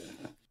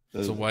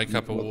 It's a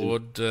wake-up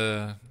award.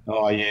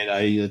 Oh, yeah,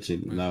 no, that's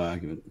it. No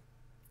argument.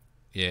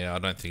 Yeah, I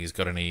don't think he's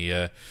got any.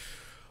 I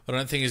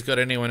don't think he's got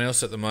anyone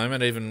else at the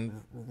moment.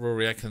 Even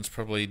Rory Atkins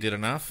probably did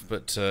enough,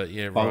 but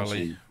yeah,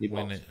 Riley.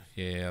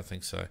 Yeah, I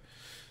think so.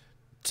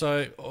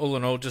 So all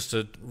in all, just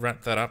to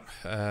wrap that up,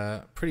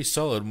 pretty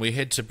solid. We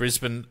head to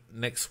Brisbane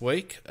next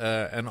week,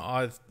 and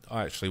I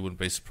actually wouldn't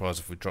be surprised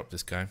if we dropped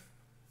this game.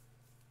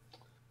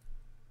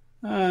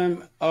 I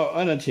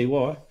don't see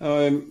why.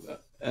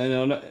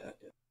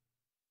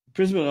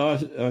 Brisbane,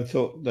 I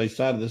thought they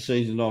started the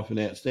season off in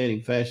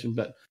outstanding fashion,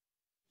 but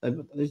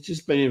there's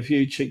just been a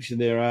few chinks in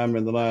their armour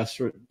in the last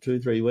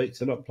 2-3 weeks.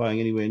 They're not playing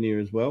anywhere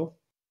near as well,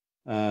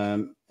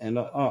 and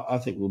I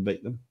think we'll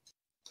beat them.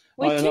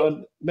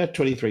 About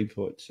 23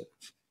 points.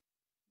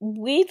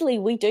 Weirdly,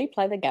 we do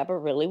play the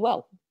Gabba really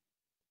well.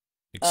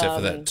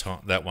 Except for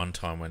that one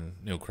time when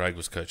Neil Craig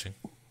was coaching.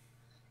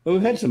 Well,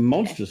 we've had some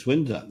monstrous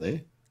wins up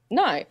there.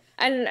 No,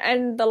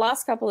 and the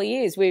last couple of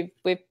years we've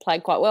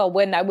played quite well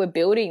when they were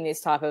building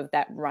this type of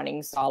that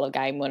running style of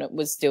game when it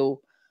was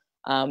still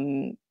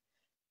kind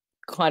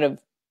of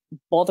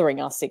bothering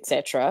us,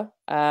 etc.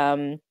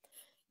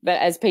 But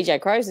as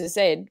PJ Crows has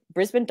said,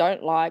 Brisbane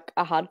don't like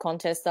a hard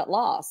contest that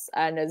lasts,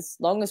 and as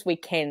long as we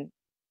can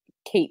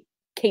keep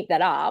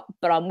that up.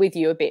 But I'm with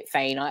you a bit,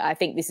 Fane. I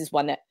think this is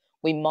one that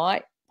we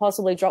might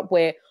possibly drop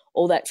where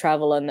all that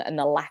travel and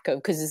the lack of,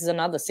 because this is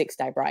another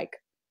 6-day break.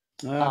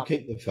 I'll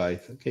keep the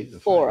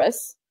faith. For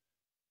us.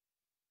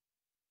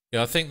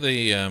 Yeah, I think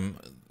the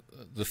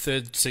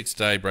third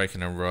 6-day break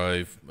in a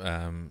row,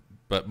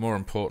 but more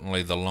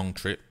importantly, the long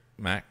trip,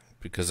 Mac,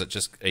 because it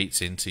just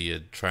eats into your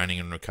training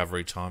and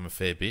recovery time a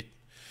fair bit.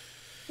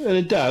 Well,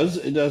 it does.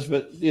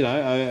 But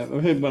I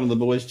heard one of the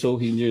boys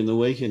talking during the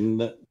week,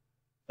 and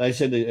they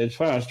said that as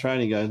far as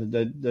training goes,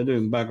 they're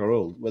doing bugger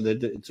all.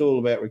 It's all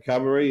about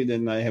recovery.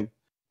 Then they have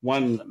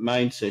one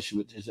main session,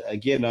 which is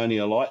again only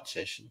a light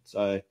session.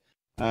 So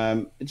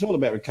it's all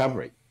about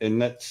recovery,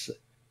 and that's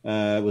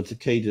was the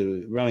key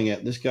to running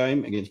out this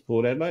game against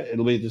Port Adelaide.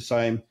 It'll be the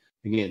same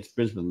against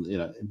Brisbane.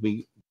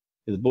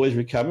 If the boys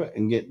recover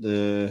and get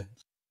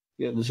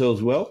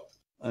themselves well,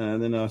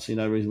 then I see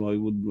no reason why we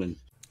wouldn't win.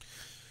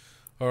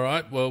 All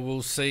right, well,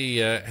 we'll see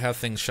how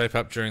things shape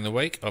up during the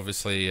week.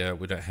 Obviously,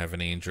 we don't have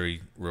any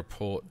injury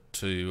report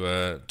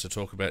to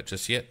talk about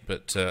just yet,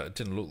 but it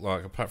didn't look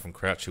like, apart from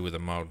Crouchy with a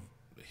mild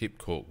hip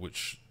caught,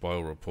 which by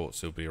all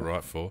reports he'll be all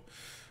right for.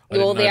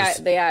 Well, the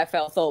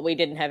AFL thought we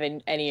didn't have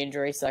any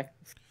injury, so...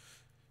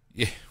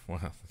 Yeah, well,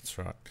 that's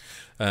right.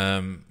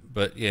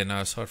 But, yeah, no,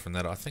 aside from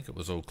that, I think it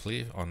was all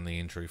clear on the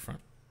injury front.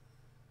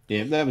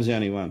 Yeah, that was the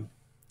only one.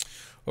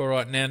 All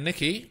right, now,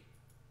 Nikki...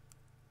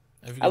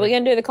 Are we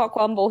going to do the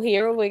Cockwomble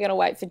here, or are we going to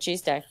wait for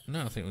Tuesday?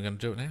 No, I think we're going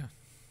to do it now.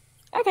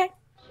 Okay.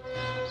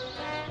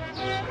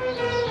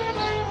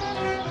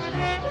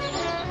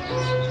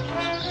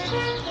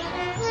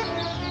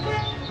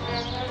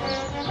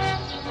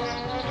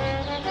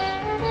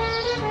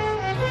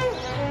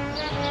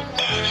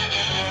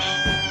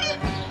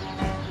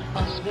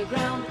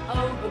 Underground,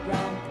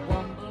 overground,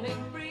 wombling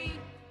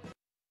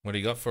What do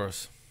you got for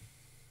us?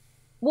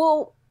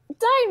 Well,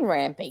 Dane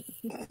Rampy.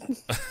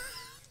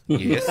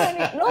 Yes.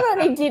 Not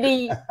only did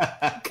he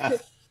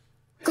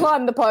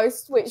climb the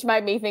post, which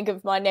made me think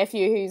of my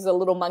nephew who's a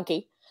little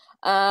monkey,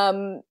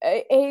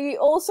 he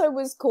also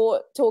was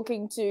caught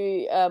talking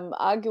to,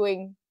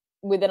 arguing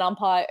with an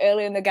umpire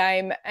early in the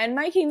game and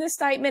making the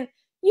statement,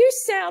 "You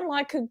sound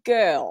like a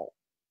girl."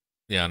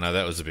 Yeah, I know,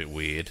 that was a bit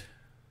weird.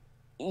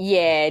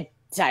 Yeah,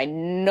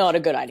 Dane, not a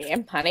good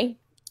idea, honey.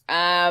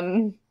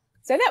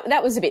 So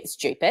that was a bit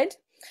stupid.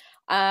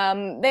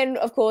 Then,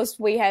 of course,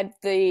 we had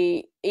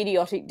the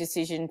idiotic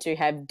decision to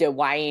have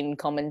Dwayne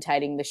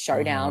commentating the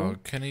Showdown. Oh,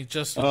 can he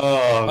just...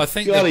 I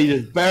think God, he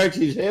just barracks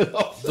his head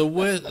off. The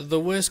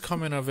worst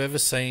comment I've ever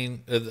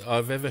seen,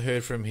 I've ever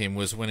heard from him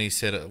was when he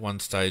said at one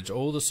stage,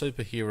 "All the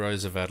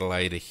superheroes of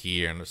Adelaide are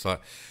here," and it's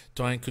like,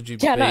 Dwayne, could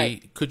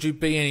you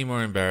be any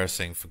more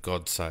embarrassing, for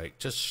God's sake?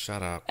 Just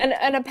shut up.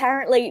 And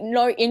apparently,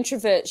 no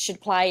introverts should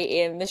play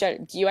in the show.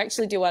 Do you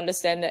actually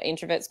understand that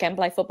introverts can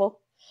play football?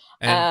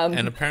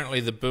 And apparently,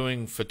 the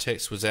booing for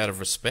Tex was out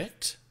of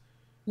respect.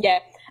 Yeah,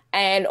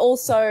 and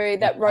also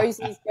that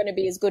Rosie's going to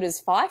be as good as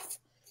Fife.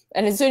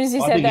 And as soon as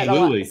he said that,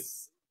 I'm like,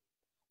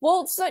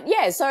 well, so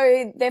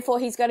therefore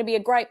he's going to be a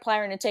great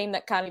player in a team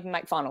that can't even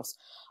make finals.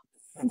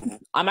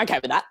 I'm okay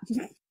with that.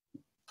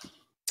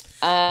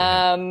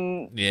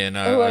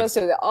 Who else?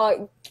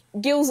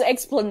 Gil's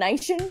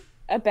explanation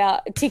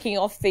about ticking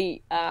off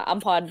the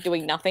umpire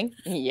doing nothing.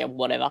 Yeah,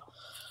 whatever.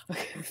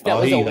 That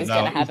was always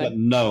going to happen. He's got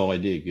no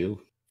idea,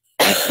 Gil.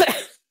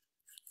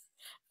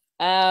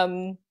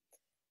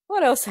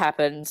 What else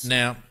happened?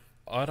 Now,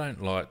 I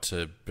don't like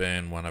to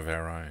burn one of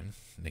our own,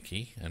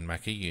 Nikki and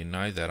Mackie. You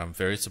know that I'm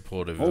very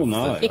supportive of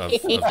my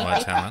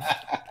talent.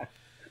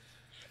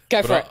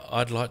 Go for it.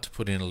 I'd like to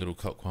put in a little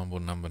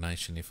Cockwomble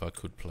nomination if I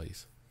could,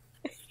 please.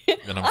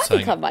 And I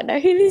think I might know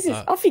who this is.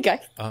 Off you go.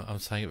 I'm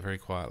saying it very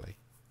quietly.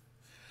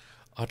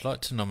 I'd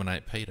like to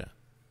nominate Peter.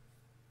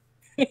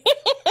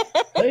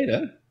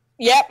 Peter?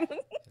 Yep.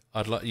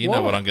 You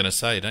know what I'm going to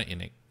say, don't you,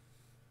 Nick?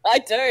 I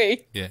do.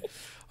 Yeah.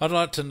 I'd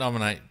like to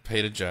nominate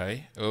Peter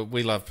J.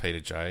 We love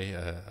Peter J,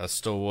 a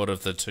stalwart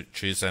of the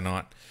Tuesday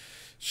night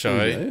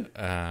show.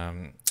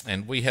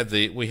 And we had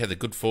the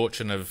good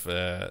fortune of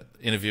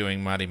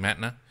interviewing Marty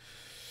Matner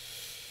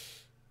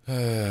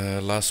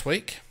last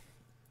week.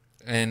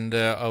 And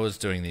I was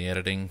doing the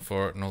editing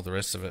for it and all the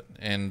rest of it.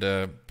 And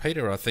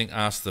Peter, I think,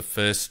 asked the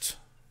first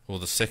or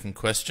the second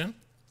question.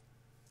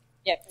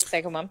 Yep, the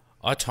second one.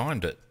 I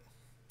timed it.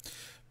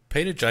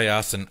 Peter J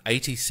asked an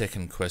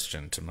 80-second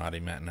question to Marty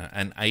Matner.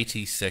 An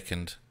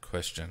 80-second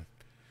question.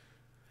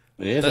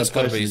 Yeah, that's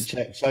got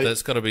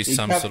to be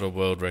some sort of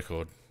world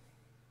record.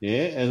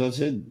 Yeah, as I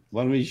said,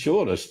 one of his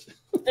shortest.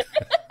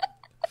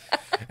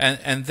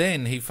 And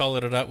then he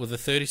followed it up with a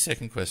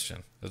 30-second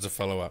question as a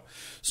follow-up.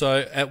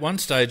 So at one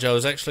stage, I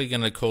was actually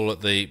going to call it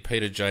the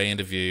Peter J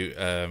interview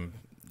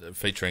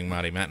featuring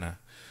Marty Matner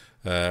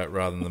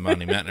rather than the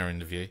Marty Matner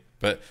interview.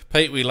 But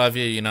Pete, we love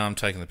you. You know I'm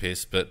taking the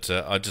piss, but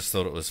I just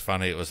thought it was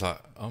funny. It was like,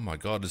 oh my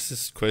God, is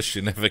this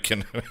question ever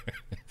going to...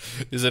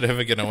 is it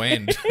ever going to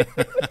end?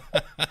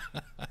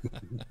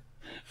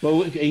 Well,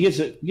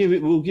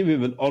 we'll give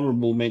him an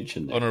honourable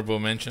mention. Then. Honourable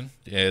mention?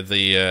 Yeah,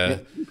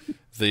 the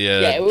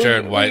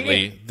Jared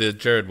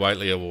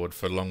Waitley Award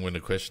for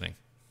long-winded questioning.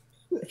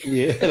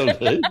 Yeah, that'll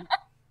do.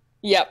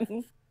 Yep.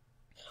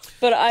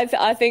 But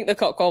I think the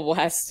Cockwomble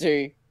has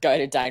to go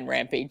to Dane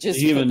Rampy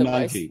just Human for the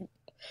monkey. most.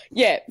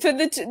 Yeah, for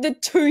the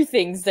two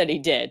things that he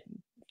did.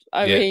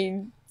 I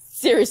mean,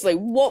 seriously,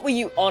 what were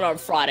you on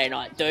Friday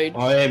night, dude?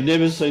 I have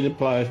never seen a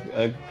player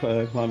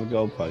climb a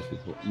goalpost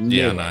before. Never.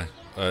 Yeah, I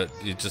know.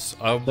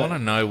 I want to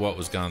know what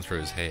was going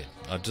through his head.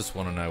 I just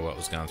want to know what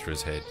was going through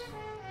his head.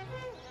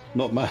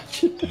 Not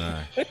much. No.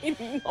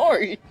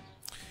 No.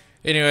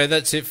 Anyway,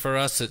 that's it for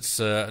us.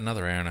 It's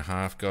another hour and a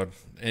half. God,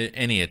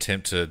 any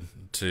attempt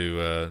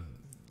to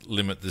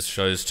limit this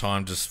show's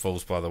time just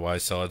falls by the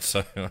wayside.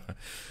 So,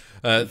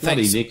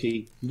 thanks,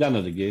 Nicky. Done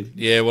it again.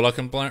 Yeah, well, I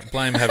can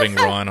blame having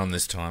Ryan on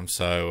this time.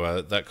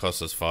 So that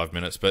cost us 5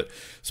 minutes. But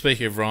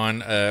speaking of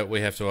Ryan,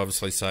 we have to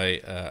obviously say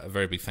a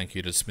very big thank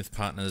you to Smith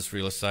Partners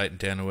Real Estate and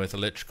Down to Earth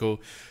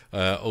Electrical.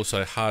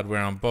 Also,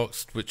 Hardware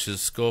Unboxed, which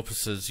is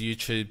Scorpus's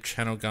YouTube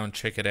channel. Go and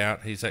check it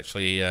out. He's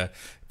actually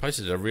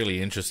posted a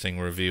really interesting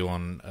review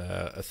on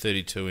a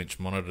 32-inch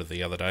monitor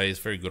the other day. He's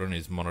very good on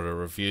his monitor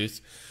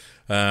reviews.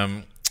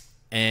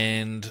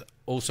 And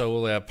also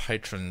all our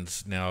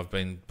patrons now have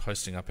been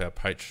posting up our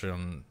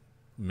Patreon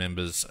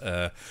members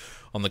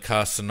on the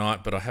cast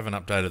tonight, but I haven't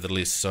updated the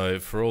list. So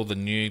for all the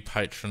new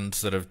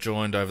patrons that have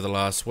joined over the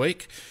last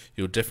week,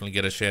 you'll definitely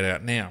get a shout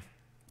out. Now,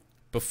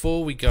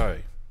 before we go,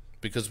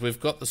 because we've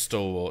got the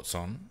stalwarts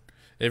on,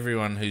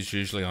 everyone who's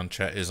usually on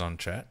chat is on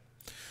chat.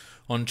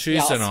 On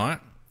Tuesday night,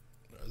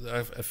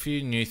 a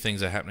few new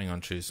things are happening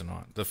on Tuesday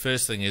night. The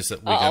first thing is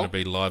that we're going to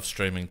be live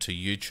streaming to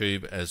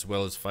YouTube as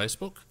well as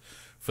Facebook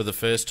for the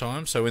first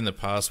time. So in the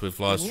past, we've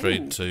live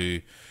streamed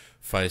to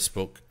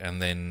Facebook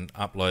and then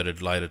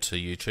uploaded later to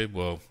YouTube.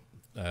 Well,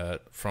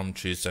 from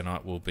Tuesday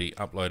night will be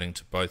uploading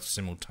to both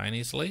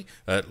simultaneously,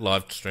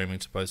 live streaming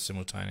to both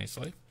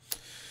simultaneously.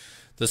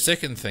 The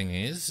second thing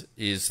is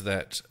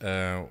that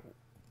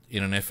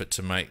in an effort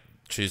to make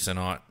Tuesday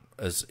night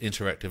as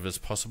interactive as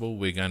possible,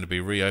 we're going to be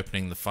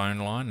reopening the phone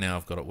line. Now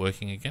I've got it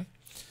working again.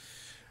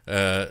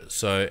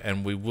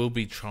 And we will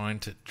be trying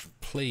to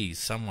please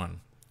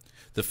someone.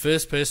 The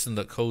first person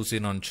that calls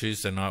in on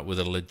Tuesday night with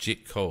a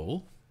legit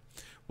call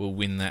will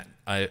win that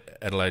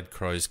Adelaide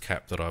Crows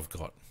cap that I've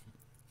got.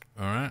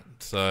 All right,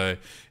 so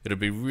it'll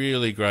be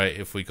really great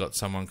if we got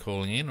someone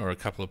calling in or a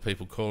couple of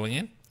people calling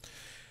in.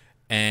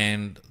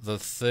 And the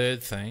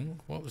third thing,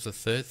 what was the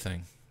third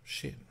thing?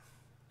 Shit.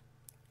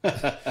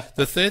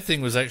 The third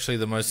thing was actually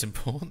the most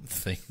important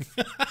thing.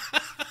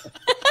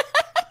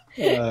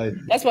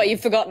 That's why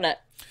you've forgotten it.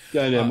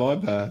 Go down my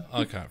bar.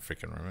 I can't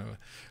freaking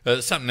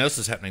remember. Something else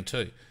is happening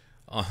too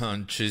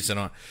on Tuesday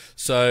night.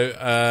 So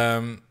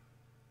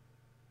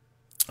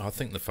I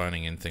think the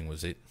phoning in thing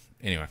was it.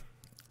 Anyway,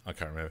 I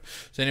can't remember.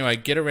 So anyway,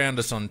 get around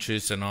us on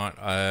Tuesday night.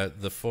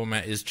 The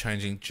format is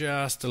changing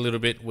just a little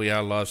bit. We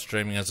are live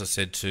streaming, as I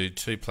said, to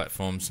 2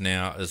 platforms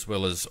now, as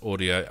well as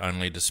audio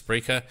only to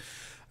Spreaker.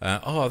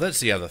 That's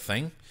the other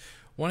thing.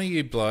 One of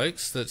you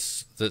blokes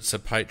that's a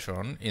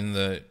patron in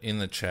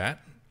the chat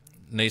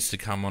needs to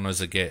come on as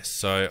a guest.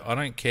 So I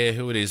don't care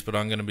who it is, but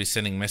I'm going to be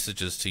sending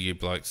messages to you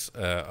blokes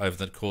over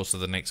the course of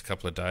the next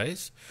couple of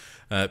days.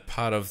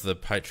 Part of the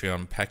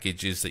Patreon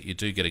package is that you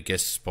do get a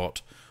guest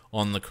spot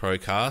on the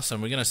CrowCast,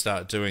 and we're going to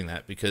start doing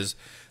that because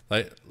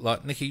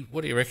like Nikki,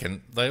 what do you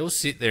reckon? They all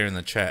sit there in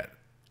the chat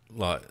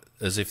like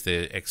as if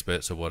they're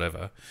experts or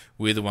whatever.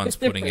 We're the ones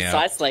putting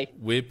Precisely.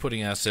 we're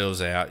putting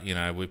ourselves out,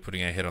 we're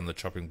putting our head on the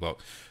chopping block.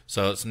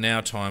 So it's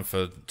now time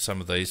for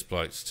some of these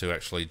blokes to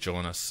actually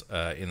join us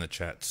in the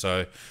chat.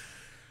 So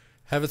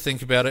have a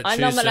think about it.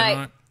 Tuesday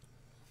night.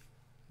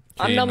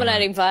 I'm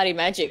nominating Vardy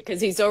Magic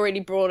because he's already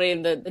brought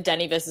in the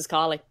Danny versus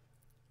Carly.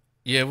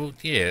 Yeah, well,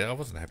 yeah, I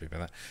wasn't happy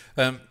about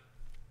that.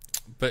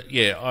 But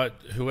yeah,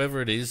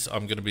 whoever it is,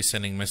 I'm going to be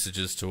sending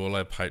messages to all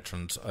our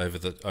patrons over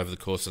the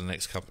course of the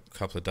next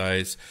couple of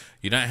days.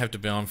 You don't have to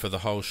be on for the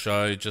whole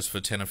show, just for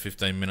 10 or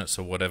 15 minutes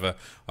or whatever.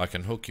 I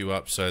can hook you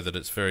up so that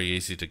it's very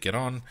easy to get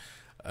on.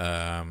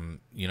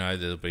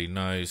 There'll be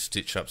no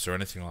stitch-ups or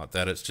anything like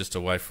that. It's just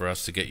a way for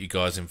us to get you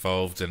guys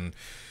involved. And,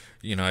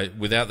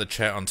 without the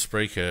chat on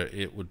Spreaker,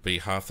 it would be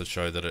half the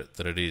show that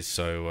it is.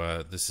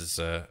 So this is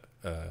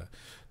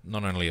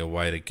not only a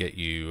way to get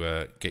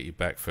you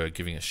back for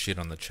giving us shit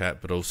on the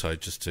chat, but also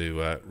just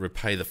to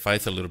repay the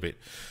faith a little bit.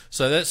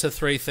 So that's the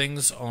 3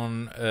 things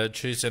on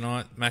Tuesday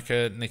night.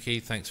 Macca, Nikki,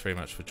 thanks very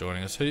much for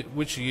joining us.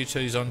 Which of you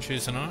two's on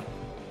Tuesday night?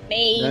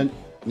 Me.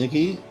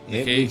 Nikki?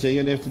 Yep, so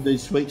you're going to have to do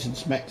sweets and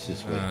smacks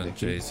this week. Oh,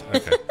 jeez.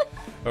 Okay.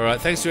 All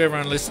right. Thanks to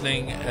everyone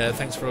listening.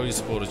 Thanks for all your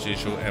support as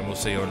usual, and we'll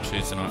see you on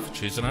Tuesday night for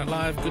Tuesday Night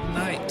Live. Good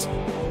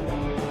night.